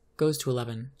here? Goes to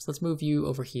 11. So let's move you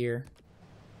over here.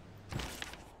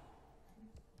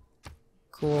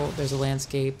 Cool, there's a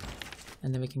landscape.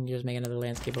 And then we can just make another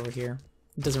landscape over here.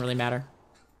 It doesn't really matter.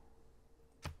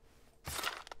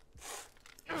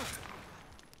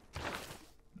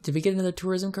 Did we get another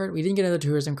tourism card? We didn't get another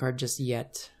tourism card just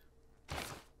yet.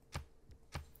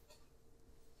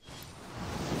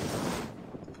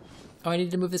 Oh, I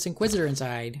need to move this Inquisitor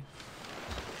inside.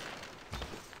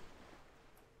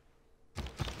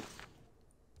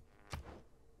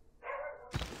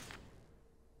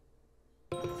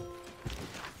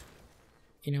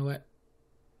 You know what?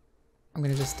 I'm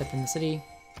gonna just step in the city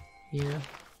here.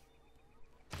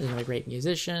 There's another great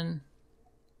musician.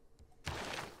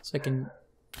 So I can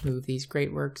move these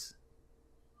great works.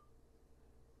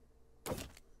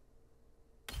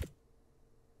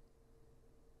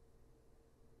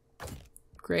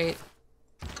 Great.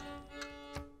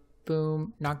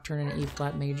 Boom. Nocturne and E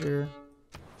flat major.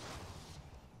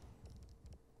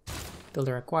 Build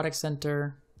our aquatic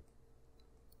center.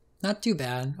 Not too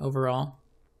bad overall.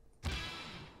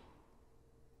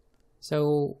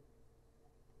 So,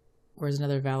 where's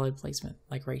another valid placement?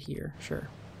 Like right here, sure.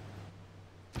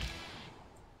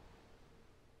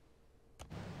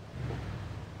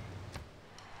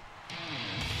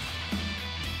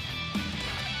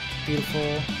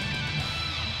 Beautiful.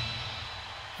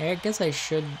 I guess I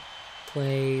should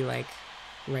play like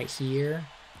right here,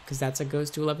 because that's a goes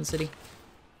to 11 city.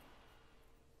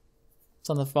 It's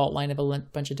on the fault line of a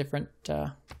bunch of different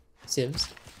civs.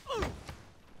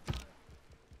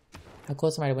 How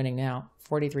close am I to winning now?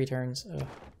 43 turns. Ugh.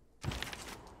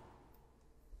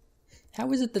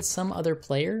 How is it that some other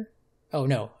player... Oh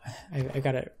no, I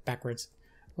got it backwards.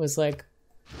 It was like,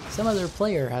 some other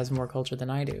player has more culture than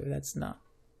I do. That's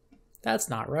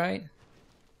not right.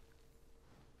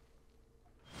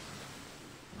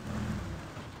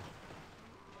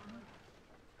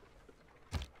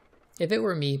 If it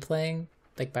were me playing,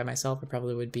 like by myself, I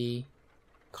probably would be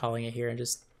calling it here and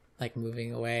just like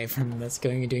moving away from this,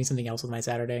 going and doing something else with my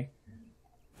Saturday.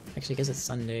 Actually, I guess it's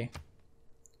Sunday.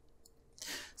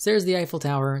 So there's the Eiffel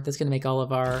Tower. That's going to make all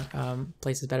of our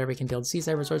places better. We can build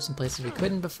seaside resorts in places we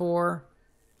couldn't before.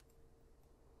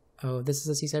 Oh, this is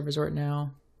a seaside resort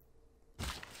now.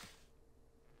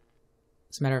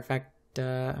 As a matter of fact,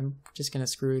 I'm just going to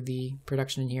screw the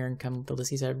production in here and come build a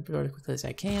seaside resort as quickly as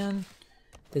I can.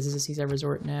 This is a seaside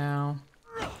resort now.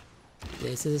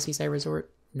 This is a seaside resort.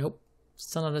 Nope,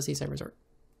 still not a seaside resort.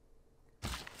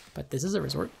 But this is a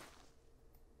resort.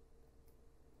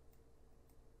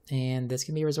 And this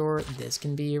can be a resort. This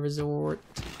can be a resort.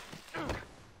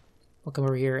 We'll come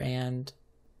over here and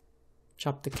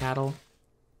chop the cattle.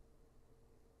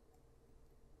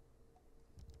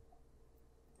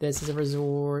 This is a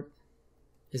resort.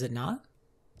 Is it not?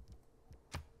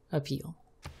 Appeal.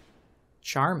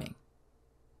 Charming.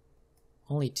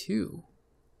 Only 2.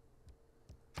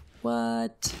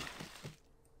 What?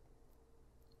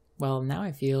 Well, now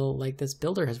I feel like this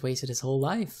builder has wasted his whole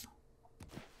life.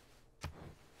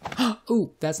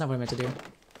 Ooh, that's not what I meant to do.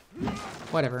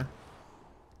 Whatever.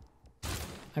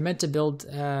 I meant to build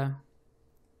a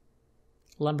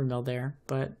lumber mill there,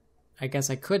 but I guess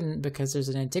I couldn't because there's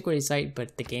an antiquity site,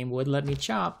 but the game would let me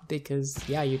chop because,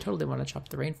 yeah, you totally want to chop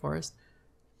the rainforest.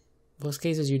 Most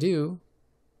cases you do.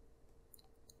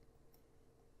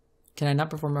 Can I not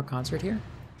perform a concert here?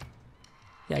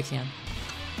 Yeah, I can.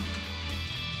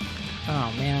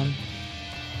 Oh, man.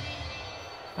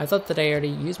 I thought that I already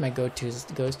used my Goes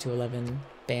to 11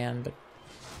 ban, but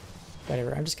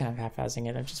whatever. I'm just kind of half-assing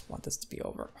it. I just want this to be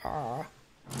over. Ah.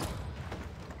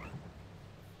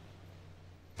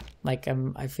 Like,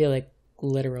 I feel like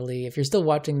literally, if you're still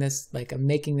watching this, like, I'm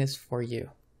making this for you,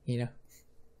 you know?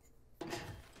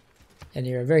 And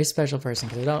you're a very special person,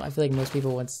 because I feel like most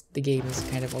people, once the game is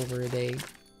kind of over, they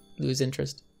lose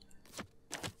interest.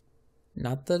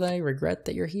 Not that I regret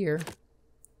that you're here.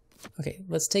 Okay,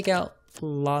 let's take out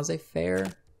laissez-faire.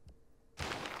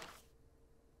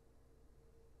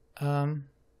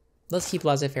 Let's keep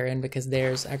laissez-faire in because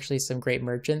there's actually some great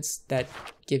merchants that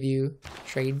give you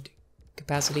trade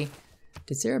capacity.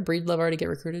 Did Sarah Breedlove already get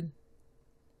recruited?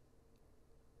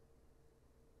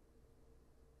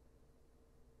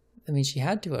 I mean, she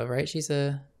had to have, right? She's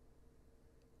an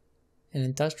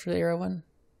industrial era one.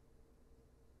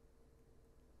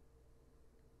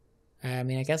 I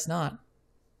mean, I guess not.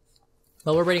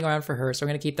 Well, we're waiting around for her, so I'm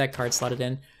going to keep that card slotted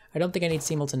in. I don't think I need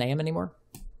simultaneum anymore.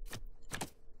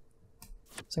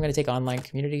 So I'm going to take online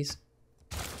communities.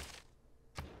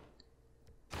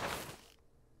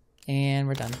 And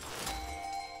we're done.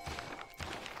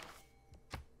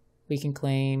 We can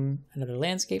claim another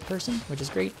landscape person, which is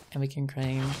great. And we can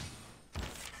claim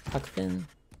Huck Finn.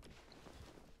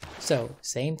 So,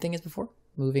 same thing as before.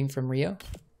 Moving from Rio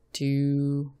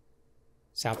to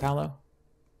Sao Paulo.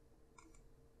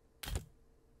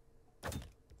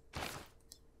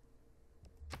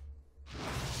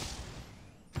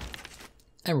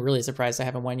 I'm really surprised I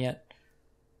haven't won yet.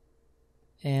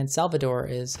 And Salvador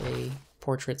is a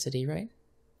portrait city, right?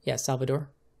 Yeah, Salvador.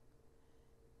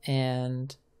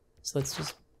 And so let's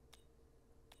just...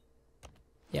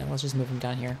 yeah, let's just move him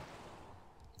down here.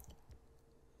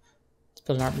 Let's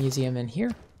build an art museum in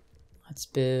here. Let's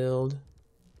build...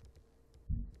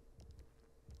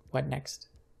 what next?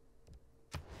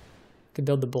 Could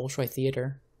build the Bolshoi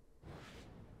Theater,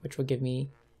 which will give me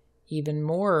even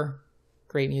more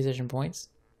great musician points.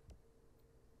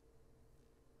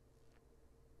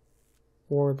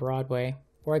 Or Broadway.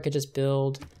 Or I could just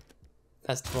build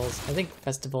festivals. I think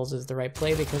festivals is the right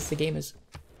play because the game is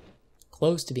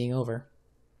close to being over.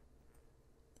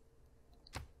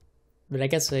 But I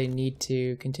guess I need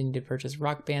to continue to purchase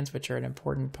rock bands, which are an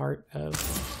important part of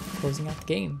closing out the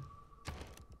game.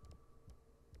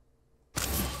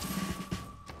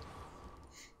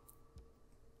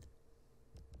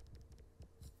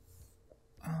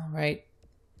 Alright.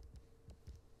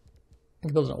 I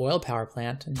can build an oil power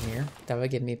plant in here. That would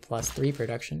give me +3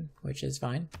 production, which is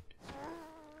fine.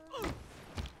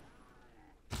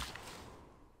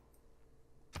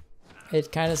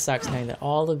 It kind of sucks knowing that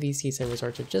all of these seaside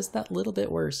resorts are just that little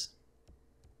bit worse.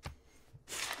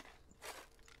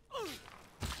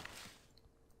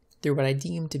 Through what I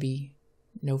deem to be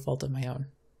no fault of my own.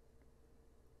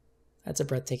 That's a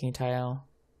breathtaking tile.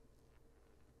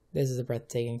 This is a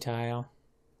breathtaking tile.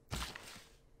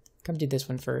 Come do this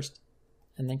one first.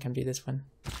 And then come do this one.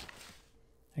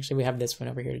 Actually, we have this one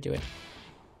over here to do it.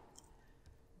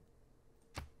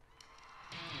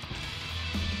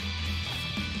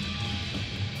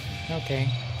 Okay.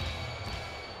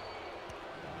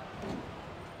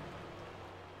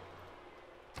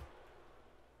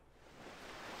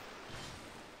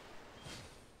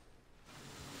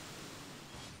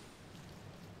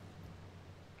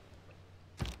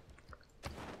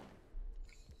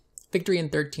 Victory in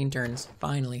 13 turns,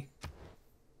 finally.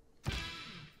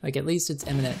 Like, at least it's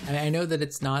imminent. I know that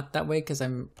it's not that way because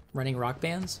I'm running rock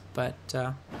bands, but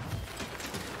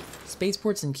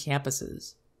spaceports and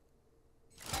campuses.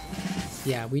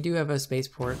 Yeah, we do have a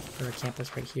spaceport or a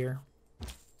campus right here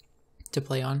to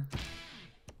play on.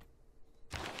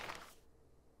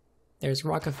 There's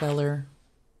Rockefeller.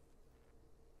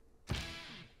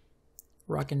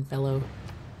 Rockenfellow.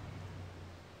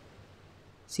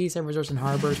 Seaside resorts and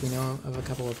harbors, we know of a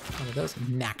couple of one of those.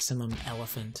 Maximum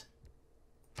Elephant.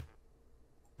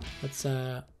 Let's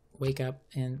wake up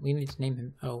and we need to name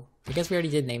him. Oh, I guess we already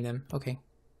did name them. Okay.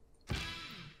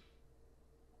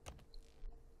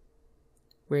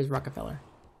 Where's Rockefeller?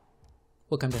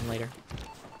 We'll come to him later.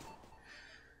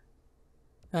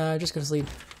 Just go to sleep.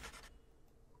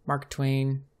 Mark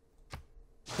Twain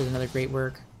did another great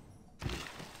work.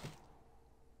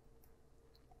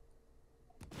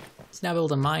 So now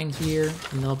build a mine here,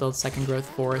 and they'll build second growth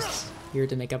forests here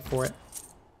to make up for it.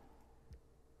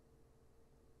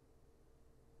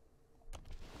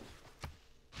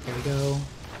 There we go.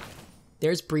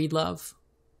 There's Breedlove.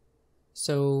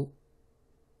 So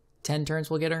 10 turns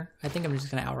will get her. I think I'm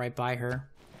just going to outright buy her.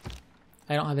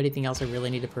 I don't have anything else I really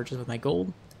need to purchase with my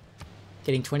gold.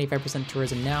 Getting 25%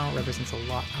 tourism now represents a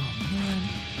lot. Oh man.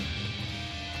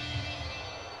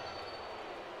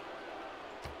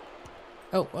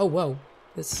 Oh, whoa.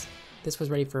 This was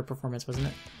ready for a performance, wasn't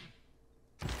it?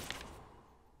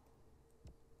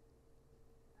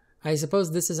 I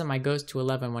suppose this isn't my Ghost to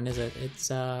 11 one, is it?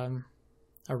 It's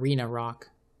Arena Rock.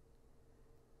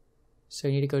 So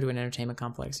you need to go to an entertainment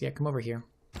complex. Yeah, come over here.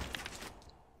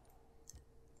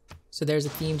 So there's a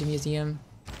themed museum.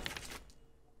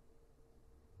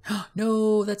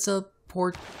 No, that's a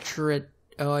portrait.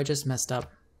 Oh, I just messed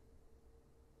up.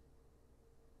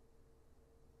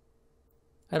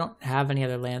 I don't have any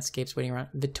other landscapes waiting around.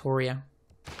 Victoria.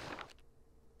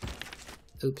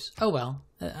 Oops. Oh well.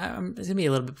 It's gonna be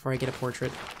a little bit before I get a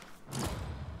portrait.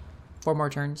 4 more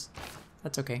turns.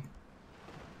 That's okay.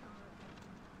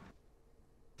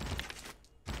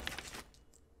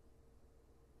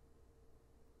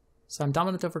 So I'm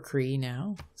dominant over Cree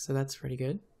now, so that's pretty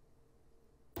good.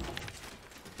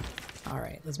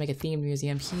 Alright, let's make a themed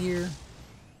museum here.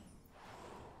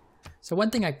 So one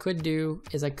thing I could do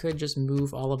is I could just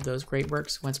move all of those great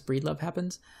works once Breedlove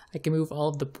happens. I can move all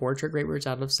of the portrait great works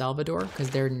out of Salvador because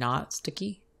they're not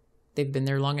sticky. They've been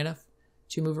there long enough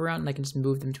to move around, and I can just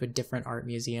move them to a different art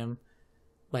museum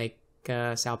like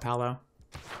Sao Paulo.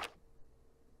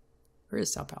 Where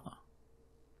is Sao Paulo?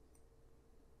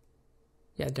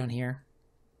 Yeah, down here.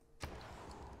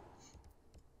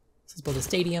 So let's build a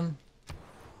stadium.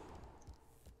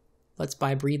 Let's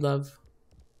buy Breedlove.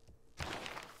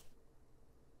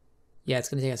 Yeah, it's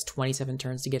going to take us 27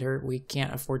 turns to get her. We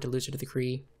can't afford to lose her to the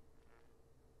Cree.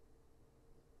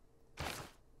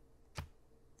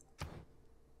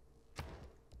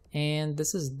 And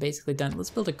this is basically done. Let's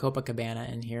build a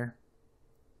Copacabana in here.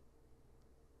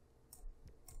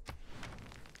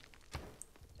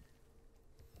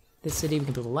 This city, we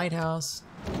can build a lighthouse.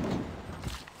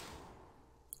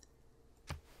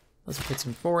 Let's put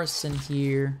some forests in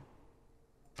here.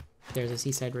 There's a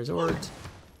seaside resort.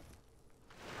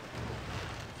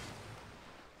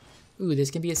 Ooh,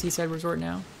 this can be a seaside resort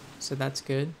now, so that's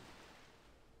good.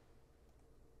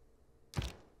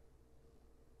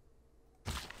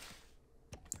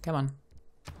 Come on.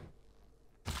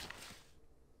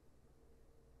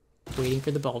 Waiting for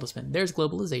the ball to spin. There's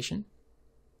globalization.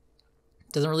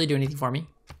 Doesn't really do anything for me.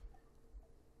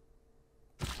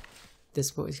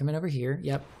 This boy's coming over here.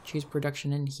 Yep, choose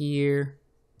production in here.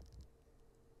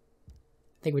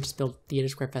 I think we just build Theater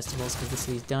Square festivals because the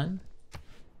city's done.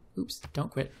 Oops,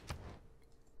 don't quit.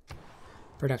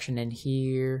 Production in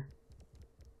here.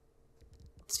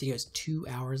 This video is 2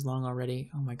 hours long already.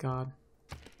 Oh my god.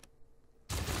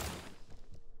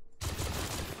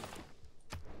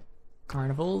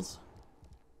 Carnivals.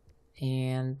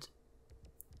 And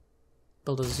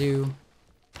build a zoo.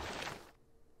 A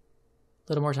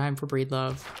little more time for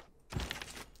Breedlove.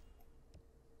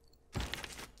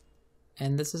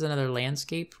 And this is another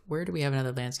landscape. Where do we have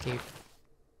another landscape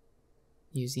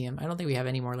museum? I don't think we have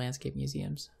any more landscape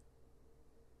museums.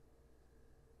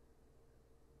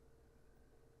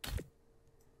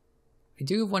 I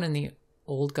do have one in the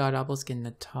Old God Obelisk in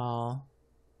Natal.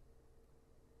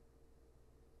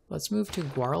 Let's move to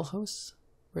Guaralhos.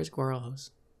 Where's Guaralhos?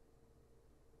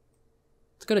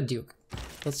 Let's go to Duke.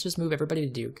 Let's just move everybody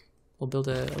to Duke. We'll build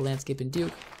a landscape in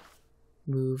Duke.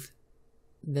 Move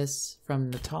this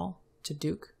from Natal to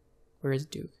Duke. Where is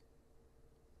Duke?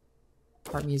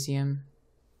 Art Museum.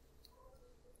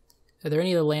 Are there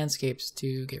any other landscapes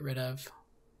to get rid of?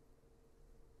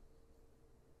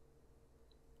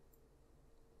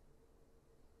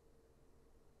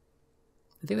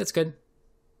 I think that's good.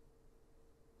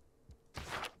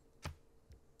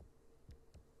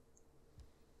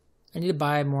 I need to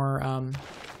buy more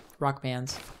rock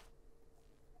bands.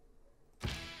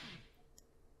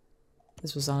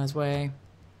 This was on his way.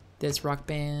 This rock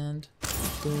band,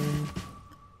 boom.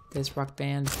 This rock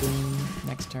band, boom.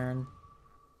 Next turn.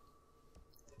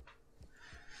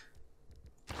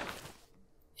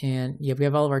 And yeah, we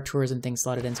have all of our tours and things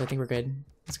slotted in, so I think we're good.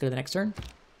 Let's go to the next turn.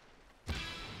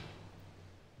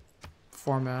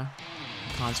 Perform a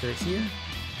concert here.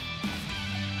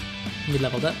 We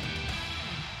leveled up.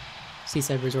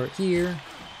 Seaside Resort here.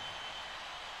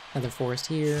 Another forest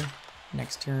here.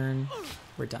 Next turn,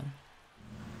 we're done.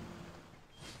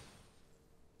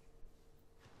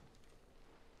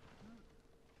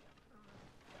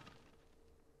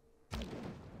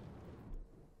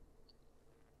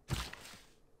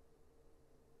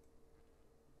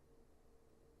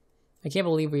 I can't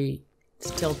believe we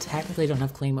still technically don't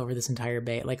have claim over this entire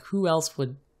bay. Like, who else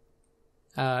would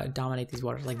dominate these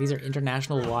waters? Like, these are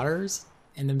international waters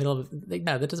in the middle of... Like,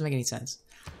 no, that doesn't make any sense.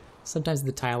 Sometimes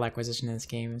the tile acquisition in this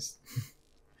game is...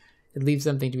 it leaves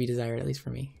something to be desired, at least for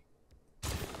me.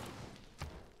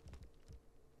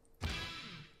 I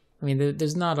mean,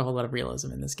 there's not a whole lot of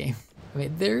realism in this game. I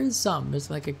mean, there is some. There's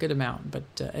like a good amount, but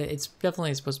it's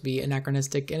definitely supposed to be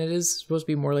anachronistic, and it is supposed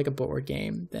to be more like a board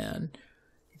game than...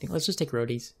 Let's just take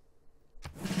roadies.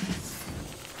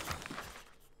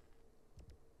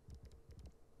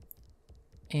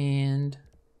 And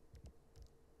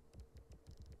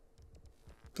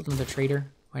build another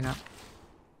trader. Why not?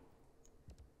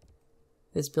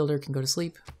 This builder can go to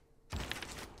sleep.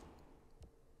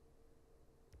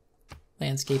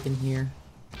 Landscape in here.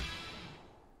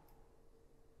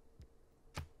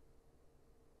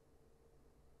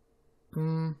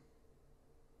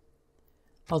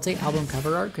 I'll take album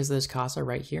cover art because those costs are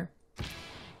right here.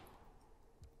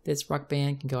 This rock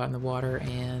band can go out in the water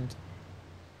and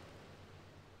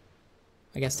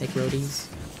I guess take roadies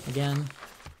again.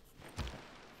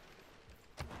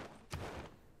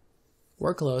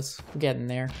 We're close. We're getting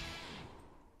there.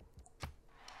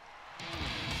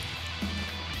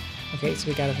 Okay, so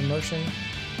we got a promotion.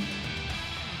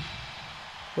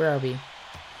 Where are we?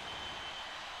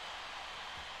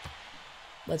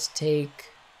 Let's take...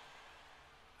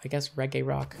 I guess reggae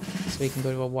rock, so we can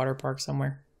go to a water park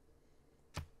somewhere.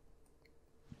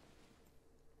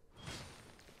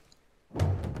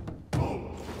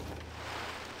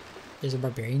 There's a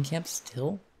barbarian camp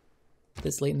still?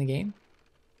 This late in the game?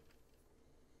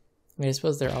 I mean, I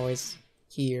suppose they're always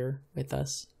here with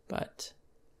us, but...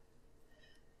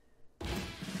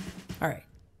 Alright.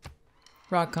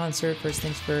 Rock concert, first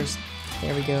things first.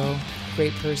 There we go.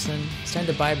 Great person. It's time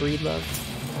to buy Breed Love.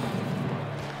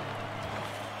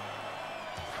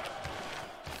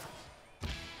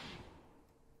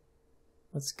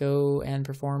 Let's go and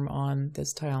perform on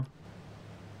this tile.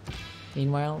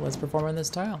 Meanwhile, let's perform on this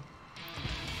tile.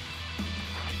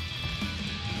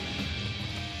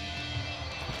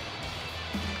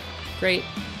 Great.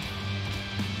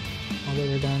 Although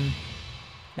they're done.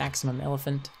 Maximum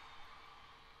elephant.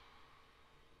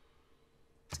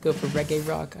 Let's go for reggae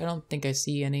rock. I don't think I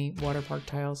see any water park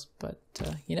tiles, but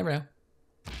you never know.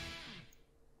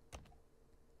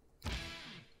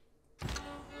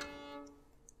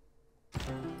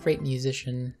 Great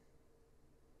musician.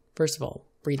 First of all,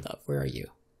 Breed Love, where are you?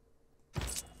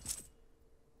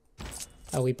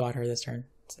 Oh, we bought her this turn,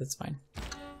 so that's fine.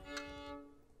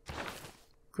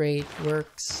 Great,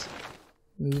 works.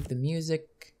 Move the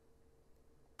music.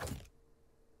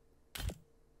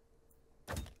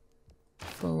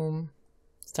 Boom.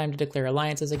 It's time to declare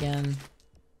alliances again.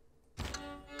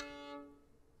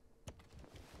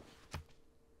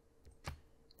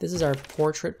 This is our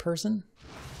portrait person.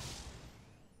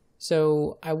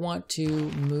 So I want to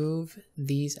move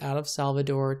these out of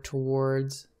Salvador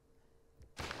towards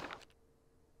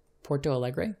Porto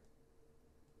Alegre.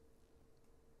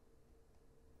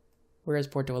 Where is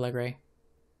Porto Alegre?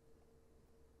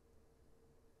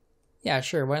 Yeah,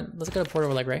 sure. Let's go to Porto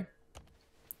Alegre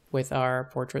with our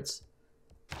portraits.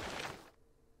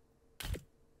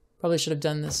 Probably should have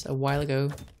done this a while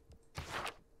ago.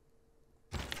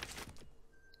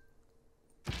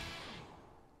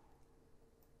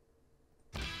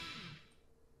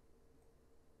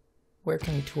 Where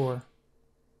can we tour?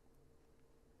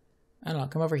 I don't know,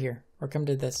 come over here. Or come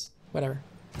to this. Whatever.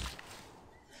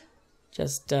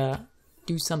 Just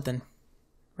do something.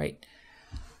 Right.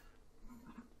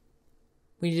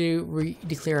 We do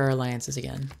declare our alliances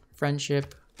again.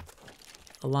 Friendship.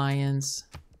 alliance.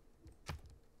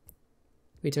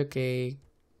 We took a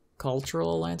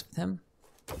cultural alliance with him.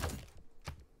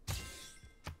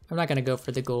 I'm not gonna go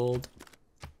for the gold.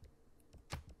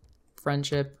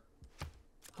 Friendship,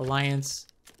 alliance,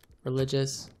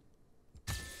 religious.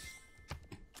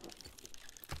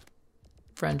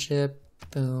 Friendship,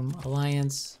 boom,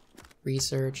 alliance,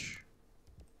 research,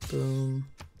 boom.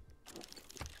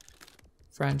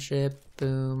 Friendship,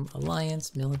 boom,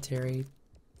 alliance, military,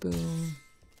 boom.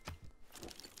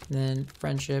 And then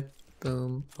friendship,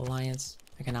 boom, alliance,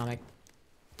 economic,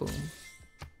 boom.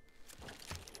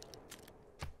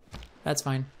 That's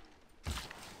fine.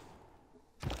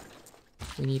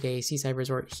 We need a seaside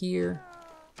resort here.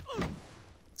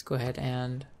 Let's go ahead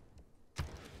and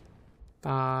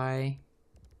buy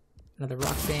another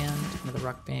rock band, another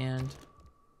rock band.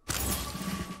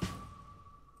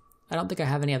 I don't think I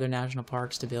have any other national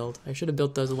parks to build. I should have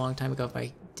built those a long time ago if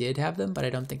I did have them, but I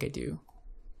don't think I do.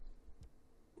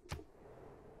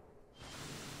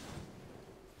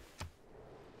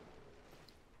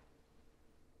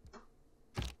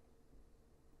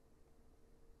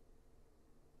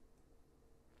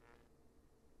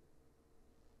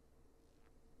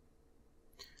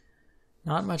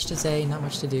 Not much to say, not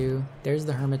much to do. There's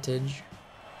the Hermitage.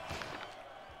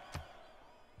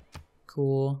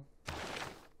 Cool.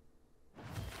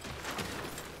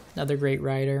 Another great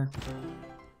rider.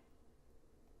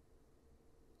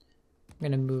 I'm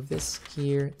gonna move this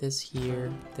here, this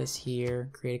here, this here,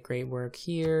 create a great work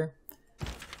here.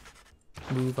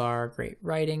 Move our great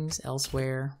writings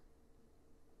elsewhere.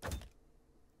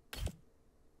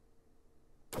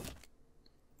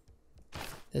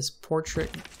 This portrait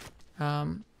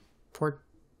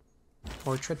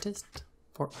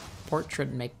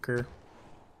portrait maker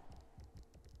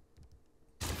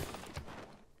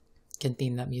can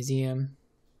theme that museum.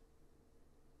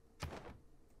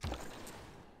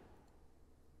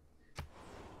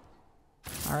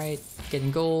 All right,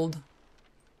 getting gold.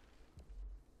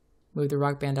 Move the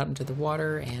rock band out into the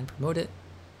water and promote it.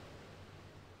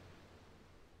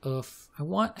 Oof, I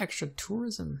want extra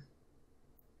tourism.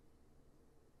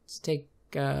 Let's take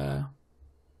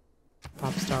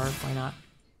pop star, why not?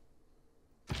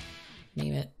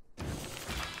 Name it.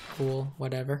 Cool,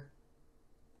 whatever.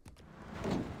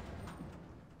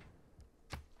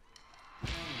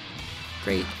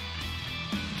 Great.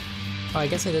 Oh, I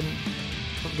guess I didn't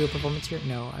do a performance here?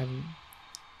 No, I'm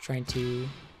trying to...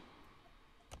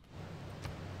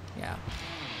 Yeah.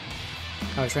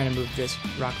 I was trying to move this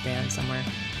rock band somewhere.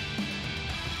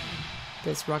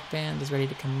 This rock band is ready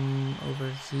to come over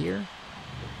here.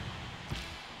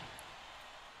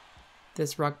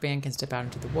 This rock band can step out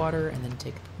into the water and then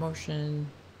take a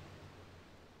promotion.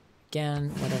 Again,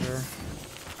 whatever.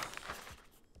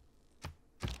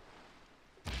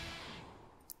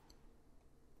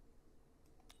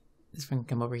 This one can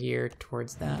come over here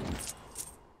towards that.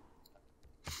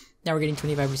 Now we're getting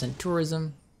 25%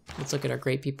 tourism. Let's look at our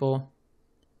great people.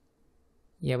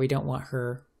 Yeah, we don't want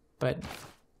her, but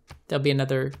there'll be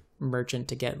another merchant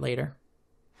to get later.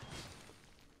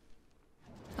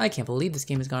 I can't believe this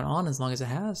game has gone on as long as it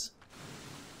has.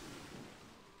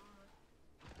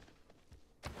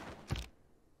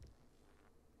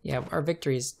 Yeah, our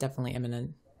victory is definitely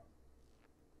imminent.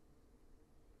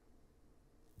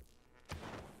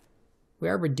 We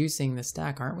are reducing the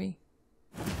stack, aren't we?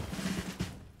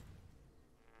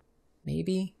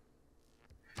 Maybe?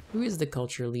 Who is the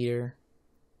culture leader?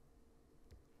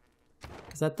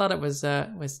 Because I thought it was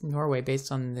Norway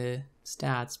based on the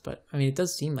stats, but I mean it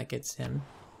does seem like it's him.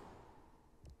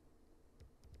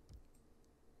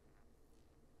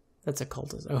 That's a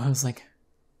cultist. Oh, I was like,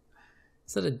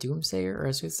 is that a doomsayer or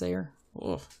a soothsayer?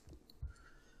 Oh.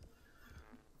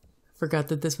 Forgot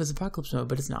that this was apocalypse mode,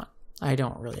 but it's not. I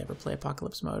don't really ever play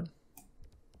apocalypse mode.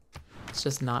 It's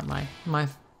just not my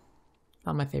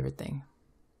favorite thing.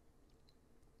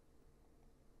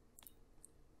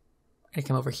 I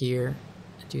come over here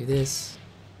and do this.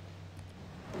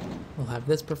 We'll have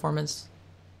this performance.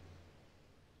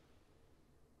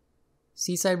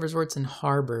 Seaside resorts and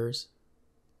harbors.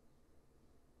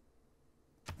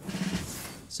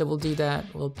 So we'll do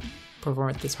that. We'll perform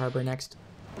at this harbor next.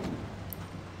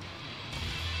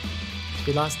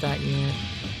 We lost that unit.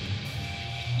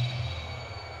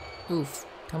 Oof.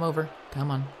 Come over.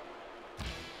 Come on.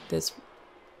 This.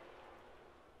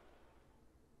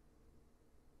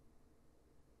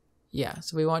 Yeah,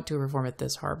 so we want to perform at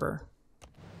this harbor.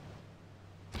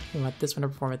 We want this one to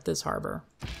perform at this harbor.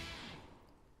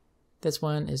 This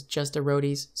one is just a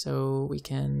roadies, so we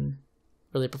can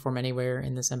really perform anywhere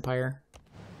in this empire.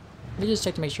 Let me just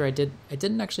check to make sure I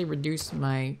didn't actually reduce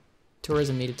my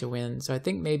tourism needed to win. So I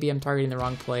think maybe I'm targeting the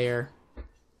wrong player,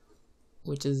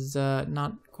 which is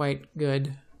not quite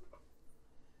good.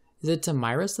 Is it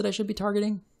Tamiris that I should be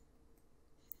targeting?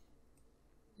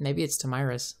 Maybe it's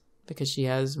Tamiris because she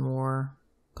has more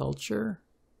culture.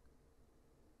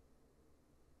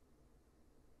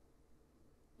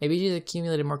 Maybe she's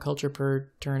accumulated more culture per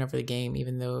turn over the game,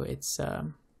 even though it's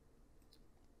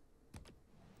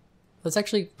let's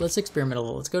experiment a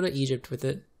little. Let's go to Egypt with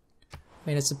it. I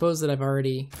mean, I suppose that I've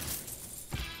already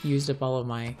used up all of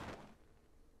my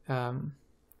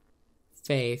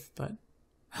faith, but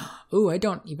ooh, I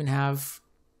don't even have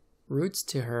routes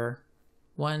to her.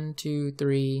 1, 2,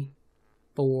 3,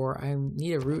 4. I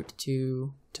need a route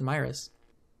to Tamiris.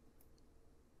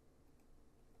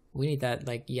 We need that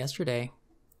like yesterday.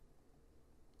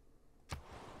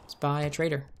 Let's buy a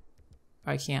trader.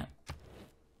 I can't.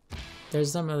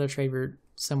 There's some other trade route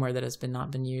somewhere that has not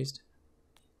been used.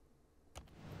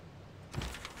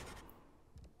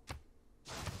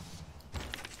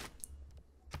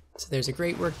 So there's a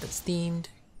great work that's themed.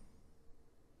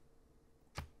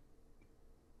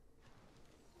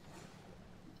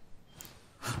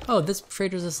 Oh, this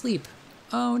trader's asleep.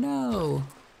 Oh no.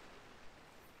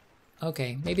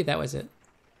 Okay, maybe that was it.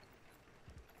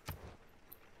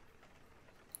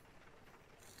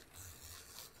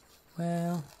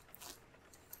 Well,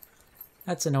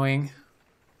 that's annoying.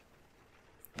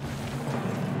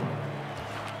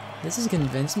 This has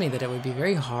convinced me that it would be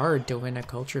very hard to win a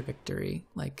culture victory.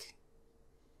 Like,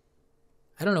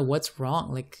 I don't know what's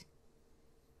wrong. Like,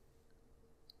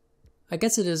 I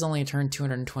guess it is only turn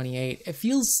 228. It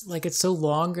feels like it's so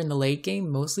long in the late game,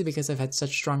 mostly because I've had such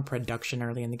strong production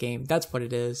early in the game. That's what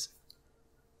it is.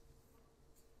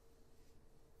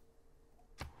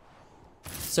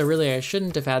 So really, I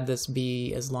shouldn't have had this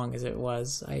be as long as it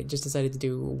was. I just decided to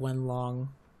do one long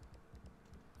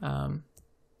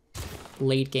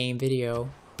late game video,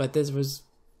 but this was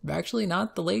actually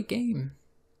not the late game.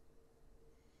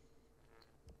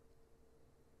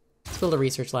 Let's build a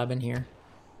research lab in here,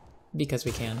 because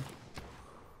we can.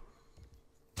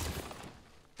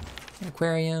 An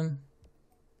aquarium.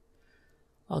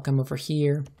 I'll come over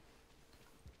here.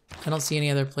 I don't see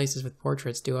any other places with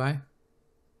portraits, do I?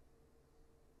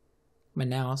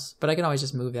 Manaus, but I can always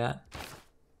just move that.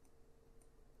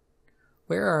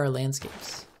 Where are our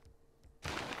landscapes?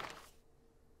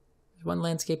 There's one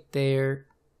landscape there.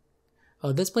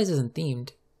 Oh, this place isn't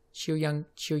themed.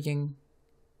 Shuying.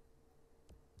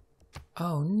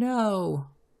 Oh no!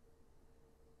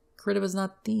 Cordoba's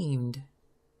not themed.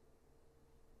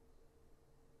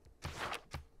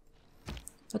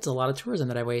 That's a lot of tourism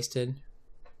that I wasted.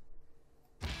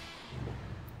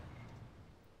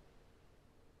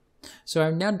 So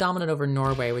I'm now dominant over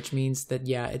Norway, which means that,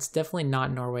 yeah, it's definitely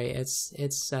not Norway. It's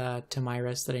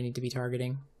Tamiris that I need to be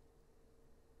targeting.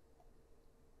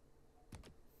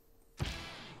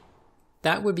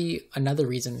 That would be another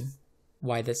reason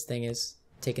why this thing is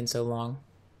taking so long.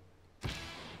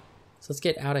 So let's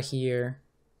get out of here.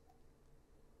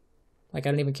 Like,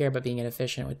 I don't even care about being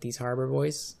inefficient with these harbor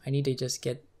boys. I need to just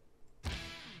get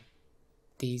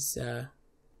these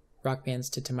rock bands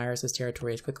to Tamiris'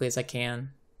 territory as quickly as I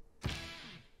can.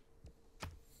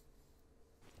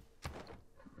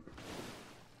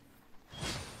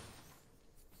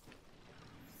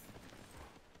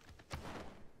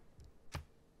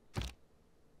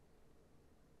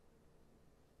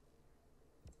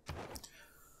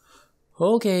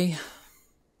 Okay.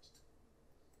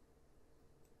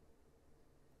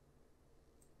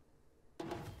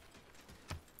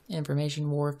 Information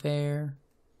warfare.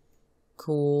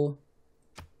 Cool.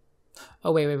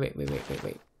 Oh, wait.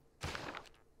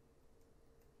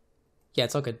 Yeah,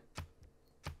 it's all good.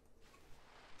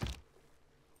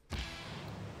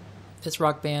 This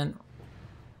rock band,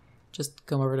 just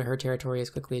come over to her territory as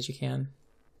quickly as you can.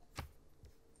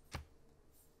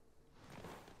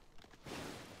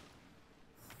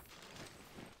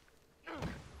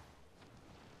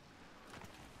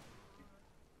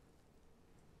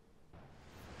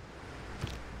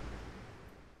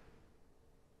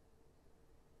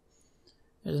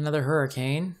 There's another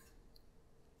hurricane.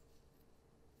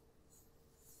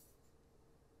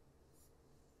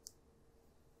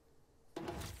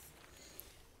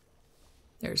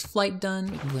 There's flight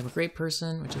done. We can blame a great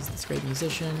person, which is this great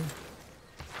musician.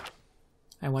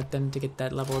 I want them to get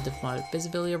that level of diplomatic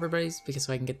visibility over everybody's, because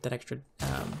so I can get that extra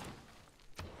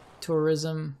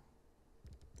tourism.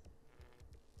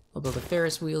 I'll build a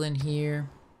Ferris wheel in here.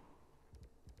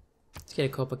 Let's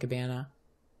get a Copacabana.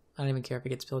 I don't even care if it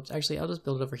gets pillaged. Actually, I'll just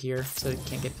build it over here so it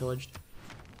can't get pillaged.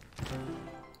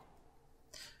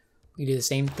 We do the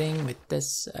same thing with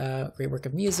this great work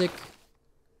of music.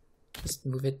 Just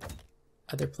move it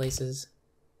other places.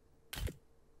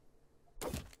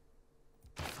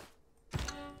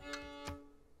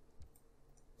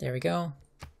 There we go.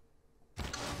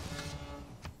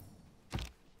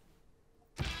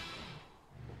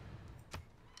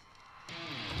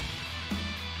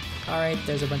 Alright,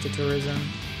 there's a bunch of tourism.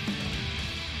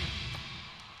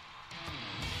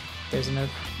 There's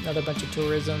another bunch of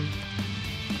tourism.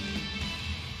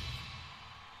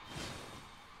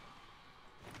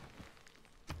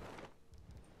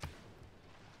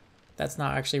 That's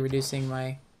not actually reducing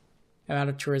my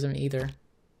amount of tourism either.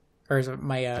 Or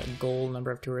my goal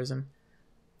number of tourism.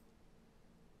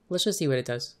 Let's just see what it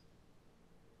does.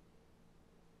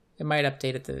 It might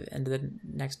update at the end of the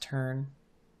next turn.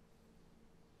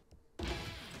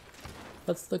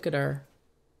 Let's look at our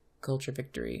culture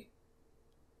victory.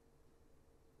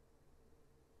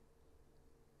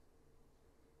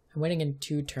 I'm winning in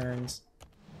 2 turns.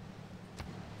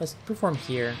 Let's perform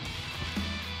here.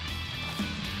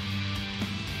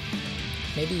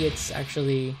 Maybe it's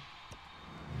actually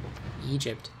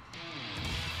Egypt.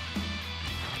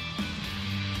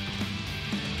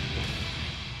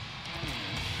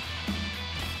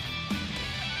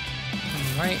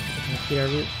 Alright, we can repeat our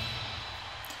route.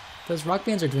 Those rock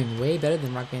bands are doing way better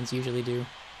than rock bands usually do. I'm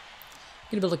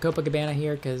gonna build a Copacabana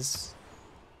here because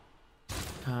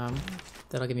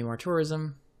that'll give me more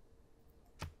tourism.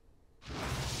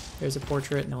 There's a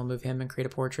portrait, and then we'll move him and create a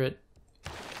portrait.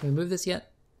 Can we move this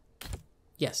yet?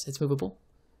 Yes, it's movable.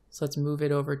 So let's move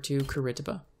it over to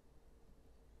Curitiba.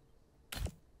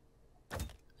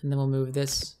 And then we'll move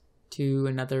this to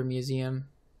another museum.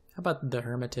 How about the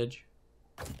Hermitage?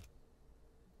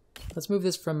 Let's move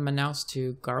this from Manaus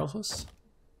to Garlhos.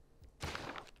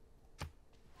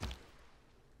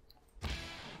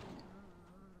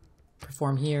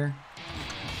 Perform here.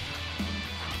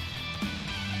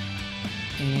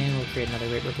 And we'll create another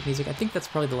great work of music. I think that's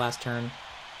probably the last turn.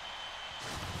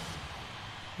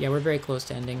 Yeah, we're very close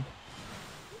to ending.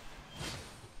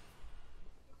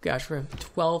 Gosh, we're at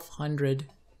 1,200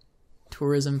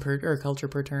 tourism per, or culture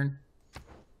per turn.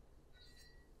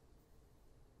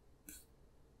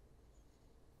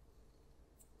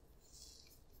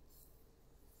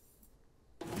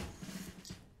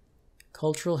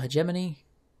 Cultural hegemony.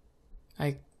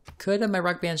 I could have my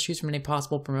rock bands choose from any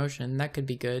possible promotion. That could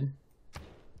be good.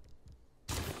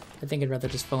 I think I'd rather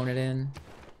just phone it in.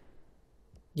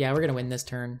 Yeah, we're gonna win this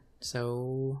turn,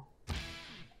 so...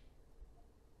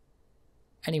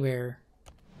 Anywhere.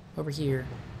 Over here.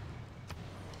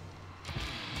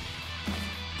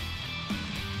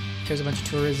 There's a bunch of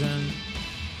tourism.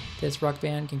 This rock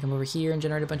band can come over here and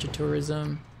generate a bunch of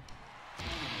tourism.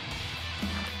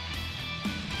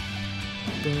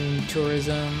 Boom,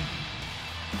 tourism.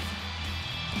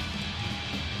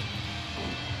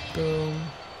 Boom.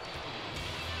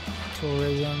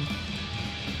 Tourism.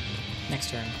 Next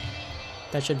turn.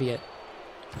 That should be it.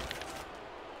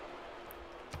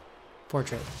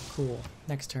 Portrait. Cool.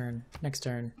 Next turn. Next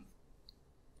turn.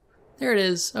 There it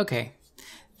is. Okay.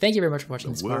 Thank you very much for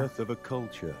watching this part. The worth of a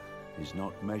culture is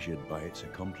not measured by its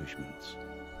accomplishments,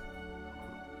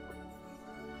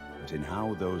 but in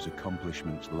how those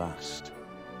accomplishments last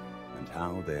and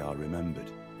how they are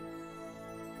remembered.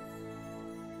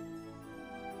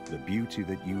 The beauty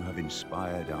that you have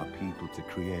inspired our people to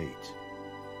create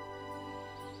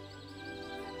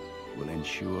will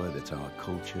ensure that our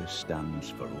culture stands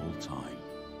for all time.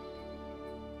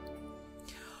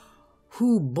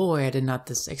 Whew, boy, I did not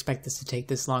expect this to take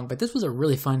this long, but this was a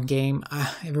really fun game.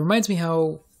 It reminds me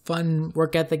how fun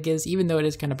work ethic is, even though it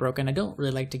is kind of broken. I don't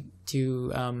really like to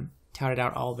tout it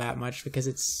out all that much because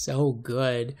it's so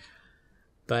good.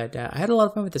 But I had a lot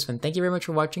of fun with this one. Thank you very much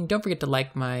for watching. Don't forget to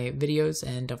like my videos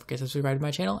and don't forget to subscribe to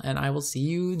my channel, and I will see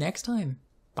you next time.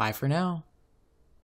 Bye for now.